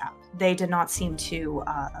actual mishap, they did not seem to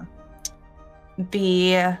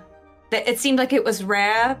be... It seemed like it was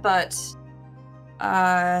rare, but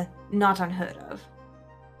not unheard of.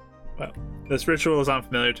 Well, this ritual is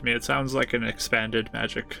unfamiliar to me. It sounds like an expanded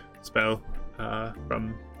magic spell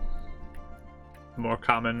from more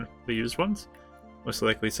commonly used ones. Most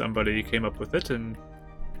likely somebody came up with it and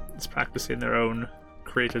is practicing their own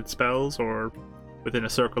created spells or within a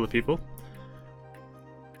circle of people.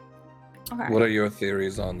 Okay. What are your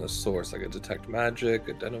theories on the source? Like a detect magic,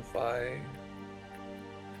 identify?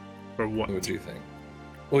 For what? What would you think?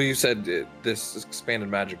 Well, you said this is expanded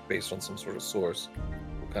magic based on some sort of source.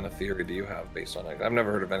 What kind of theory do you have based on it? I've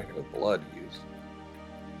never heard of anything with blood used.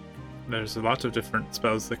 There's a lot of different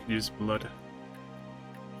spells that can use blood.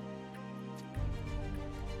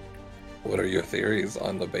 What are your theories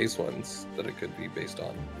on the base ones that it could be based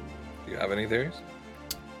on? Do you have any theories?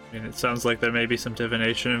 I mean, it sounds like there may be some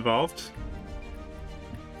divination involved.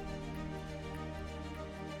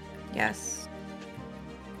 Yes.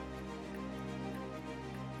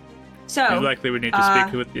 So, You likely would need to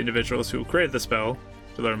speak with the individuals who created the spell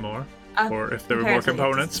to learn more, or if there were more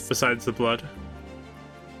components besides the blood.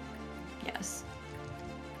 Yes.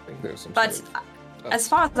 I think there's some But sort of... as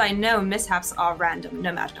far as I know, mishaps are random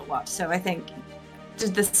no matter what. So I think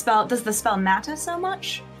does the spell matter so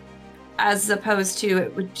much? As opposed to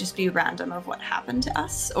it would just be random of what happened to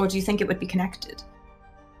us? Or do you think it would be connected?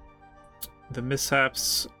 The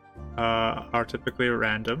mishaps are typically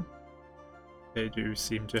random. They do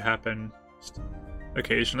seem to happen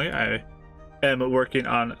occasionally. I am working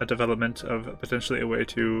on a development of potentially a way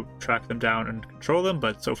to track them down and control them,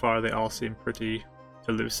 but so far they all seem pretty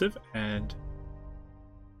elusive and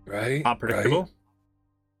unpredictable. Right?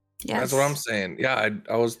 Yes. That's what I'm saying. Yeah,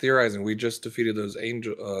 I was theorizing. We just defeated those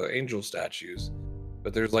angel statues,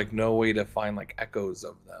 but there's like no way to find like echoes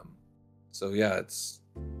of them. So yeah, it's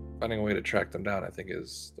finding a way to track them down. I think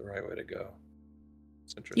is the right way to go.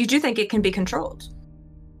 It's interesting. You do think it can be controlled?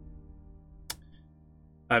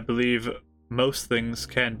 I believe most things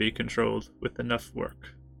can be controlled with enough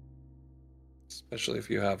work. Especially if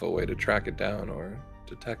you have a way to track it down or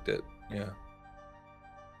detect it. Yeah.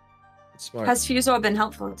 It's smart. Has Fusor been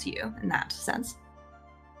helpful to you in that sense?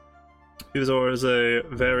 Fusor is a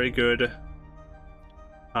very good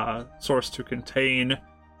source to contain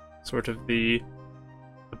sort of the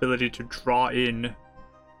ability to draw in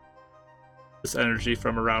this energy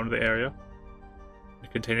from around the area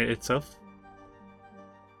and contain it itself.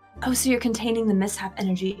 Oh, so you're containing the mishap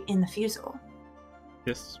energy in the Fusor?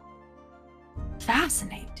 Yes.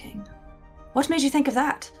 Fascinating. What made you think of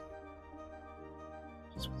that?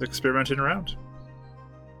 Just experimenting around.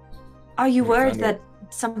 Are you worried that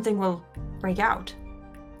something will break out?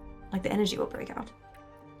 Like the energy will break out?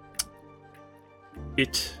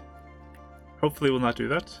 It hopefully will not do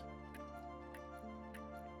that.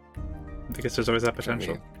 I guess there's always that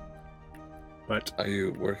potential. But are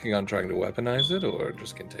you working on trying to weaponize it or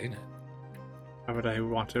just contain it? Why would I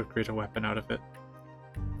want to create a weapon out of it?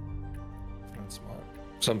 That's smart.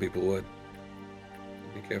 Some people would.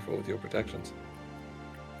 Be careful with your protections.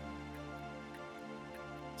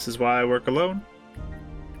 This is why I work alone.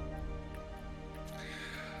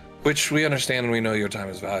 Which we understand and we know your time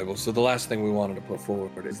is valuable. So the last thing we wanted to put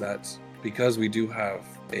forward is that because we do have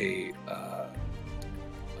a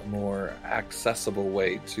more accessible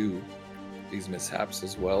way to these mishaps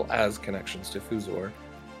as well as connections to Fuzor,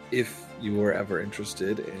 if you were ever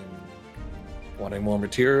interested in wanting more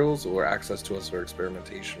materials or access to us for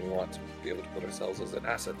experimentation, we want to be able to put ourselves as an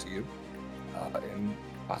asset to you in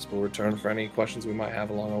possible return for any questions we might have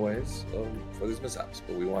along our ways for these mishaps.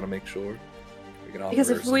 But we want to make sure we can offer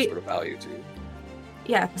some sort of value to you.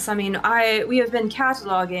 Yes, I mean, we have been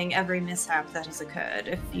cataloging every mishap that has occurred.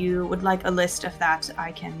 If you would like a list of that,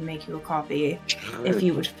 I can make you a copy. If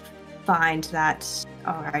you would find that,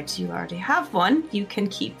 all right, you already have one, you can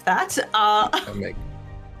keep that. I make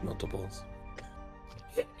multiples.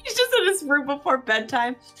 He's just in his room before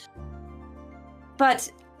bedtime.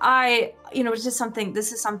 But this is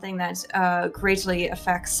something that greatly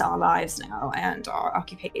affects our lives now and our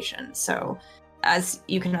occupation. So, as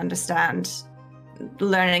you can understand,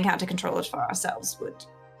 learning how to control it for ourselves would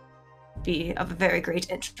be of a very great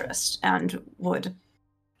interest and would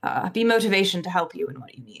be motivation to help you in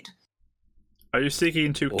what you need. Are you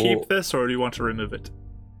seeking to keep this, or do you want to remove it?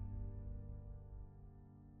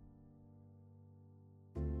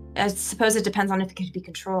 I suppose it depends on if it can be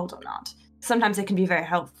controlled or not. Sometimes it can be very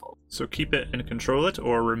helpful. So keep it and control it,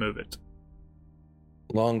 or remove it?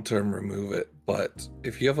 Long term, remove it. But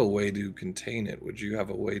if you have a way to contain it, would you have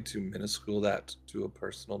a way to minuscule that to a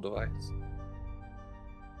personal device?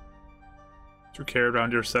 To carry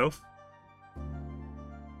around yourself?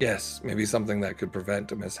 Yes, maybe something that could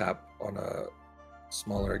prevent a mishap on a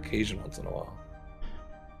smaller occasion once in a while.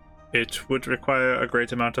 It would require a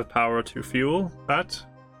great amount of power to fuel that.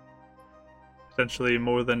 Potentially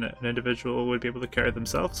more than an individual would be able to carry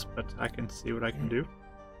themselves, but I can see what I can do.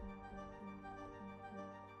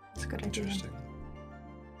 That's a good idea. Interesting.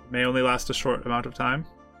 May only last a short amount of time.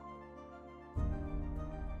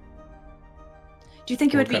 Do you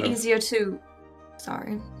think it would be easier to...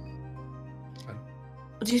 Sorry.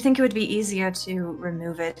 Do you think it would be easier to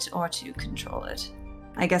remove it or to control it?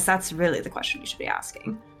 I guess that's really the question you should be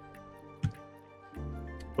asking.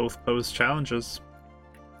 Both pose challenges.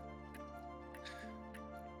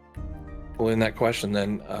 Well, in that question,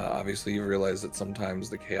 then, obviously you realize that sometimes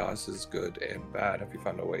the chaos is good and bad. Have you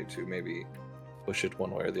found a way to maybe push it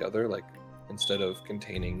one way or the other? Like, instead of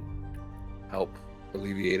containing, help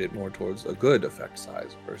alleviate it more towards a good effect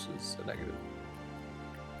size versus a negative?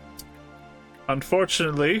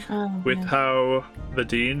 Unfortunately, with how the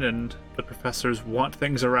dean and the professors want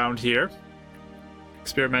things around here,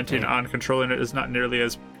 experimenting on controlling it is not nearly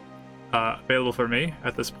as available for me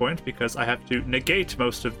at this point, because I have to negate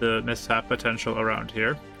most of the mishap potential around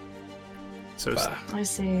here. So I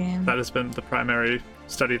see. That has been the primary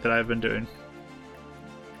study that I've been doing.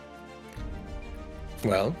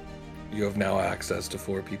 Well, you have now access to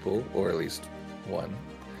 4 people, or at least one,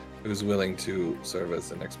 who's willing to serve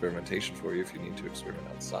as an experimentation for you if you need to experiment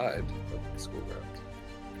outside of the school grounds.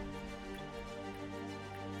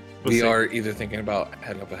 We are either thinking about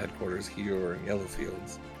heading up a headquarters here or in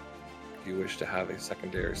Yellowfields. If you wish to have a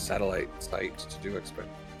secondary satellite site to do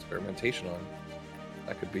experimentation on,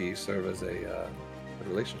 that could serve as a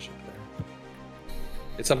relationship there.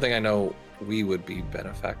 It's something I know we would be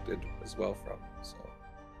benefacted as well from. So.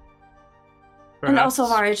 And also,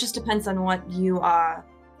 Lara, it just depends on what you are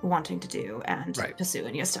wanting to do and pursue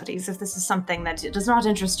in your studies. If this is something that does not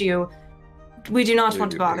interest you, we do not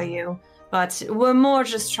want to bother you. But we're more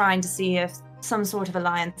just trying to see if some sort of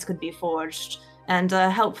alliance could be forged and a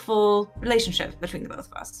helpful relationship between the both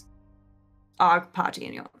of us. Our party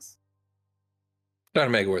and yours. Trying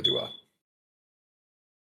to make it worth your while.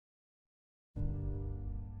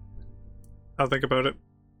 I'll think about it.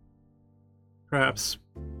 Perhaps.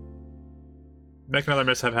 Make another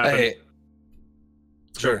mishap happen. Hey.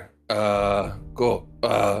 Sure. Cool.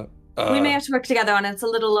 We may have to work together on it. It's a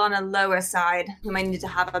little on a lower side. We might need to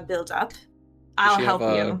have a build up. I'll help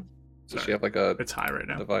you. Does she have like a it's high right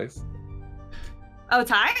now. device? Oh, it's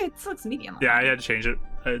high? It looks medium. Yeah, I had to change it.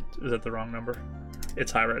 Is that the wrong number?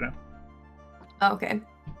 It's high right now. Oh, okay.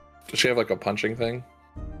 Does she have like a punching thing?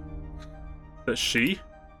 Does she?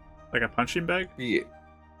 Like a punching bag? Yeah.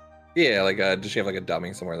 Yeah, like does she have like a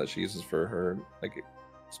dummy somewhere that she uses for her like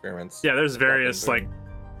experiments? Yeah, there's various like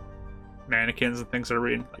mannequins and things that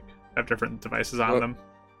are have different devices on them.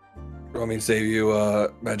 You want me to save you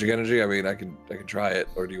magic energy? I mean, I can try it,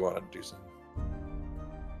 or do you want to do something?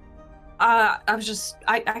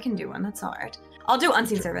 I can do one. That's all right. I'll do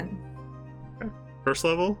Unseen Servant. First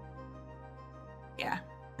level? Yeah.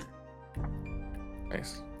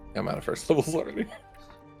 Nice. I'm out of first levels already.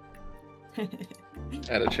 I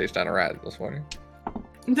had to chase down a rat this morning.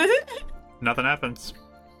 Nothing happens.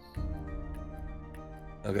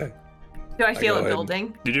 Okay. Do I feel it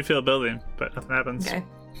building? You do feel it building, but nothing happens. Okay.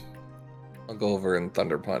 I'll go over and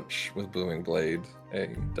Thunder Punch with Booming Blade a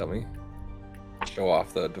dummy. Show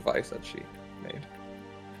off the device that she made.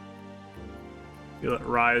 Feel it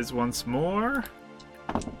rise once more.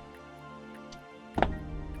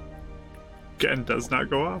 Again, does not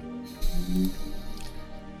go off.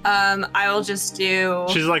 I will just do...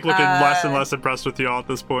 She's like looking less and less impressed with you all at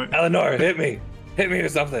this point. Eleanor, hit me! Hit me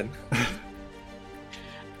with something!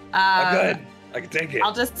 I'm good. I can take it.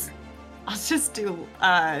 I'll just do,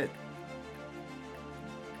 let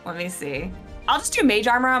me see. I'll just do Mage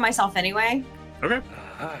Armor on myself anyway. Okay.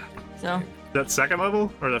 So... Is that second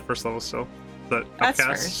level, or that first level still? Is that That's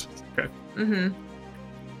upcast? first. Okay. Mm-hmm.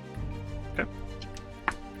 Okay.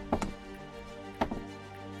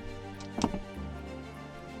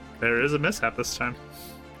 There is a mishap this time.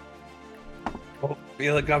 Oh,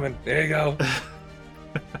 feel it coming. There you go.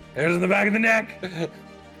 There's in the back of the neck.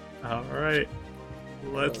 All right.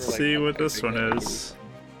 Let's see what this one is.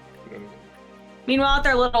 Meanwhile, at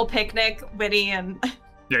their little picnic, Winnie and...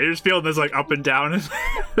 Yeah, you're just feeling this like up and down.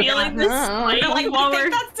 feeling this spite. Like, While I think we're-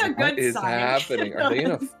 that's a good What is sign. happening? Are they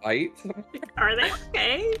in a fight? Are they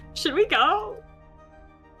okay? Should we go?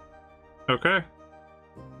 Okay.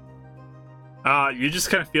 You just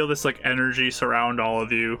kind of feel this like energy surround all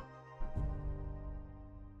of you.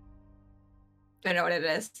 I know what it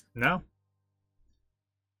is. No,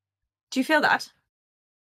 Do you feel that?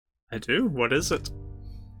 I do. What is it?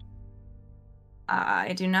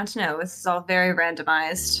 I do not know. This is all very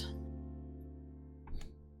randomized.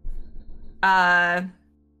 I'll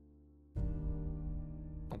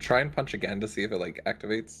try and punch again to see if it like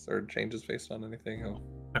activates or changes based on anything.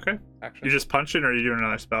 Okay. Action. You just punch it, or are you doing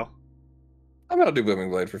another spell? I'm gonna do Booming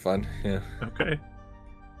Blade for fun. Yeah. Okay.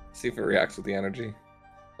 See if it reacts with the energy.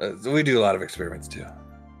 So we do a lot of experiments too.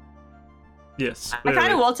 Yes. I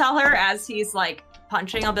kind of will tell her as he's like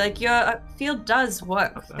punching. I'll be like, your field does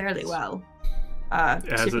work Okay. fairly well. As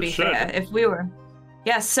To it be should. fair, if we were,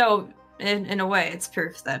 yes. So in a way, it's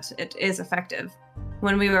proof that it is effective.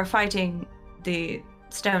 When we were fighting the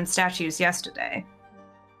stone statues yesterday,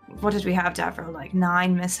 what did we have, Davro? Like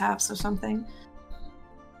 9 mishaps or something?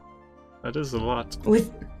 That is a lot.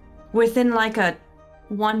 Within like a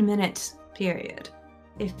 1 minute period,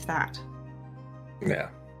 if that. Yeah.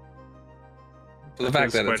 So the That fact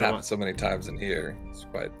is that quite it's a happened lot. so many times in here is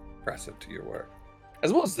quite impressive to your work.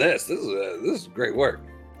 As well as this. This is great work.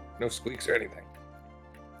 No squeaks or anything.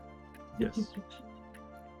 Yes.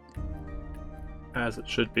 As it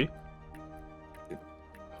should be.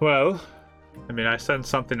 Well, I mean, I sense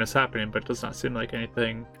something is happening, but it does not seem like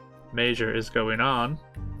anything major is going on.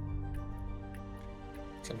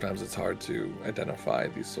 Sometimes it's hard to identify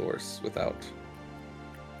the source without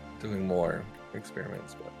doing more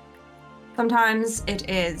experiments, but Sometimes it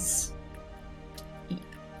is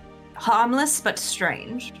harmless but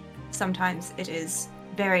strange. Sometimes it is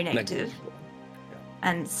very negative. negligible.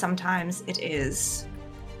 And sometimes it is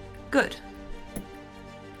good.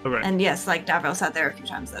 Okay. And yes, like Davro said there a few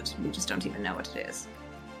times, that we just don't even know what it is.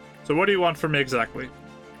 So what do you want from me exactly?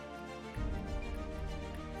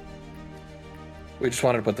 We just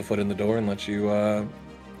wanted to put the foot in the door and let you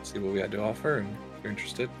see what we had to offer, and if you're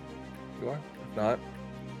interested, you are. If not,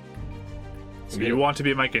 So you want to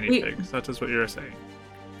be my guinea We- pigs. That is what you're saying.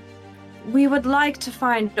 We would like to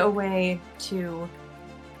find a way to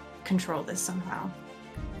control this somehow.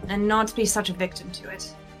 And not be such a victim to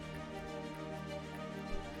it.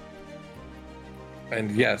 and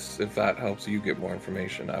yes, if that helps you get more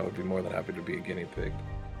information, I would be more than happy to be a guinea pig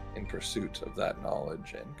in pursuit of that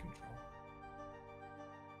knowledge and control.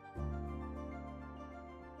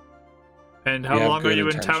 And We how have long are good you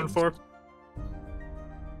in town intentions. for?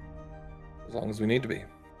 As long as we need to be.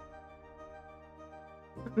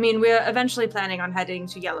 I mean, we're eventually planning on heading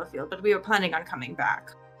to Yellowfield, but we were planning on coming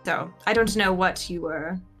back. So I don't know what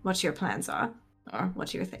your plans are, or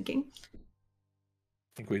what you're thinking.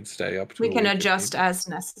 I think we'd stay up to We a can week if adjust needed. as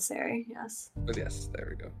necessary, yes. But yes, there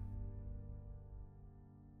we go.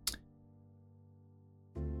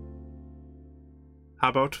 How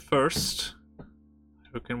about first,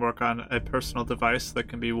 we can work on a personal device that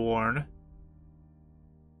can be worn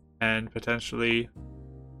and potentially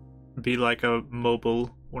be like a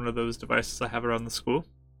mobile, one of those devices I have around the school.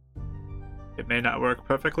 It may not work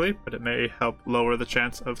perfectly, but it may help lower the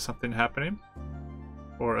chance of something happening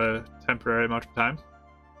for a temporary amount of time.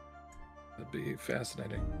 That'd be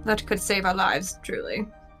fascinating. That could save our lives, truly.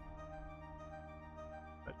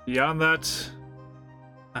 But beyond that,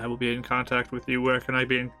 I will be in contact with you. Where can I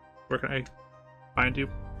find you?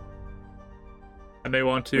 I may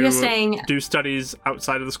want to do studies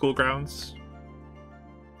outside of the school grounds.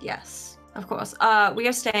 Yes, of course. We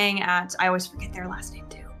are staying at, I always forget their last name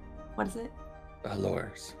too. What is it?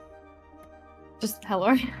 Hallors. Just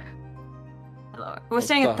Hellor. Hello. We're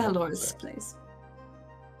staying at the Hallor's place.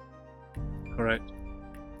 All right.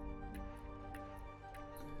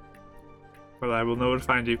 Well, I will know where to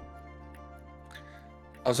find you.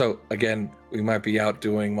 Also, again, we might be out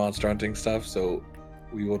doing monster hunting stuff, so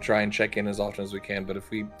we will try and check in as often as we can. But if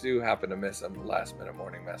we do happen to miss a last-minute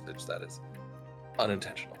morning message, that is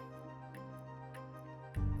unintentional.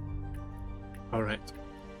 All right.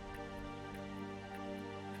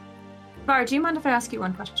 Var, do you mind if I ask you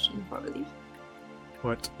one question before we leave?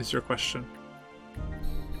 What is your question?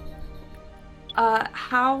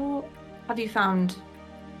 How have you found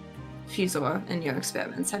Fusor in your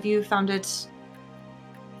experiments? Have you found it?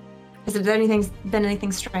 Has there been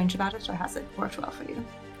anything strange about it, or has it worked well for you?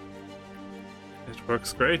 It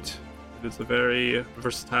works great. It is a very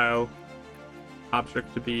versatile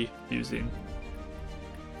object to be using.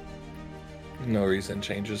 No recent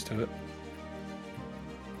changes to it.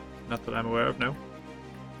 Not that I'm aware of, no.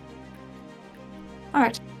 All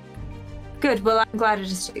right. Good. Well, I'm glad it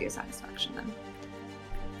is to your satisfaction then.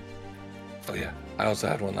 Oh yeah. I also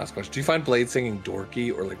had one last question. Do you find blade singing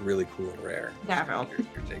dorky or like really cool and rare? Yeah, bro.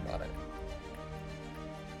 Your take on it.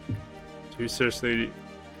 Do you seriously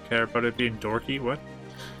care about it being dorky? What?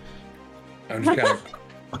 I'm just kind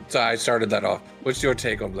of. So I started that off. What's your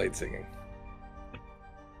take on blade singing?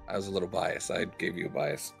 I was a little biased. I gave you a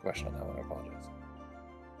biased question on that one. I apologize.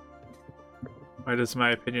 Why does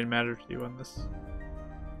my opinion matter to you on this?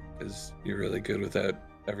 Because you're really good with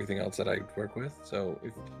everything else that I work with. So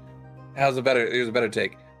here's a better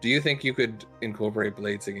take. Do you think you could incorporate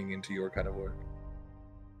blade singing into your kind of work?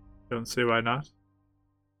 Don't see why not.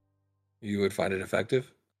 You would find it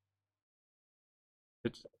effective?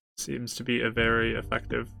 It seems to be a very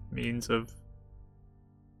effective means of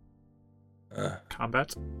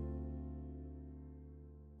combat.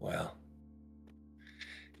 Well,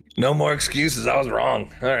 no more excuses. I was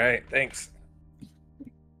wrong. All right, thanks.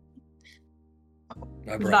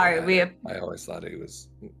 Sorry, I always thought he was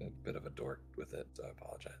a bit of a dork with it, so I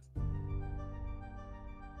apologize.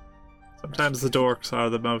 Sometimes the dorks are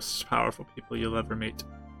the most powerful people you'll ever meet.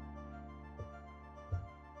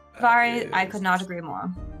 Sorry, I could not agree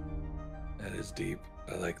more. That is deep.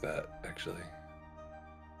 I like that, actually.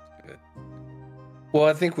 Good. Well,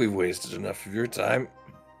 I think we've wasted enough of your time.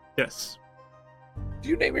 Yes. Do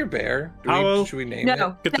you name your bear? Should we name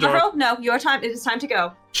no. it? No, your time. It is time to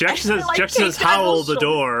go. Jeff says howl the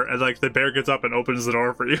door, and like the bear gets up and opens the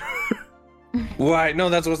door for you. Why? No,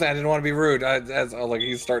 that's what I was saying. I didn't want to be rude. Like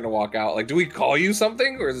he's starting to walk out. Like, do we call you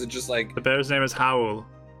something, or is it just like the bear's name is Howl?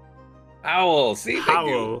 Howl. See,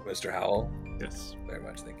 Howl, Mr. Howl. Yes. Very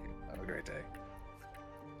much. Thank you. Have a great day.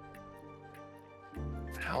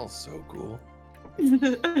 Howl's so cool.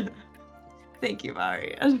 Thank you,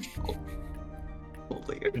 Mari. And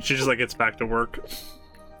she just like gets back to work.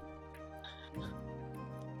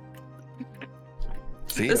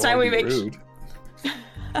 See, this time we make rude.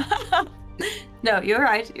 No, you're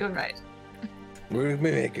right. You're right. We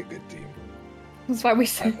make a good team. That's why we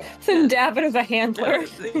send Davin as a handler.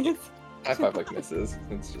 High five like misses.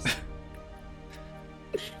 It's just.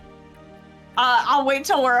 I'll wait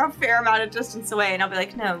till we're a fair amount of distance away, and I'll be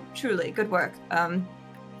like, "No, truly, good work. That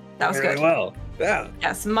was very good. Well, yeah.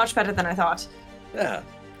 Yes, much better than I thought. Yeah.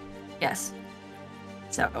 Yes.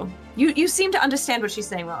 So you seem to understand what she's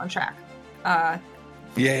saying. Well on track.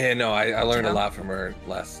 No, I learned a lot from her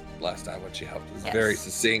last time when she helped. It was very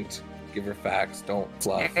succinct. Give her facts. Don't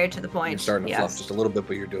fluff. Very to the point. You're starting to fluff just a little bit,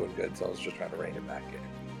 but you're doing good. So I was just trying to rein it back in.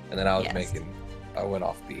 And then I went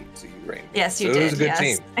off beat, so you reined it. Yes, you so did. It was a good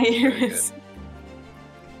team. Very good.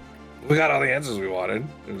 We got all the answers we wanted.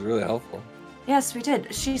 It was really helpful. Yes, we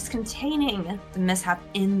did. She's containing the mishap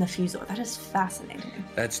in the fusel. That is fascinating.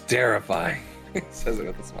 That's terrifying. He says it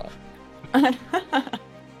with a smile.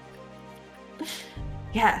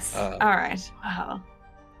 Yes. All right. Wow.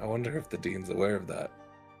 I wonder if the dean's aware of that.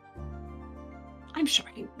 I'm sure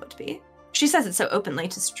he would be. She says it so openly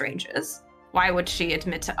to strangers. Why would she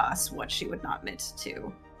admit to us what she would not admit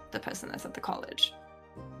to the person that's at the college?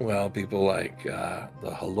 Well, people like the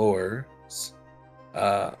Hallors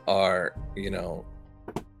are,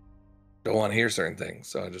 don't want to hear certain things.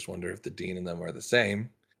 So I just wonder if the dean and them are the same.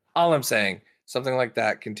 All I'm saying, something like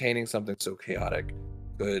that, containing something so chaotic,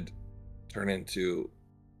 could turn into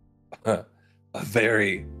a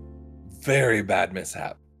very, very bad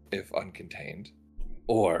mishap if uncontained,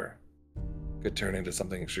 or could turn into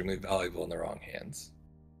something extremely valuable in the wrong hands.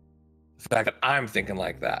 The fact that I'm thinking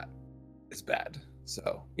like that is bad.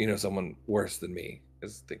 So, someone worse than me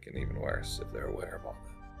is thinking even worse if they're aware of all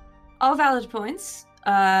that. All valid points.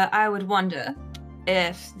 I would wonder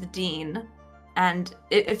if the dean, and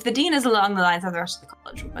if the dean is along the lines of the rest of the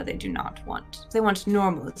college, where they want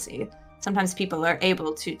normalcy. Sometimes people are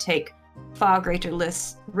able to take far greater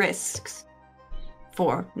risks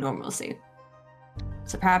for normalcy.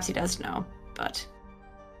 So perhaps he does know, but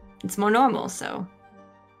it's more normal, so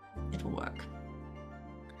it will work.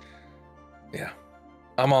 Yeah.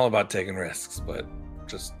 I'm all about taking risks, but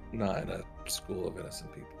just not in a school of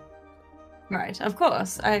innocent people. Right, of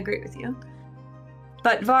course, I agree with you.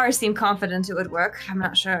 But Var seemed confident it would work. I'm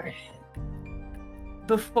not sure.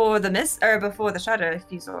 Before the shadow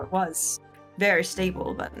fusor was very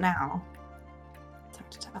stable, but now it's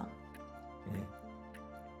hard to tell.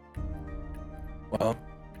 Well,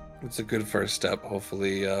 it's a good first step.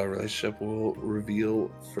 Hopefully, relationship will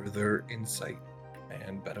reveal further insight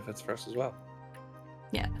and benefits for us as well.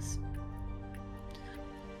 Yes.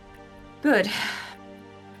 Good.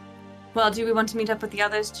 Well, do we want to meet up with the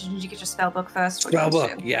others? Did you get your spell book first?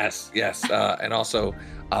 Spellbook, yes. And also,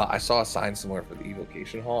 I saw a sign somewhere for the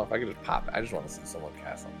evocation hall. If I could just pop it, I just want to see someone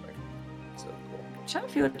cast something. So cool. Sure,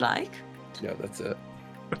 if you would like. Yeah, that's it.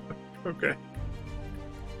 Okay.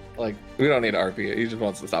 Like, we don't need RP. He just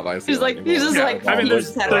wants to stop by. He's just like, I mean,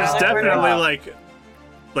 there's definitely like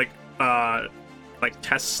like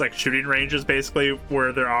tests, like shooting ranges, basically,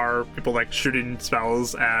 where there are people like shooting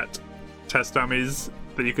spells at test dummies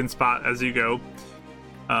that you can spot as you go.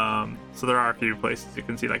 So there are a few places you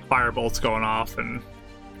can see like fire bolts going off and.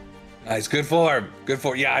 Nice, good form.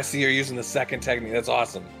 Yeah, I see you're using the second technique. That's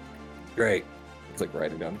awesome. Great. It's like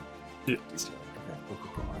writing down. Yeah.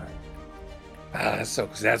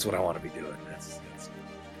 That's what I want to be doing. That's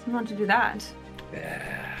You want to do that?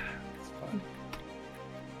 Yeah. It's fun.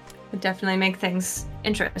 Would definitely make things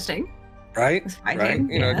interesting. Right? Fighting, Right?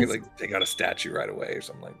 You know, yes. you could like take out a statue right away or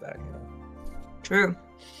something like that, True.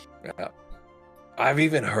 Yeah. I've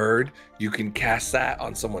even heard you can cast that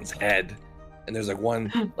on someone's head. And there's like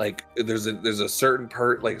one there's a certain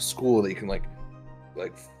school that you can like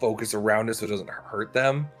focus around it so it doesn't hurt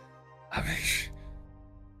them. I mean,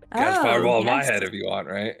 catch fireball in my head if you want,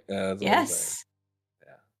 right? Yes.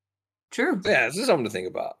 Yeah. True. Yeah, it's just something to think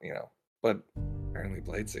about, But apparently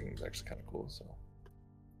blade singing is actually kind of cool, so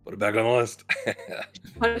put it back on the list.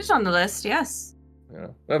 Put it on the list, yes.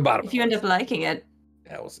 If you end up liking it.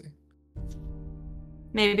 Yeah, we'll see.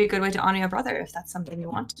 Maybe be a good way to honor your brother if that's something you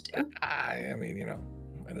want to do. I mean,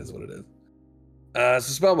 it is what it is.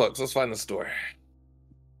 So spell books, let's find the store.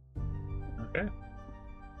 Okay.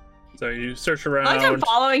 So you search around. I like I'm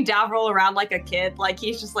following Davril around like a kid. Like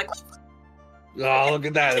he's just like. Oh, look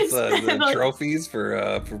at that! It's the trophies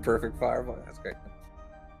for perfect fireball. That's great.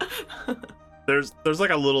 There's like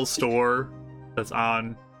a little store that's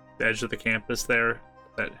on the edge of the campus there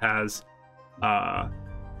that has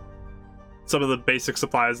some of the basic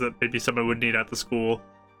supplies that maybe someone would need at the school,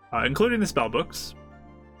 including the spell books.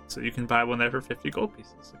 So you can buy one there for 50 gold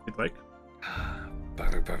pieces if you'd like.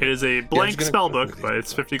 It is a blank spell book, but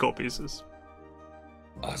it's 50 gold pieces.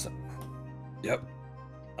 Awesome. Yep,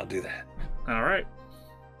 I'll do that. All right.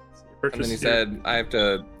 And then he said I have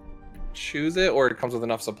to choose it, or it comes with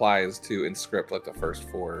enough supplies to inscript like the first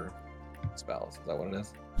 4 spells. Is that what it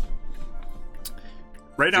is?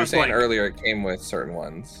 Right now, you were it's saying blank. Earlier it came with certain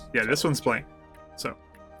ones. Yeah, this one's blank. So.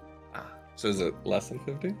 So is it less than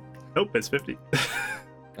 50? Nope, it's 50.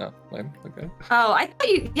 Oh, lame. Okay. Oh, I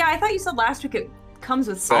thought you said last week it comes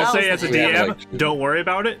with spells. I'll say as a DM, like, don't worry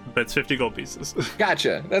about it, but it's 50 gold pieces.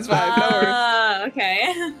 Gotcha. That's fine. No worries.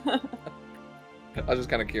 Okay. I was just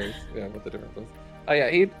kind of curious, what the difference was. Oh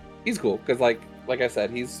yeah, he's cool because like I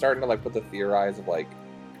said, he's starting to like put the theorize of like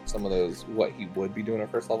some of those what he would be doing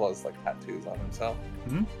at first level is like tattoos on himself.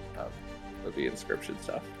 Mm-hmm. Would be inscription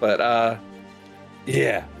stuff, but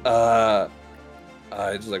it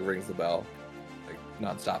just like rings the bell like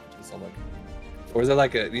nonstop until someone. Or is it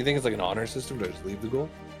like do you think it's like an honor system to just leave the goal?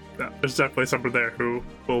 Yeah, there's definitely someone there who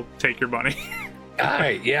will take your money. All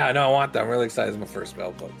right, yeah, no, I want that. I'm really excited. It's my first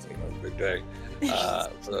spell book, so it's a big day.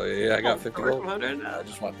 So yeah, I got 50 gold. I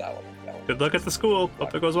just want that one. Good luck at the school.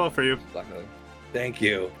 Hope it goes well for you. Thank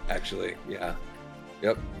you. Actually, yeah.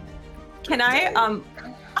 Yep. Can I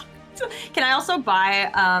Can I also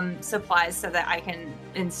buy supplies so that I can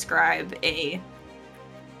inscribe a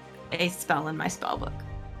spell in my spell book?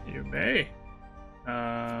 You may.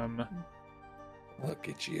 Look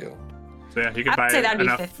at you. So yeah, you can I buy would say that'd be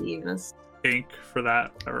enough 50 units. ink for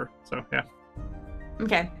that, whatever. So yeah.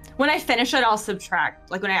 Okay. When I finish it, I'll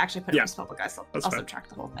subtract. Like when I actually put it in Yeah. my spellbook, I'll That's fine. subtract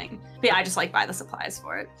the whole thing. But yeah, I just like buy the supplies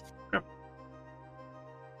for it.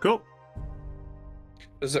 Cool.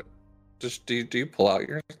 Is it just do you pull out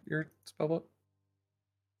your spellbook?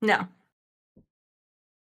 No.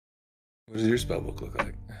 What does your spellbook look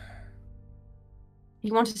like?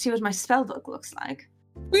 You want to see what my spellbook looks like?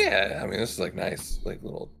 Yeah, I mean this is like nice, like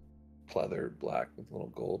little pleather black with little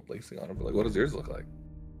gold lacing on it. But like, what does yours look like?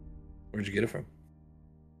 Where'd you get it from?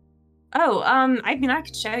 Oh, I mean, I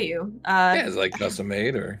could show you. Yeah, is it like custom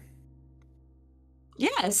made or?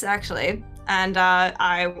 Yes, actually. And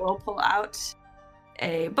I will pull out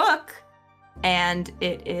a book, and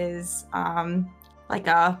it is like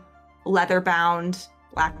a leather-bound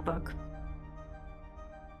black book.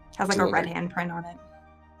 Has like a red handprint on it.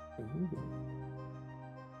 Ooh.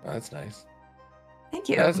 Oh, that's nice. Thank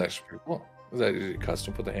you. Yeah, that's actually pretty cool. Is that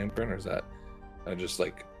custom with the handprint, or is that just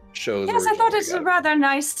like shows? Yes, I thought it was original a rather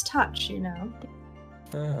nice touch, you know.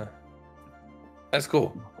 That's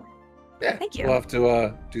cool. Yeah, Thank you. We'll have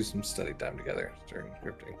to do some study time together during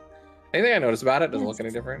scripting. Anything I noticed about it doesn't look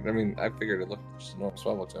any different. I mean, I figured it looked just a normal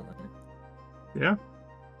spellbook to me. Yeah.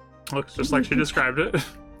 Looks just like she described it.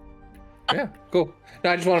 Yeah, cool.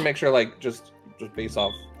 No, I just want to make sure, like, just based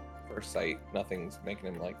off first sight, nothing's making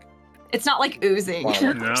him like. It's not like oozing.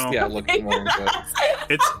 No. Yeah, looking more into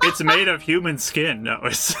it. It's made of human skin. No,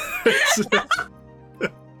 it's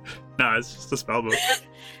no, it's just a spellbook.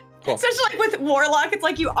 Cool. Especially like with Warlock, it's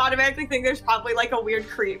like you automatically think there's probably like a weird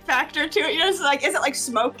creep factor to it. You know, it's like, is it like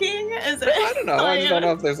smoking? Is it? I don't know. I just don't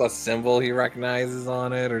know if there's a symbol he recognizes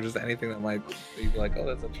on it or just anything that might be like, oh,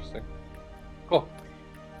 that's interesting. Cool.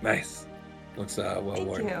 Nice. Looks well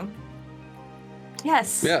worn. Thank you.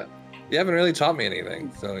 Yes. Yeah. You haven't really taught me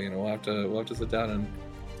anything, so you know we'll have to sit down and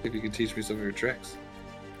see if you can teach me some of your tricks.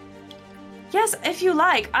 Yes, if you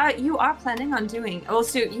like. You are planning on doing. Oh,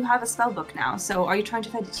 so you have a spell book now. So are you trying to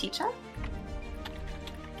find a teacher?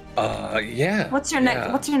 Yeah. What's your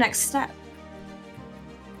next step?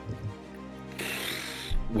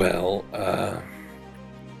 Well,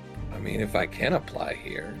 I mean, if I can apply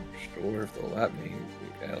here, sure. If they'll let me,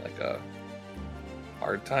 like a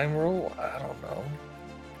hard time roll. I don't know.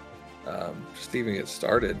 Just even get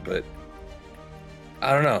started, but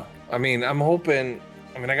I don't know. I mean, I'm hoping.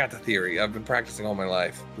 I mean, I got the theory. I've been practicing all my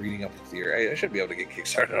life, reading up the theory. I should be able to get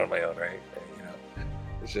kickstarted on my own, right? You know,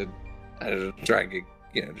 I should try and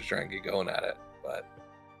get going at it. But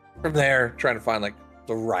from there, trying to find like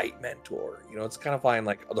the right mentor. You know, it's kind of finding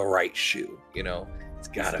like the right shoe. You know, it's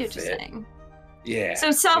gotta fit. Yeah.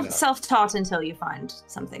 So self-taught until you find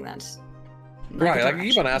something that's right. Like I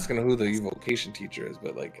keep on asking who the evocation teacher is,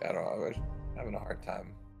 but like I don't know, I'm having a hard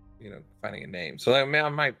time, finding a name. So I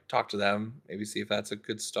might talk to them, maybe see if that's a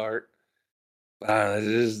good start.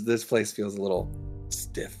 This place feels a little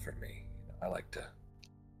stiff for me. I like to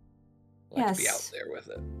be out there with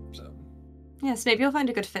it. So yes, maybe you'll find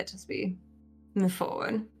a good fit as we move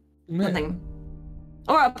forward. Yeah. Something,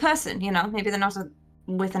 or a person. Maybe they're not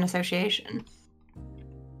with an association.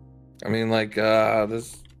 I mean, like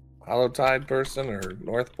this Hollow Tide person or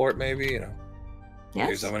Northport, maybe. Yes.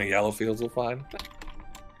 Maybe someone in Yellowfields will find.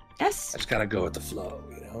 Yes. I just gotta go with the flow,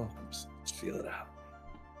 just feel it out.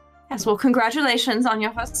 Yes, well, congratulations on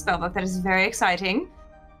your first spellbook. That is very exciting.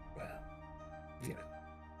 Well,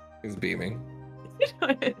 he's beaming.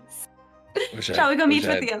 It is. Shall we go meet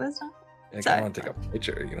with the others now? Yeah, I want to take a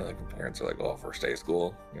picture, like when parents are like, oh, first day of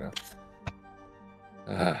school,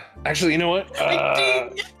 Actually, you know what?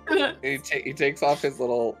 He takes off his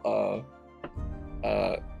little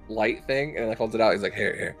light thing and like holds it out. He's like,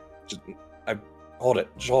 here, just hold it.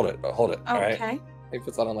 All right. Okay. He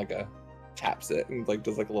puts on like taps it and like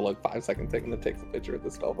does like a little 5-second thing and then takes a picture of the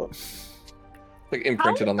spellbook. Like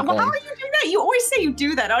imprinted on the coin. How are you doing that? You always say you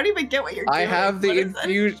do that. I don't even get what you're doing. I have the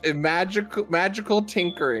infused magical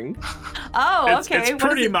tinkering. Oh, okay. It's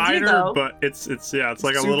pretty minor, but it's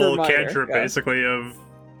like a little cantrip basically of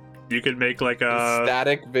you could make like a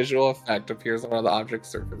static visual effect appears on one of the object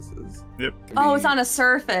surfaces. Yep. Oh, it's on a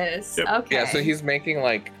surface. Yep. Okay. Yeah, so he's making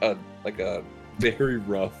like a very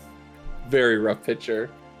rough picture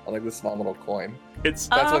on like this small little coin. It's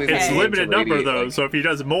limited number though, so if he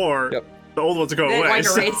does more, the old ones go away. Like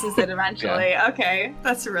erases it eventually. Yeah. Okay,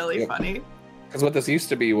 that's really funny. Because what this used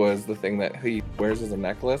to be was the thing that he wears as a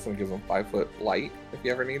necklace and gives him 5-foot light if he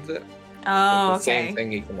ever needs it. Oh, the same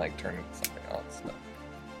thing he can like turn into something else. So.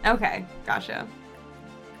 Okay, gotcha.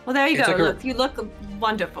 Well, there you It's go. like a- Look, you look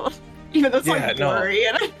wonderful. Even though it's like blurry.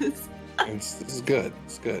 It's good.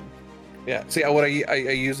 It's good. Yeah. See, what I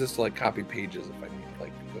use this to like copy pages if I need to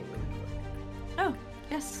like go really quick. Oh,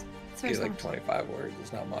 yes. It's very It's like smart. 25 words.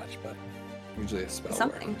 It's not much, but usually a spell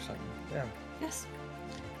Something. word or something. Yeah. Yes.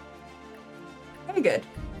 Very good.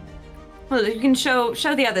 Well, you can show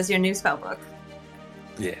the others your new spell book.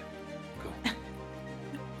 Yeah. Cool.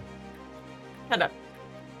 Shut up.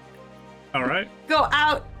 All right. Go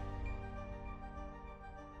out.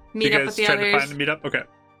 Meet you up guys with the tried to others. find a meetup? Okay.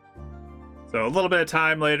 So a little bit of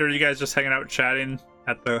time later, you guys just hanging out chatting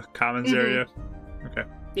at the commons area. Okay.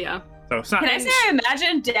 Yeah. So it's not. Can I say I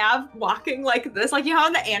imagine Dav walking like this? Like you know how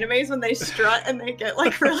in the animes when they strut and they get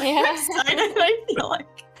like really excited? I feel like.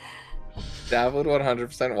 Dav would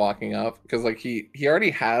 100% walking up because like he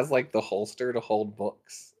already has like the holster to hold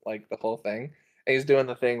books, like the whole thing. And he's doing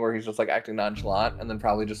the thing where he's just like acting nonchalant and then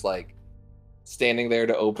probably just like standing there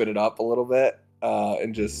to open it up a little bit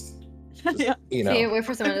and just Yeah. you know. See, wait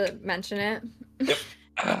for someone to mention it. Yep.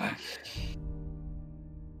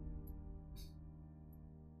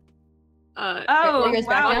 Oh, you guys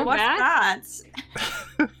back wow, now? what's that?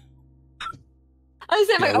 I was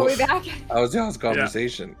saying, like, Yeah, are we back? That was y'all's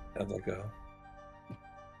conversation. I was like,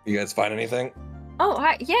 you guys find anything? Oh,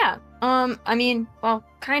 hi, yeah. I mean, well,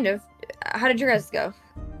 kind of. How did your guys go?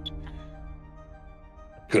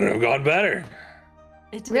 Couldn't have gone better.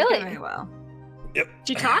 It didn't Really? go very well. Yep.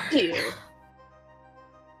 She talked to you.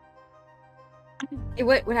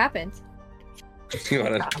 What happened? You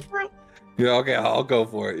wanna? Yeah, okay, I'll go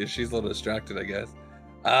for it. She's a little distracted, I guess.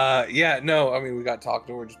 Yeah, no, I mean, we got talked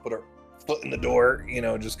to her, just put her foot in the door, you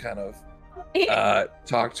know, just kind of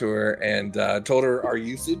talked to her and told her our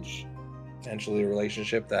usage, potentially a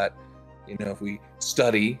relationship that, you know, if we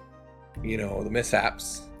study, you know, the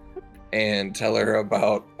mishaps and tell her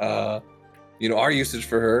about, you know, our usage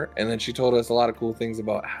for her. And then she told us a lot of cool things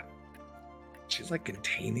about how she's like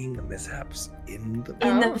containing the mishaps in the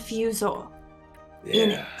In the Oh. diffusor.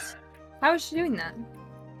 In yeah. it. How is she doing that?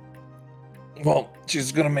 Well,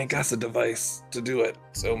 she's gonna make us a device to do it,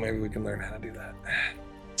 so maybe we can learn how to do that.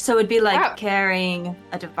 So it'd be like Wow. carrying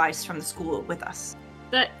a device from the school with us.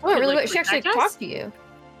 That Oh, could, really? like, She actually protect us? talked to you.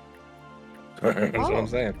 That's what Oh. I'm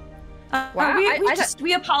saying. Wow,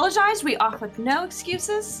 We apologized. We offered no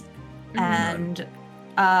excuses, Mhm.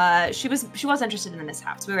 and she was interested in the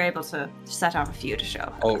mishaps. We were able to set off a few to show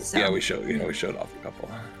her. Oh, so. yeah, we showed off a couple.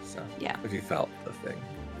 So Yeah. if you felt the thing,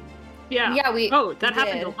 Yeah. Yeah, we. Oh, that we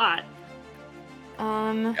happened did. a lot.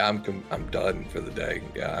 yeah, I'm done for the day.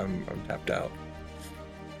 Yeah, I'm tapped out.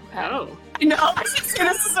 Okay. Oh. I know. I should say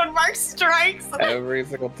this is when Mark strikes. Every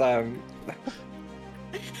single time.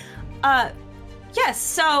 Yes.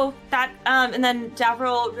 So that and then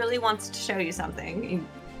Davril really wants to show you something. He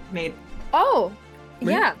made. Oh,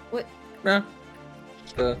 Me? yeah. What? Yeah.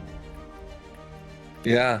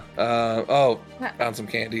 Yeah. Oh, What? found some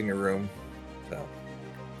candy in your room. So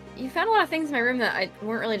You found a lot of things in my room that I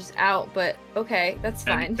weren't really just out, but okay, that's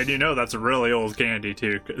fine. And you know that's a really old candy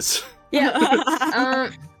too, because Yeah. yeah, it's a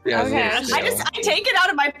Okay. little I stale. take it out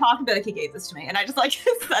of my pocket and be like, he gave this to me, and I just like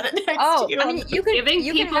set it next Oh, to you. I mean, you can Giving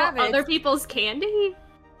you people can have other it. people's candy?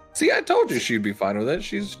 See, I told you she'd be fine with it.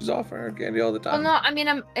 She's offering her candy all the Well, time. no, I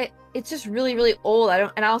mean, it's just really, really old. I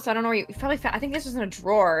don't know where you probably found. I think this was in a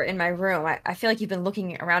drawer in my room. I feel like you've been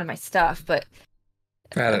looking around in my stuff, but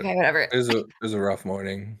Had it. okay, whatever. It was a rough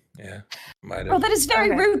morning. Yeah, might Well, have. that is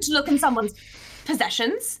very Okay. rude to look in someone's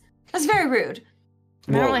possessions. That's very rude.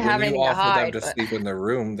 I don't really when have you anything to offer hide, them to but- sleep in their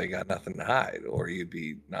room, they got nothing to hide, or you'd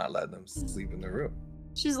be not letting them sleep in their room.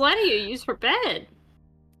 She's letting you use her bed.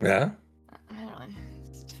 Yeah. I don't know.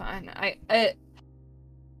 It's fine. I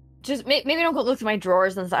just maybe don't go look through my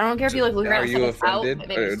drawers and stuff. I don't care if you like look around. Are and you stuff out, offended, but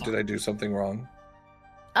maybe or just did I do something wrong?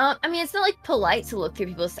 don't. I mean, it's not like polite to look through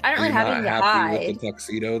people's. I don't Are really you have not anything to happy hide. with the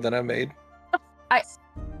tuxedo that I made?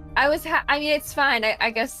 I was. I mean, it's fine.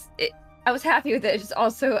 I guess I was happy with it. It's just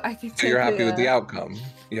also, I think. So you're that happy with the outcome.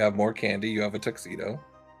 You have more candy. You have a tuxedo.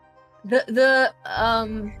 the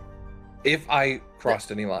If I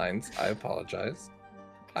crossed any lines, I apologize.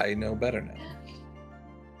 I know better now,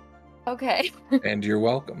 Okay. and you're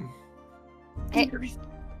welcome. Hey,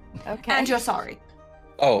 okay. And you're sorry.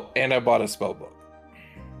 Oh, and I bought a spell book.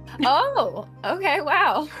 Oh. Okay.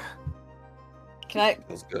 Wow. Can I?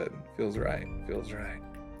 Feels good. Feels right. Feels right.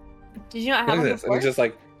 Did you not Look have at one this, and before? it just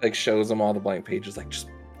like shows them all the blank pages, like just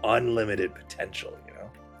unlimited potential. You know.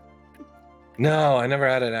 No, I never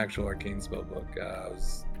had an actual arcane spell book. I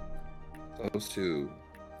was close to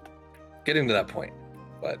getting to that point,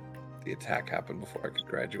 but the attack happened before I could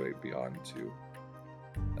graduate beyond to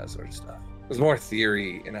that sort of stuff. It was more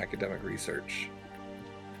theory and academic research.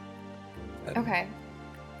 Okay.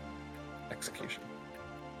 Execution.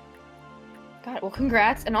 Got it. Well,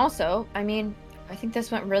 congrats. And also, I mean, I think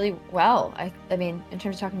this went really well. I mean, in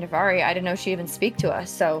terms of talking to Vari, I didn't know she'd even speak to us,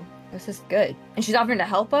 so this is good. And she's offering to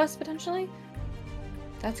help us, potentially?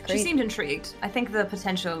 That's great. She seemed intrigued. I think the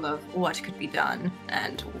potential of what could be done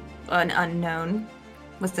and an unknown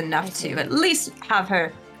was enough to at least have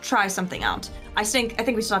her try something out. I think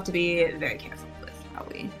we still have to be very careful with how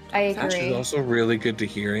we... I agree. She's also really good to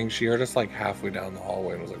hearing. She heard us like halfway down the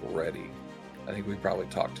hallway and was like ready. I think we probably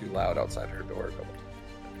talked too loud outside her door a couple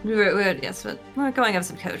times. Yes, but we're going over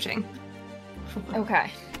some coaching.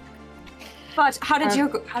 Okay. But how did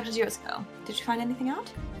yours go? Did you find anything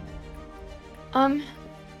out?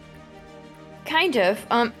 Kind of.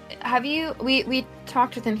 Have you? We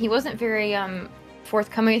talked with him. He wasn't very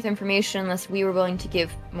forthcoming with information unless we were willing to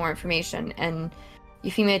give more information. And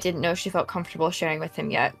Euphemia didn't know she felt comfortable sharing with him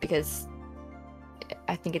yet because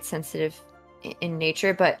I think it's sensitive in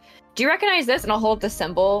nature. But do you recognize this? And I'll hold the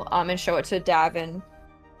symbol and show it to Dav and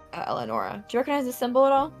Eleonora. Do you recognize the symbol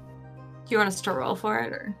at all? Do you want us to roll for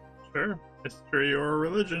it, or? Sure. History or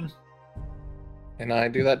religion. Can I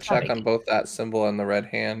do that check on both that symbol and the red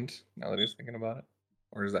hand, now that he's thinking about it?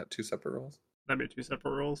 Or is that 2 separate rolls? That'd be 2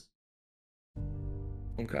 separate rolls.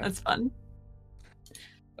 Okay. That's fun.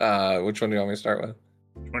 Which one do you want me to start with?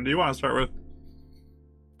 Which one do you want to start with?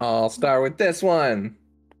 I'll start with this one.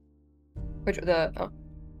 Which the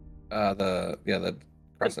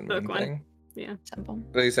crescent moon thing. Yeah. Symbol.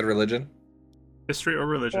 So you said religion? History or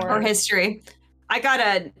religion? Or history. I got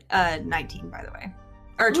a 19, by the way.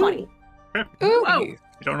 Or 20. Okay. Ooh. Whoa. You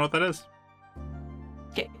don't know what that is?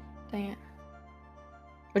 Okay. Dang it.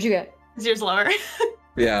 What'd you get? Is yours lower?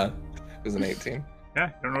 Yeah. It was an 18. Yeah,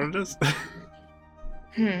 you don't know what it is.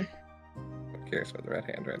 I'm curious about the red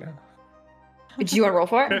hand right now. Do you want to roll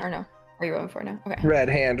for it Okay. or no? Are you rolling for it now? Okay. Red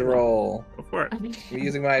hand roll. Go for it. I'm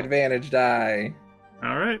using my advantage die.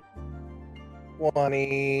 All right.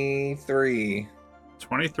 23.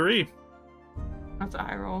 23. That's a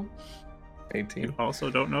high roll. 18. You also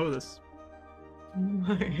don't know this. Oh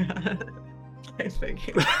my god. I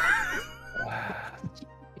figured.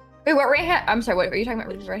 Wait, what right hand? I'm sorry, what were you talking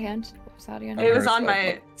about with right hand? What was that again? It was on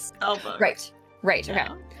my spellbook. Right. Okay.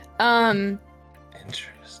 Yeah.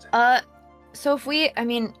 Interesting. So if we, I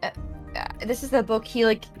mean, this is the book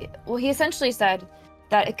he he essentially said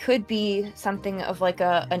that it could be something of like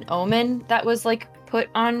an omen that was like put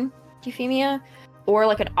on Euphemia, or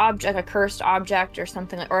like an object, a cursed object or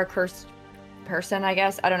something, or a cursed person, I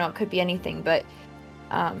guess. I don't know, it could be anything, but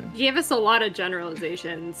He gave us a lot of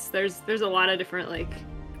generalizations. There's a lot of different like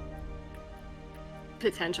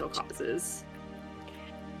potential causes.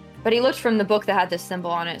 But he looked from the book that had this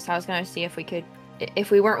symbol on it, so I was gonna see if we could,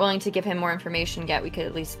 if we weren't willing to give him more information yet, we could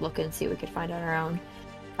at least look and see what we could find on our own.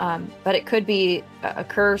 But it could be a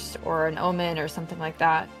curse or an omen or something like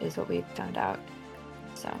that, is what we found out.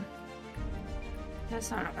 So.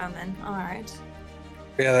 That's not an omen. Alright.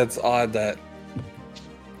 Yeah, that's odd that...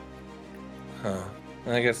 Huh.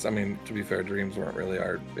 And I guess, I mean, to be fair, dreams weren't really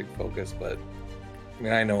our big focus, but... I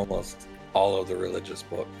mean, I know almost all of the religious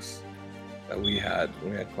books that we had.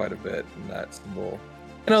 We had quite a bit, and that symbol...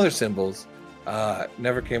 And other symbols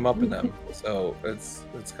never came up in them. So it's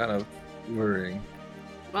kind of worrying.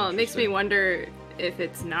 Well, it makes me wonder if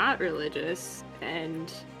it's not religious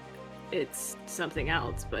and it's something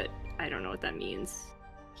else, but I don't know what that means.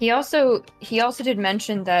 He also did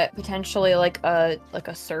mention that potentially like a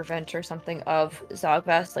servant or something of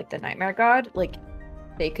Zogvest, like the nightmare god, like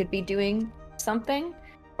they could be doing something,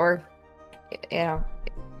 or you know,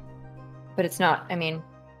 but it's not. I mean,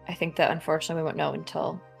 I think that unfortunately we won't know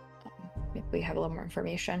until we have a little more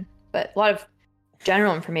information. But a lot of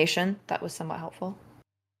general information that was somewhat helpful.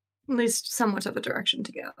 At least somewhat of a direction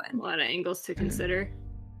to go in. A lot of angles to consider.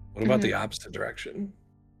 What about the opposite direction?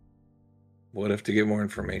 What if to get more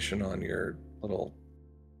information on your little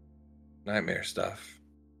nightmare stuff,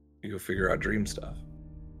 you go figure out dream stuff?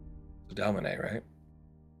 It's a Dalmanet, right?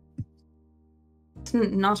 It's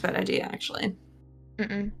not a bad idea, actually.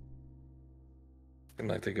 Mm-mm. And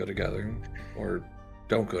like they go together, or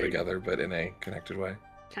don't go together, but in a connected way.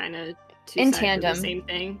 Kind of In sides of tandem. the same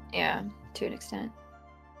thing. Yeah, to an extent.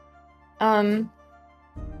 I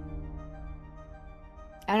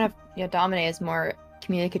don't know if Domine is more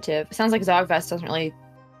communicative. It sounds like Zogvest doesn't really.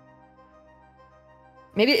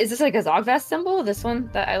 Maybe is this like a Zogvest symbol? This one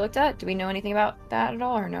that I looked at. Do we know anything about that at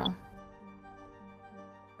all, or no?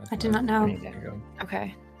 I do not know. There you go.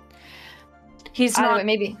 Okay. He's Either not. way,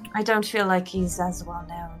 maybe. I don't feel like he's as well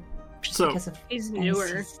known. Just So- because of He's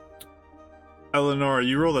newer. Eleanor,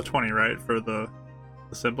 you rolled a 20, right, for the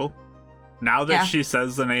symbol? Now that she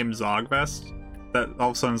says the name Zogvest, that all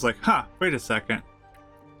of a sudden is like, huh, wait a second.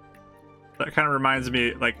 That kind of reminds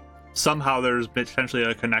me, like, somehow there's potentially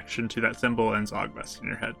a connection to that symbol and Zogvest in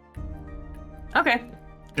your head. Okay.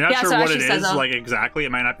 You're not sure what it is, like, exactly. It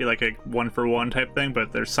might not be like a one-for-one type thing,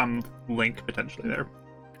 but there's some link potentially there.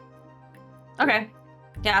 Okay.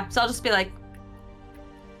 Yeah, so I'll just be like,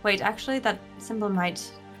 wait, actually, that symbol might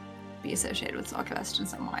be associated with Zogvest in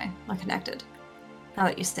some way, not connected. Now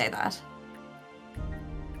that you say that.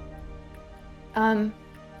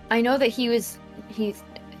 I know that he's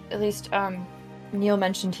at least Neil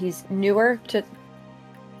mentioned he's newer to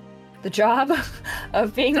the job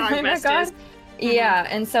of being a Flame God. Yeah,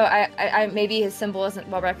 and so I maybe his symbol isn't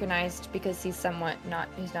well recognized because he's not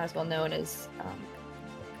as well known as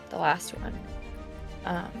the last one.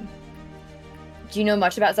 Do you know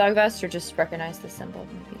much about Zogvest or just recognize the symbol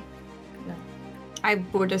maybe? No. I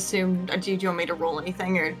would assume, do you want me to roll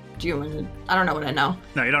anything or do you want to, I don't know what I know.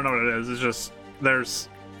 No, you don't know what it is. It's just, there's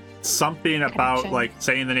something about, like,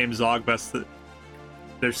 saying the name Zogvest that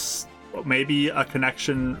there's maybe a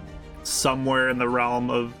connection somewhere in the realm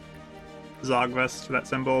of Zogvest to that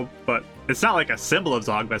symbol, but it's not like a symbol of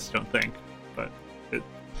Zogvest, I don't think. But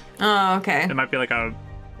oh, okay. It might be like a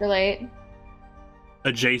relate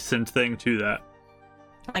adjacent thing to that.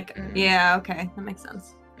 Like, yeah, okay, that makes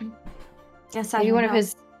sense. Yes, maybe one of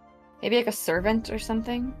his, maybe like a servant or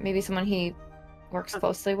something. Maybe someone he works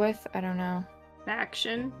closely with. I don't know.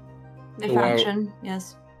 Faction. A faction,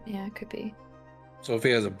 yes. Yeah, it could be. So if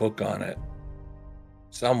he has a book on it,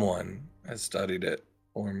 someone has studied it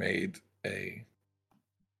or made a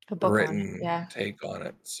book written take on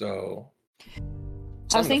it. So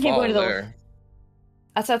I was thinking going to the.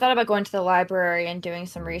 So I thought about going to the library and doing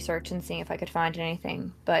some research and seeing if I could find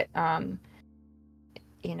anything, but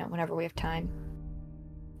whenever we have time.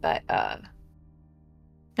 But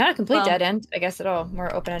not a complete dead end, I guess, at all.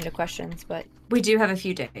 More open-ended questions, but we do have a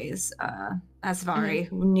few days. As Vari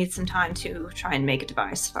needs some time to try and make a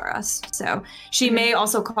device for us, so she may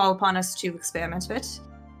also call upon us to experiment with it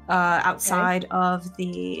outside of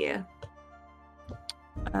the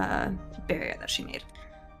barrier that she made.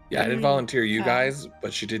 Yeah, I didn't volunteer you guys,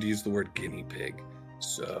 but she did use the word guinea pig,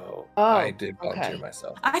 so I did volunteer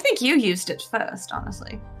myself. I think you used it first,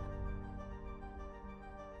 honestly.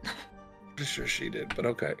 Pretty sure she did, but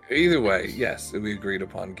okay. Either way, yes, we agreed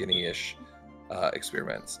upon guinea-ish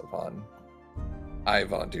experiments upon. I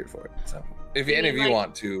volunteered for it. So if any of you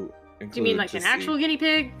want to include, do you mean like an actual guinea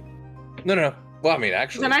pig? No. Well, I mean,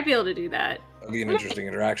 actually, I might be able to do that. It'll be an interesting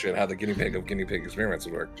interaction how the guinea pig of guinea pig experiments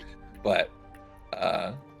would work, but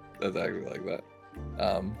that's actually like that.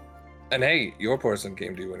 And hey, your person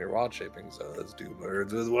came to you when you're wild shaping, so let's do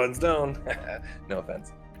birds with one stone. No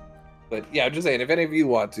offense, but yeah, I'm just saying, if any of you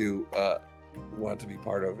want to be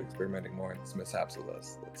part of experimenting more in this Mishaps with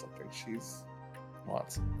us, that's something she's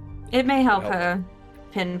wants. It may help her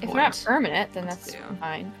pinpoint. If you're not permanent, then that's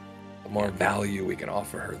fine. The more value we can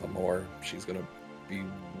offer her, the more she's gonna be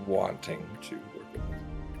wanting to work with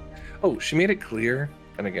us. Oh, she made it clear,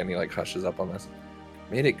 and again, he like hushes up on this.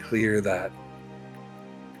 Made it clear that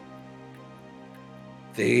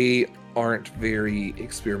they aren't very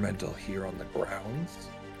experimental here on the grounds.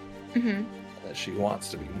 That she wants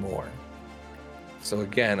to be more. So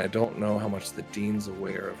again, I don't know how much the dean's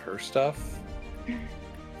aware of her stuff,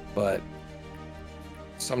 but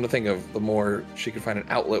something to think of, the more she could find an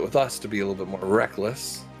outlet with us to be a little bit more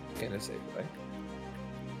reckless in a safe way,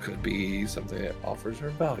 could be something that offers her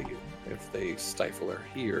value if they stifle her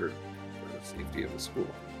here for the safety of the school.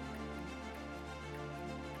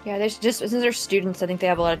 Yeah, there's just, since they're students, I think they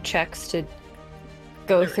have a lot of checks to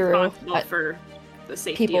go through. For the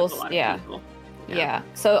safety of a lot of people. Yeah.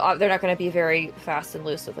 So they're not going to be very fast and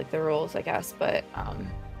loose with like the rules, I guess, but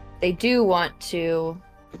they do want to.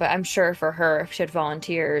 But I'm sure for her, if she had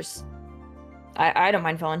volunteers, I don't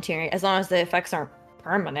mind volunteering as long as the effects aren't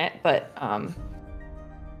permanent. But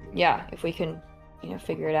yeah, if we can,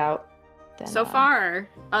 figure it out. Then, so far,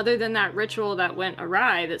 other than that ritual that went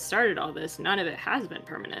awry that started all this, none of it has been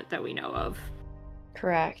permanent that we know of.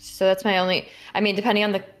 Correct. So that's my only. I mean, depending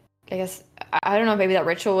on the, I guess I don't know. Maybe that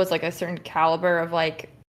ritual was like a certain caliber of like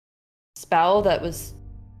spell that was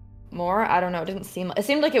more. I don't know. It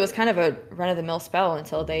seemed like it was kind of a run-of-the-mill spell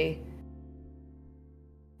until it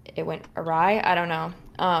went awry. I don't know.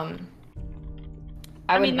 I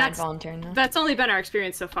wouldn't mind volunteering though. That's only been our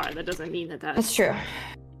experience so far. That doesn't mean that's true.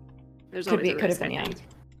 There's could have been, yeah.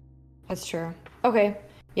 That's true. Okay.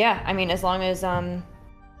 Yeah. I mean, as long as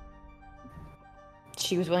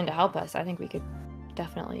she was willing to help us, I think we could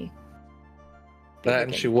definitely That,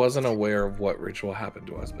 and she wasn't aware of what ritual happened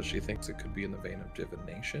to us, but she thinks it could be in the vein of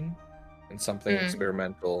divination and something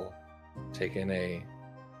experimental, taking a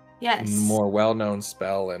more well-known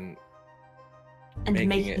spell and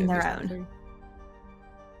making it their own.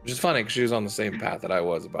 Which is funny because she was on the same path that I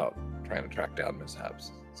was about trying to track down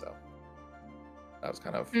Mishaps. So that was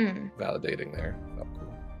kind of validating there. Felt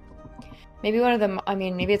cool. Maybe one of them. I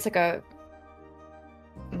mean, maybe it's like a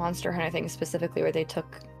monster hunter thing specifically where they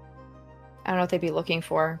took. I don't know what they'd be looking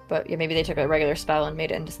for, but yeah, maybe they took a regular spell and made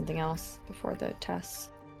it into something else before the tests.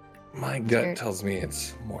 My gut tells me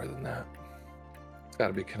it's more than that. It's got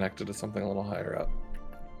to be connected to something a little higher up.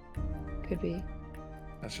 Could be.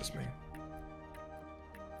 That's just me.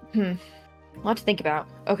 A lot to think about.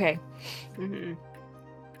 Okay.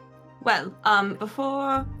 Well,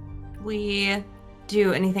 before we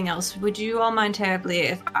do anything else, would you all mind terribly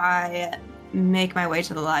if I make my way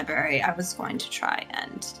to the library? I was going to try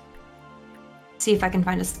and see if I can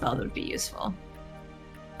find a spell that would be useful.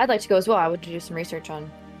 I'd like to go as well. I would do some research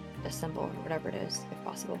on the symbol or whatever it is, if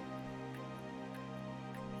possible.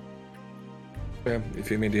 Yeah,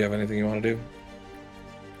 Euphemia, do you have anything you want to do?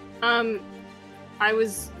 I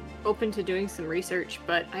was open to doing some research,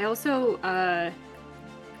 but I also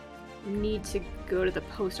need to go to the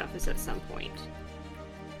post office at some point.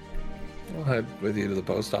 I'll head with you to the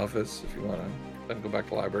post office if you want to. Then go back to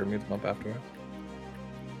the library and meet them up afterwards.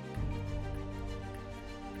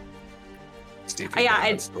 Steve,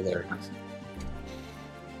 it's still there.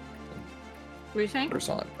 What are you saying?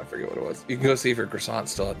 Croissant. I forget what it was. You can go see if your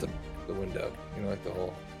croissant's still at the window. You know, like the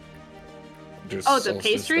whole. The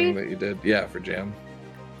pastry thing that you did. Yeah, for jam.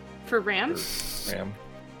 For Ram. For Ram.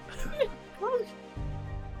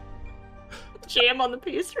 Jam on the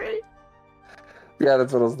pastry. Yeah,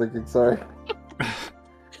 that's what I was thinking. Sorry.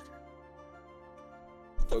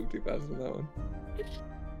 Spoke too fast on that one.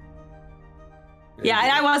 Yeah,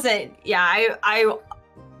 and I wasn't. Yeah,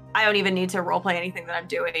 I don't even need to roleplay anything that I'm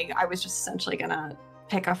doing. I was just essentially gonna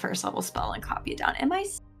pick a first level spell and copy it down in my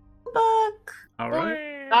book. All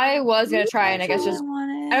right. I was gonna try and I guess just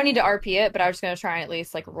I don't need to RP it, but I was just gonna try and at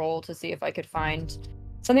least like roll to see if I could find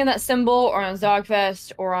something on that symbol or on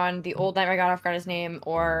Zogfest or on the old nightmare god, I forgot his name,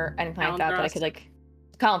 or anything like that I could like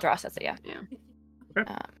Calendros, that's it, yeah.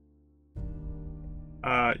 Okay.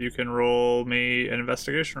 You can roll me an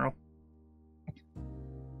investigation roll.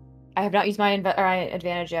 I have not used my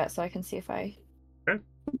advantage yet, so I can see if I. Okay.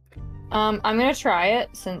 I'm gonna try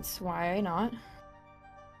it since why not?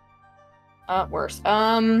 Worse.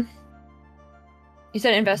 You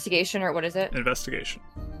said investigation or what is it? Investigation.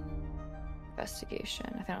 Investigation.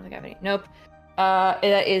 I don't think I have any. Nope.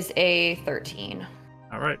 That is a 13.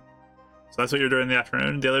 All right. So that's what you're doing in the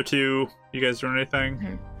afternoon. The other two, you guys doing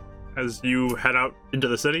anything as you head out into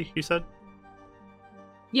the city? You said.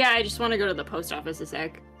 Yeah, I just want to go to the post office a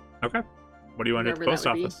sec. Okay. What do you want to do at the post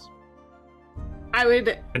office? I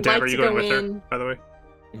would. And Dab, like are you to going go with in... her, by the way?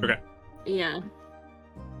 Okay. Yeah.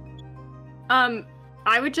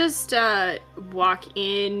 I would just walk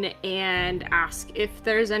in and ask if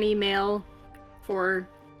there's any mail for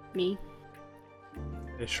me.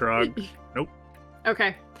 They shrug. Nope.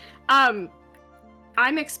 Okay. I'm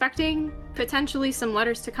expecting potentially some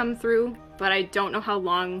letters to come through, but I don't know how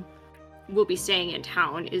long we'll be staying in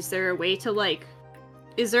town. Is there a way to let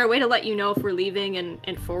you know if we're leaving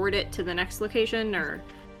and forward it to the next location, or?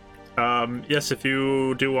 Yes, if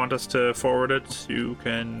you do want us to forward it, you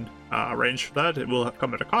can arrange for that. It will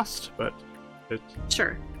come at a cost, but it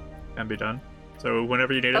can be done. So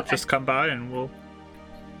whenever you need it, just come by and we'll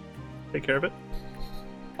take care of it.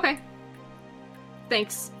 Okay.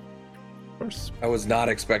 Thanks. Of course. I was not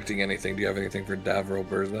expecting anything. Do you have anything for Davro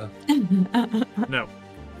Bertha? No.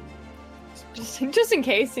 Just in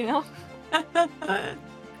case, you know.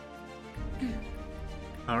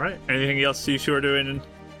 All right. Anything else you two are doing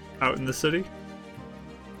out in the city?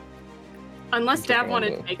 Unless Dab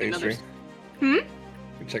wanted to make pastry. another.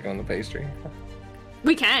 You're checking on the pastry.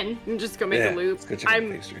 We can just go make a loop. Let's go check on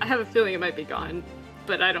the pastry. I have a feeling it might be gone,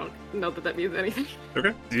 but I don't know that means anything.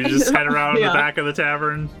 Okay. You just head around the back of the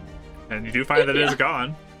tavern, and you do find that it is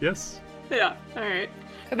gone. Yes. Yeah. All right.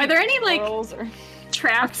 Are there any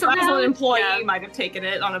traps around? As an employee, you might have taken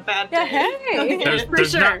it on a bad day. Hey.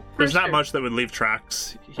 There's not much that would leave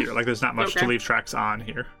tracks here. Like, there's not much to leave tracks on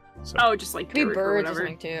here. So. Just like maybe dirt birds or or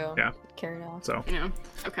something too. Yeah. Carry it off. So. Yeah.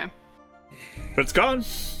 Okay. But it's gone.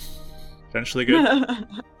 Potentially good.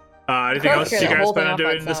 Anything else you guys plan on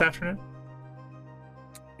doing this afternoon?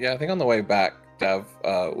 Yeah, I think on the way back, Dev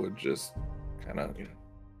would just kind of.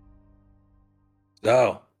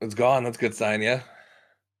 Oh, it's gone. That's a good sign, yeah.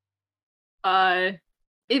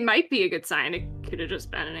 It might be a good sign. It could have just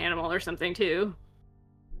been an animal or something too.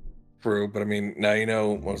 True, but I mean, now you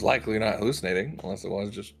know most likely not hallucinating, unless it was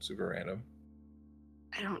just super random.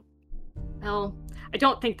 I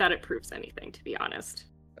don't think that it proves anything, to be honest.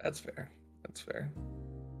 That's fair.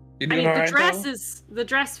 I mean, the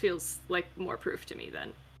dress feels like more proof to me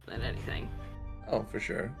than anything. Oh, for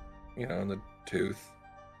sure. You know, and the tooth.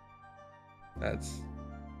 That's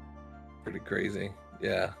pretty crazy.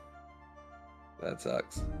 Yeah. That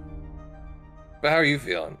sucks. But how are you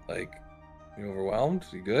feeling? Like, you overwhelmed?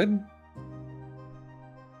 You good?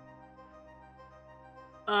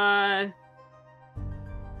 I'm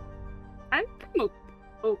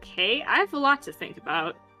okay. I have a lot to think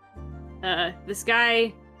about. This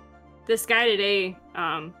guy today,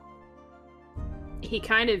 he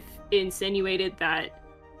kind of insinuated that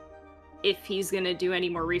if he's gonna do any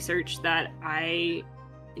more research, that I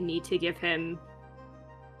need to give him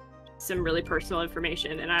some really personal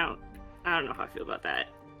information, and I don't know how I feel about that.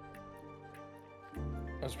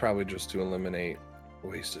 That's probably just to eliminate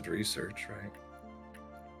wasted research, right?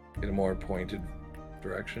 Get a more pointed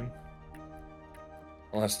direction.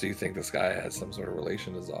 Unless, do you think this guy has some sort of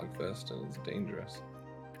relation to Zogfest and is dangerous?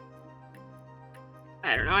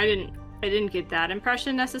 I don't know. I didn't get that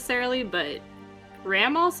impression necessarily, but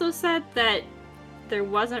Ram also said that there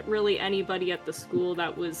wasn't really anybody at the school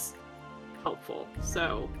that was helpful.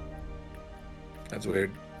 So that's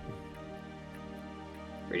weird.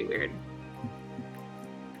 Pretty weird.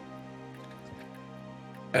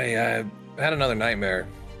 I had another nightmare.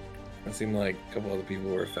 It seemed like a couple other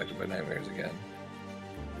people were affected by nightmares again.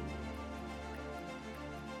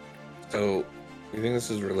 So, you think this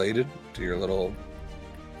is related to your little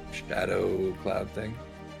shadow cloud thing?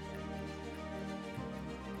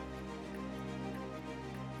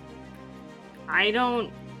 I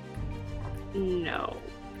don't know.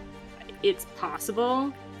 It's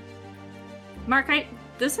possible. Mark,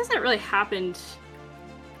 this hasn't really happened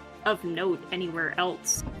of note anywhere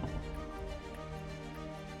else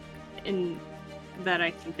in that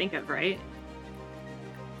I can think of, right?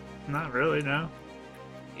 Not really, no.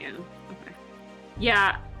 Yeah. Okay.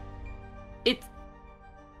 Yeah.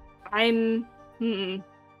 I'm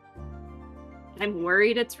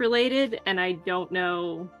worried it's related, and I don't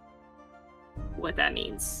know what that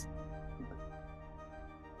means.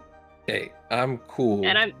 Hey, I'm cool.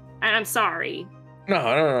 And I'm sorry. No,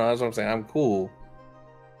 that's what I'm saying. I'm cool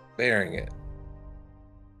bearing it.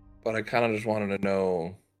 But I kind of just wanted to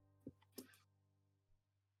know,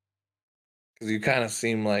 because you kind of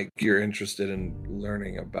seem like you're interested in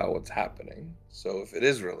learning about what's happening. So if it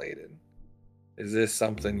is related, is this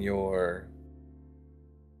something you're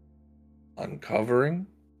uncovering,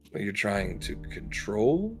 that you're trying to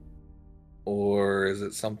control? Or is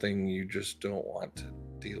it something you just don't want to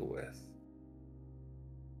deal with?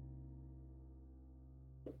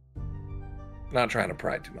 Not trying to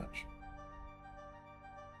pry too much.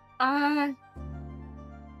 I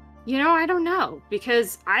don't know,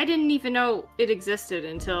 because I didn't even know it existed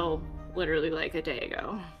until literally like a day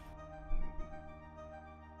ago.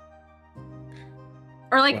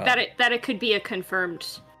 Or like that it could be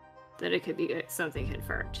something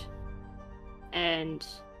confirmed. And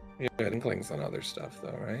you had inklings on other stuff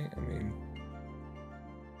though, right? I mean,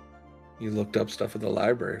 you looked up stuff at the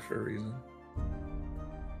library for a reason.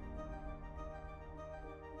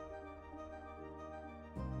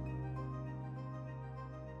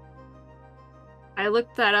 I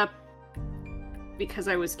looked that up because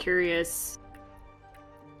I was curious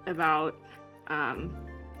about,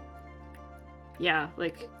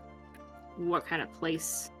 like what kind of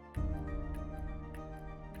place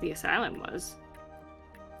the asylum was.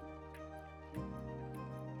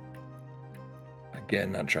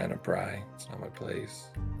 Again, not trying to pry. It's not my place.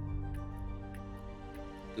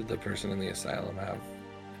 Did the person in the asylum have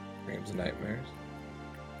dreams and nightmares?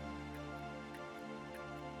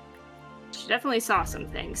 She definitely saw some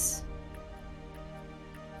things.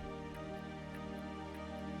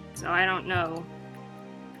 So I don't know.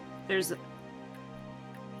 There's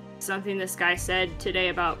something this guy said today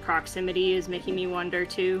about proximity is making me wonder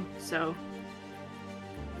too, so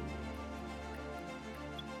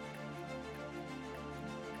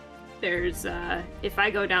there's if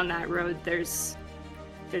I go down that road, there's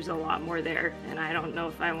a lot more there, and I don't know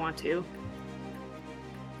if I want to,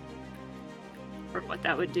 or what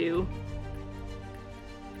that would do.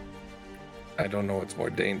 I don't know what's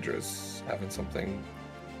more dangerous, having something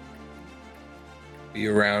be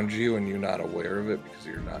around you and you're not aware of it because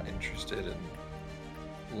you're not interested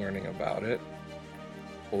in learning about it,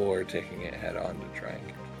 or taking it head on to try and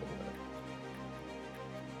control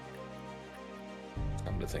it.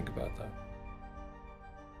 Something to think about, though.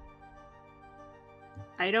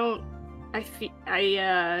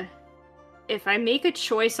 if I make a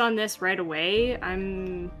choice on this right away,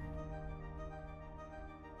 I'm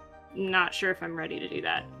not sure if I'm ready to do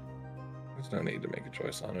that. There's no need to make a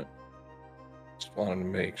choice on it. Just wanted to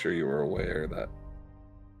make sure you were aware that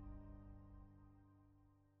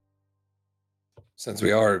since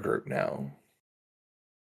we are a group now,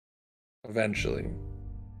 eventually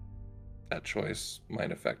that choice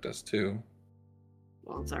might affect us too.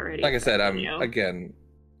 Well, it's already like I said, I'm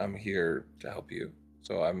here to help you,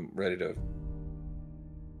 so I'm ready to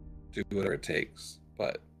do whatever it takes,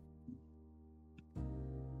 but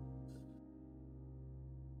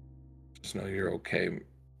just know you're okay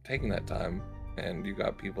taking that time, and you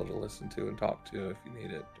got people to listen to and talk to if you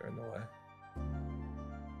need it during the way.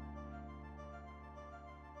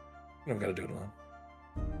 You don't gotta do it alone.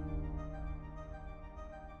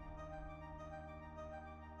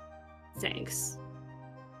 Thanks.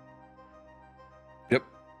 Yep.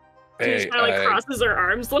 She just kind of crosses her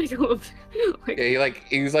arms like yeah,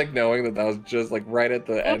 he's like knowing that was just like right at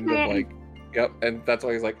the end of like, yep, and that's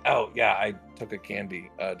why he's like, oh yeah, I took a candy.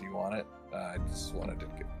 Do you want it? I just wanted to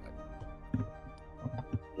give it back.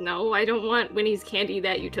 No, I don't want Winnie's candy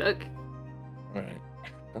that you took. All right,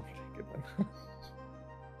 I'll take it then.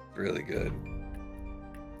 It's really good.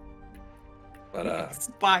 But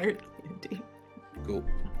expired candy. Cool.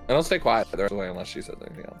 And I'll stay quiet the rest of the way unless she says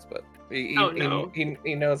anything else. But he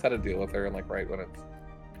knows how to deal with her, and like right when it's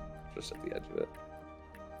just at the edge of it.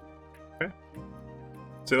 Okay.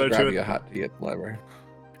 So the grab you a hot tea at the library.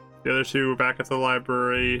 The other two are back at the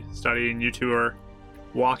library studying. You two are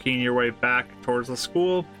walking your way back towards the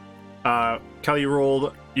school. Kelly, you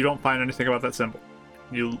rolled. You don't find anything about that symbol.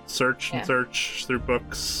 You search and search through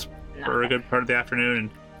books for a good part of the afternoon, and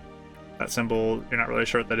that symbol, you're not really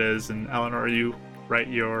sure what that is. And Eleanor, you write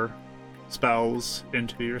your spells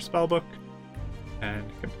into your spell book and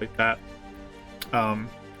complete that.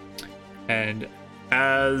 And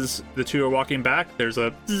as the two are walking back, there's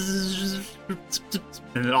a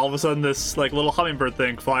and then all of a sudden this like little hummingbird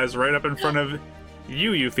thing flies right up in front of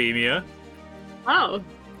you, Euphemia. Oh.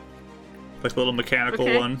 Like a little mechanical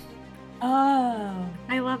one. Oh.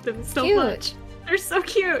 I love them so much. They're so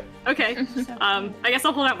cute. Okay. So I guess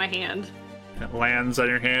I'll hold out my hand. It lands on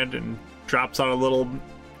your hand and drops out a little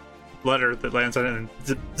letter that lands on it and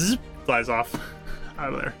zip, zip, flies off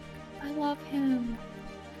out of there. I love him.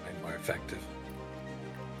 I'm more effective.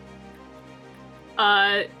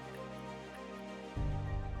 I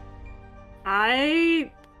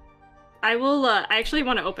will, I actually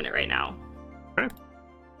want to open it right now. Okay.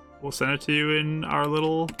 We'll send it to you in our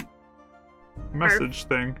little message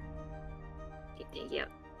thing. Yep.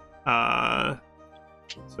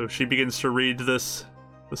 So she begins to read this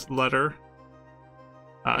letter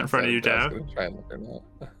in front of you, Dav. Try and look her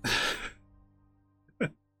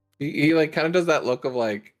up. he like kind of does that look of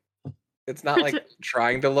like, it's not like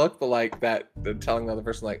trying to look, but like that telling the other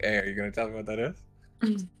person like, hey, are you gonna tell me what that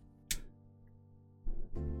is?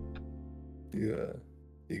 You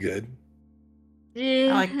good?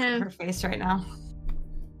 I like her face right now.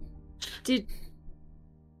 Did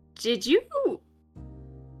you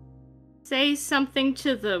say something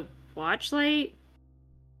to the watchlight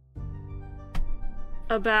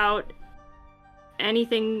about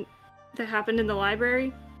anything that happened in the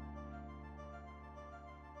library?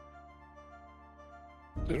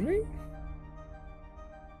 Did we?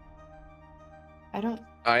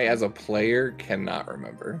 I, as a player, cannot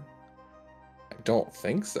remember. I don't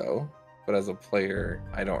think so, but as a player,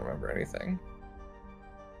 I don't remember anything.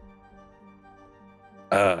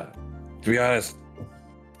 To be honest,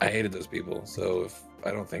 I hated those people, so if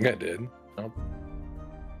I don't think I did, no,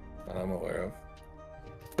 that I'm aware of.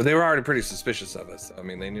 But they were already pretty suspicious of us. I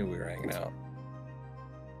mean, they knew we were hanging out.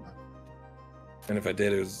 And if I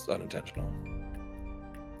did, it was unintentional.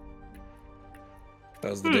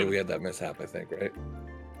 That was the day we had that mishap, I think, right?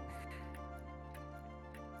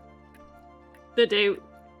 The day...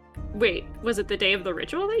 Wait, was it the day of the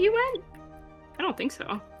ritual that you went? I don't think so.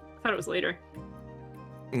 I thought it was later.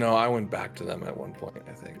 No, I went back to them at one point,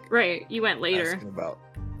 I think. Right, you went later.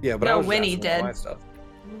 Yeah, but no, I was Winnie did. my stuff.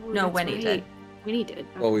 No, Winnie did. Winnie did.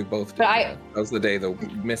 Well, we both did. But That was the day the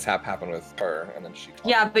mishap happened with her, and then she told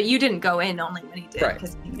Yeah, me. but you didn't go in, only Winnie did. Right.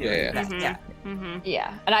 You knew Yeah. that.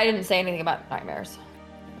 Yeah, and I didn't say anything about nightmares.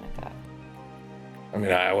 Like that. I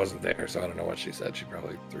mean, I wasn't there, so I don't know what she said. She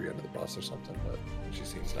probably threw you under the bus or something, but she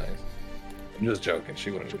seems nice. I'm just joking. She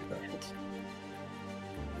wouldn't do that.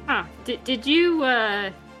 Huh. Did you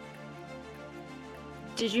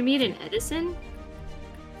meet an Edison?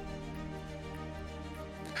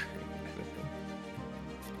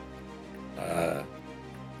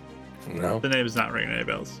 No. The name's not ringing any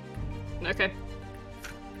bells. Okay.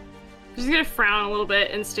 She's gonna frown a little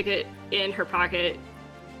bit and stick it in her pocket.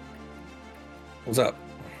 What's up?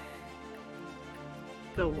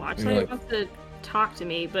 The watchlight wants to talk to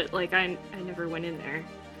me, but like I never went in there.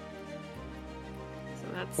 So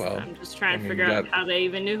that's I'm just trying to figure out how they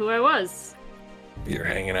even knew who I was. You're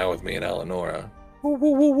hanging out with me and Eleonora.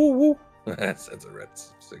 That's a red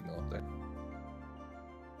signal up there.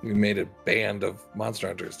 We made a band of monster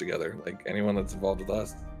hunters together. Like anyone that's involved with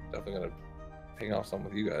us, definitely gonna ping off something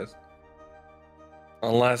with you guys.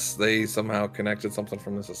 Unless they somehow connected something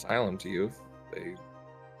from this asylum to you. If they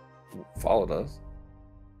followed us.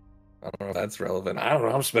 I don't know if that's relevant. I don't know.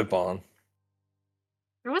 I'm spitballing.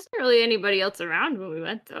 There wasn't really anybody else around when we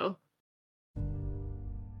went, though.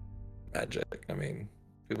 Magic. I mean,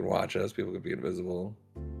 people would watch us. People could be invisible.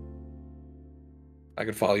 I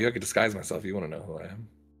could follow you. I could disguise myself. You want to know who I am.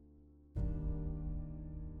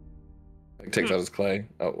 Like, takes out his clay.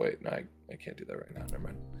 Oh, wait. No, I can't do that right now.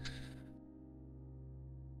 Never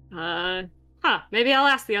mind. Maybe I'll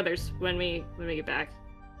ask the others when we get back.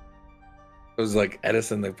 It was like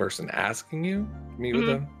Edison, the person asking you to meet with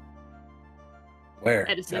him? Where?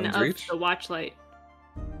 Edison Heaven's of Reach? the Watchlight.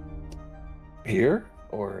 Here?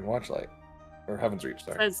 Or in Watchlight? Or Heaven's Reach,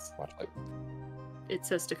 sorry. Watchlight. It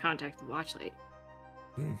says to contact the Watchlight.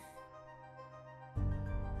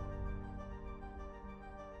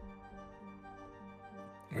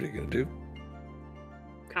 What are you going to do?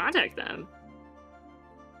 Contact them.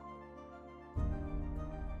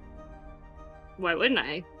 Why wouldn't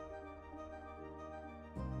I?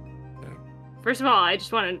 First of all, I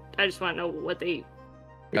just want to know what they.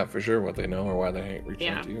 Yeah, for sure. What they know or why they ain't reaching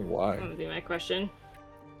out to you. Why? That would be my question.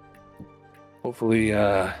 Hopefully,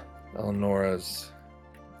 Eleonora's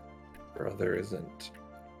brother isn't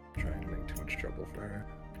trying to make too much trouble for her.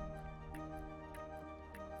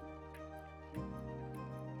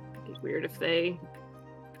 It's weird if they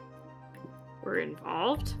were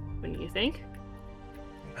involved. Wouldn't you think?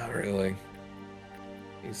 Not really.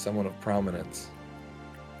 He's someone of prominence.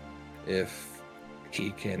 If he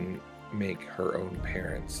can make her own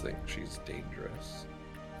parents think she's dangerous,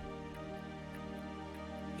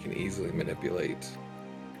 he can easily manipulate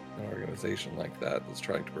an organization like that that's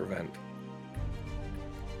trying to prevent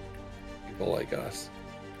people like us.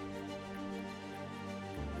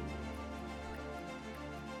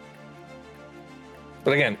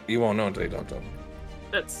 But again, you won't know until you don't tell him.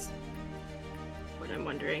 That's what I'm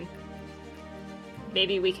wondering.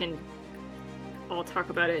 Maybe we can all talk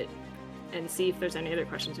about it and see if there's any other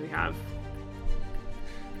questions we have.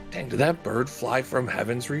 Dang, did that bird fly from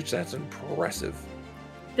Heaven's Reach? That's impressive.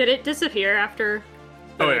 Did it disappear after?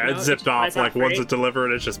 Oh yeah, it zipped off like once it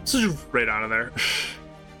delivered, it's just right out of there.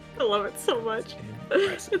 I love it so much.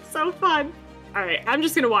 It's so fun. All right, I'm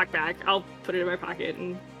just gonna walk back. I'll put it in my pocket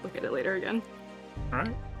and look at it later again. All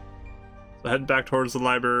right. So heading back towards the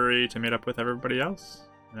library to meet up with everybody else.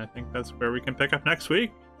 And I think that's where we can pick up next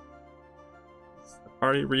week. It's the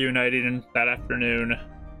party reuniting that afternoon,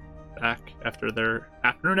 back after their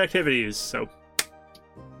afternoon activities. So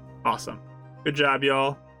awesome. Good job,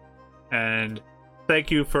 y'all. And thank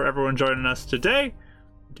you for everyone joining us today.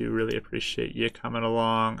 Do really appreciate you coming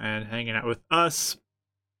along and hanging out with us.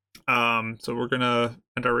 So we're gonna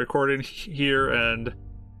end our recording here, and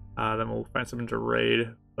then we'll find something to raid.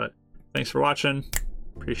 But thanks for watching.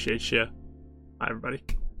 Appreciate you. Bye, everybody.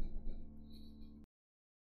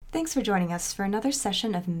 Thanks for joining us for another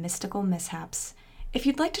session of Mystical Mishaps. If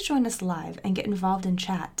you'd like to join us live and get involved in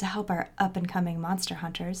chat to help our up-and-coming monster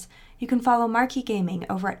hunters, you can follow Marquee Gaming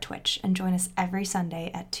over at Twitch and join us every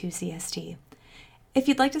Sunday at 2 CST. If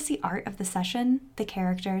you'd like to see art of the session, the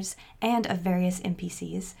characters, and of various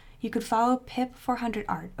NPCs, you could follow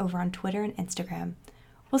Pip400art over on Twitter and Instagram.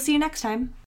 We'll see you next time.